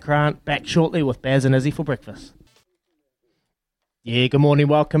Dana Grant, back shortly with Baz and Izzy for breakfast. Yeah, good morning,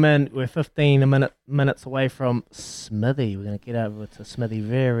 welcome in. We're 15 minutes away from Smithy. We're going to get over to Smithy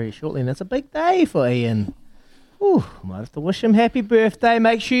very shortly, and it's a big day for Ian. Ooh, might have to wish him happy birthday.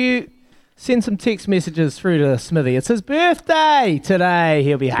 Make sure you send some text messages through to Smithy. It's his birthday today.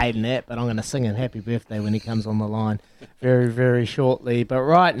 He'll be hating that, but I'm going to sing him happy birthday when he comes on the line very, very shortly. But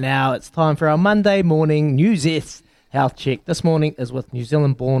right now, it's time for our Monday morning Newsest health check. This morning is with New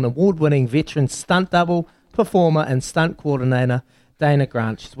Zealand-born award-winning veteran stunt double, performer and stunt coordinator Dana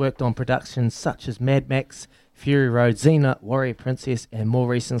Grant. She's worked on productions such as Mad Max, Fury Road, Xena, Warrior Princess, and more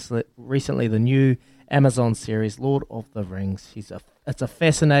recently the new Amazon series Lord of the Rings. It's a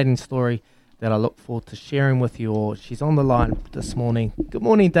fascinating story that I look forward to sharing with you all. She's on the line this morning. Good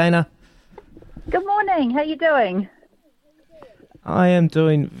morning, Dana. Good morning. How are you doing? I am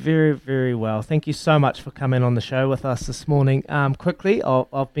doing very, very well. Thank you so much for coming on the show with us this morning. Quickly,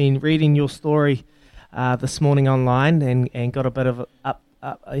 I've been reading your story this morning online and got a bit of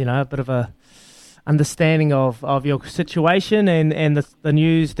a understanding of your situation and the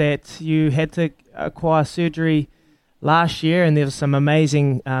news that you had to acquire surgery last year, and there was some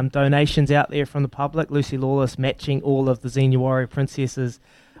amazing donations out there from the public. Lucy Lawless matching all of the Xena Warrior Princess's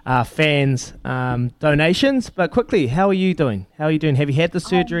fans' donations. But quickly, how are you doing? Have you had the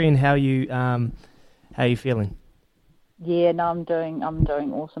surgery, and how are you feeling? Yeah, no, I'm doing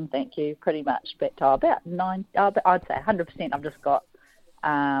awesome. Thank you. Pretty much back to about I'd say 100%. I've just got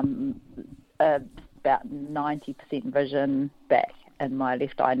about 90% vision back in my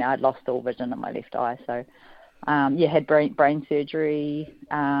left eye now. I'd lost all vision in my left eye, so. Had brain surgery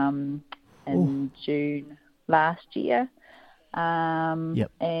in June last year, and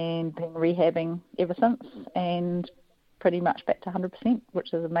been rehabbing ever since, and pretty much back to 100%,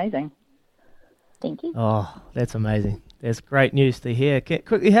 which is amazing. Thank you. Oh, that's amazing. That's great news to hear.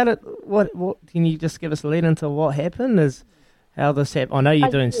 Quickly, what can you just give us a lead into what happened? How this happened? I know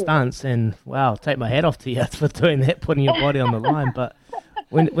you're doing stunts, and wow, take my hat off to you for doing that, putting your body on the line. But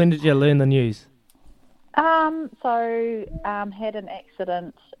when did you learn the news? Had an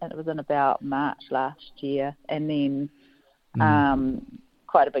accident, and it was in about March last year, and then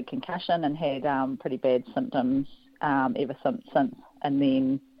quite a big concussion, and had pretty bad symptoms ever since. And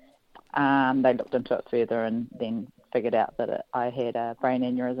then they looked into it further, and then figured out that I had a brain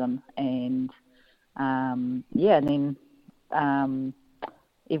aneurysm, and then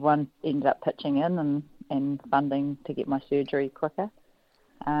everyone ended up pitching in and funding to get my surgery quicker,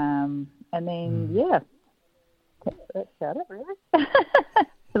 and then that's about it, really.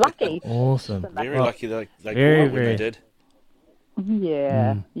 Lucky. Awesome. Very lucky they caught it when they did.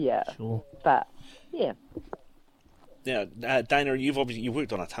 Yeah. Sure. But, yeah. Now, Dana, you've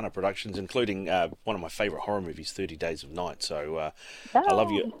worked on a ton of productions, including one of my favourite horror movies, 30 Days of Night. So I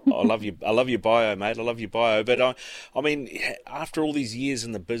love your bio, mate. I love your bio. But I mean, after all these years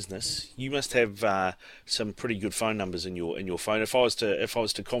in the business, you must have some pretty good phone numbers in your phone. If I was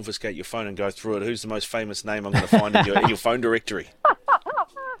to confiscate your phone and go through it, who's the most famous name I'm going to find in your phone directory?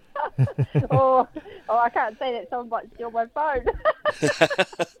 I can't say that someone might steal my phone.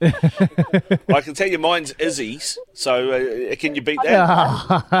 I can tell you mine's Izzy's, so can you beat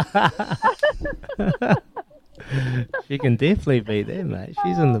that? She can definitely beat that, mate.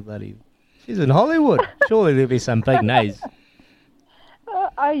 She's in Hollywood. Surely there'll be some big names.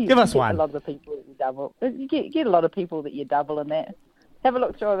 Give us one. A lot of the people that you double. You get a lot of people that you double in that. Have a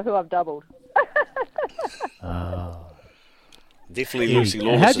look through who I've doubled. Definitely Lucy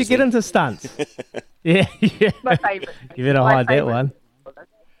Lawless. How'd you get into stunts? Yeah. My favourite. You better hide that one.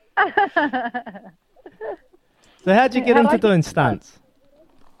 So how'd you get into doing stunts?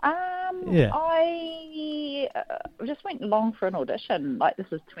 I just went along for an audition. Like, this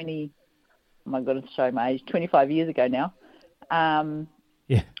is 25 years ago now. And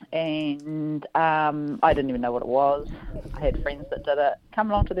I didn't even know what it was. I had friends that did it. Come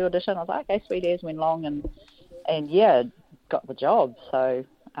along to the audition. I was like, okay, sweet as, went along and got the job. So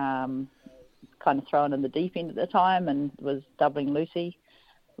kind of thrown in the deep end at the time, and was doubling Lucy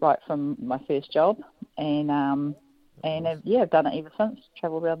right from my first job, and I've done it ever since.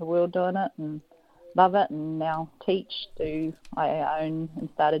 Travelled around the world doing it and love it, and now teach. I own and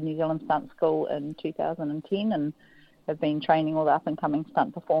started New Zealand Stunt School in 2010, and have been training all the up and coming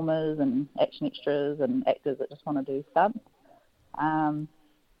stunt performers and action extras and actors that just want to do stunts.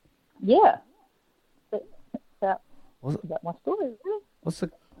 That's my story, really.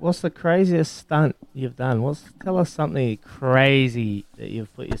 What's the craziest stunt you've done? Tell us something crazy that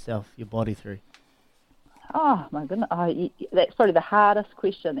you've put your body through. Oh my goodness, that's probably the hardest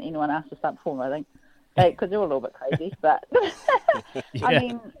question that anyone asks a stunt performer, I think, because they're all a little bit crazy. But I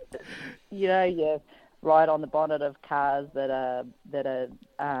mean, you ride on the bonnet of cars that are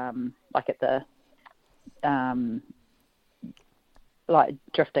like at the like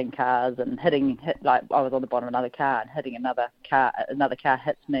drifting cars and like I was on the bottom of another car and hitting another car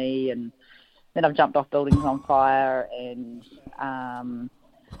hits me, and then I've jumped off buildings on fire, and I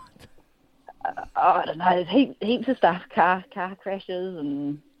don't know, there's heaps of stuff, car crashes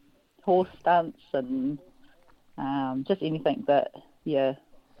and horse stunts and just anything that you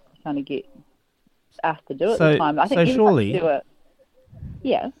kind of get asked to do at the time. I think surely, do it.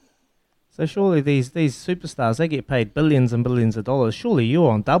 Yeah. So surely these superstars, they get paid billions and billions of dollars. Surely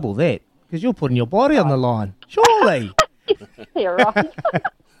you're on double that because you're putting your body on the line. Surely. You're right.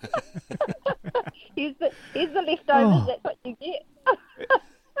 Here's the leftovers. That's what you get.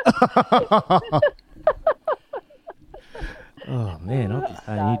 Oh man, I'll be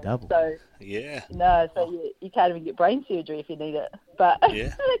paying you double. So, yeah. No, so you can't even get brain surgery if you need it. But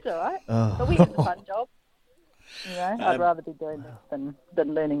yeah. That's all right. Oh. But we have a fun job. You know, I'd rather be doing this than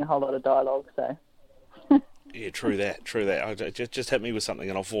learning a whole lot of dialogue. So. Yeah, true that. Just hit me with something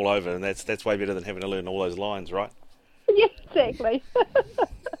and I'll fall over, and that's way better than having to learn all those lines, right? Yeah, exactly.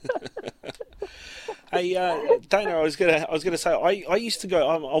 Hey, Dana, I was gonna say I used to go.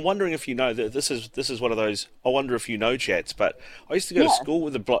 I'm wondering if you know that this is one of those I wonder if you know chats. But I used to go to school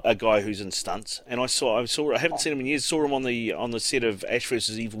with a guy who's in stunts, and I haven't seen him in years. Saw him on the set of Ash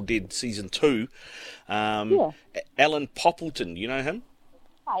vs Evil Dead season 2. Alan Poppleton, you know him?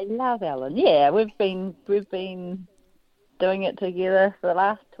 I love Alan. Yeah, we've been doing it together for the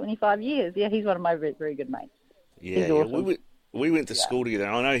last 25 years. Yeah, he's one of my very, very good mates. Yeah, he's awesome. We went to school together.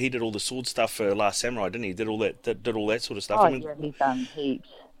 I know he did all the sword stuff for Last Samurai, didn't he? Did all that sort of stuff. Oh, yeah, he's done heaps.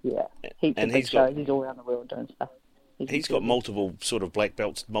 Yeah, heaps of big shows. He's all around the world doing stuff. He's got multiple sort of black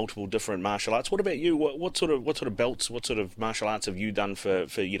belts, multiple different martial arts. What about you? What sort of belts? What sort of martial arts have you done for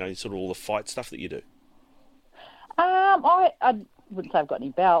sort of all the fight stuff that you do? I wouldn't say I've got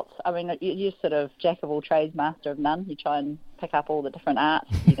any belts. I mean, you're sort of jack of all trades, master of none. You try and pick up all the different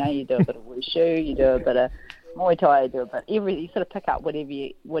arts. You know, you do a bit of wushu, you do a bit of Muay Thai, you do a bit. You sort of pick up whatever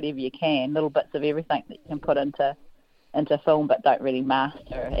you can, little bits of everything that you can put into film, but don't really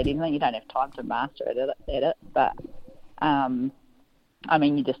master at anything. You don't have time to master at it. But I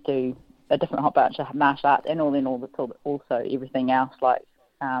mean, you just do a different hot bunch of martial arts, and also everything else, like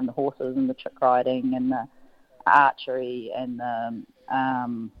the horses and the trick riding and the archery and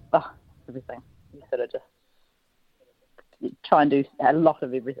everything. You sort of just try and do a lot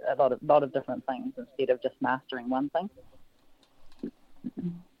of different things instead of just mastering one thing.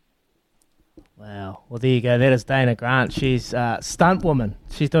 Wow. Well, there you go. That is Dana Grant. She's a stunt woman.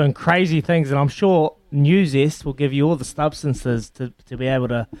 She's doing crazy things, and I'm sure Newzest will give you all the substances to be able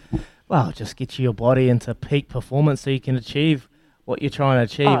to, well, just get your body into peak performance so you can achieve what you're trying to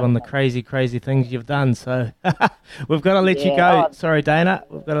achieve on the crazy things you've done. So we've got to let you go. Sorry, Dana.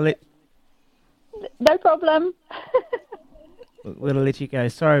 We've got to let... No problem. We're going to let you go.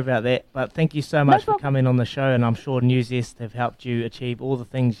 Sorry about that. But thank you so much for coming on the show, and I'm sure Newzest have helped you achieve all the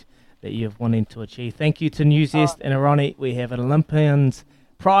things that you've wanted to achieve. Thank you to Newzest and Aroni. We have an Olympians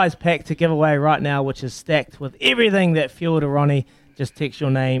prize pack to give away right now, which is stacked with everything that fueled Aroni. Just text your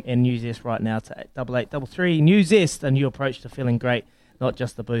name and Newzest right now to 8833. Newzest, a new approach to feeling great. Not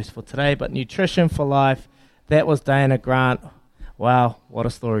just the boost for today, but nutrition for life. That was Dana Grant. Wow, what a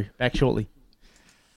story. Back shortly.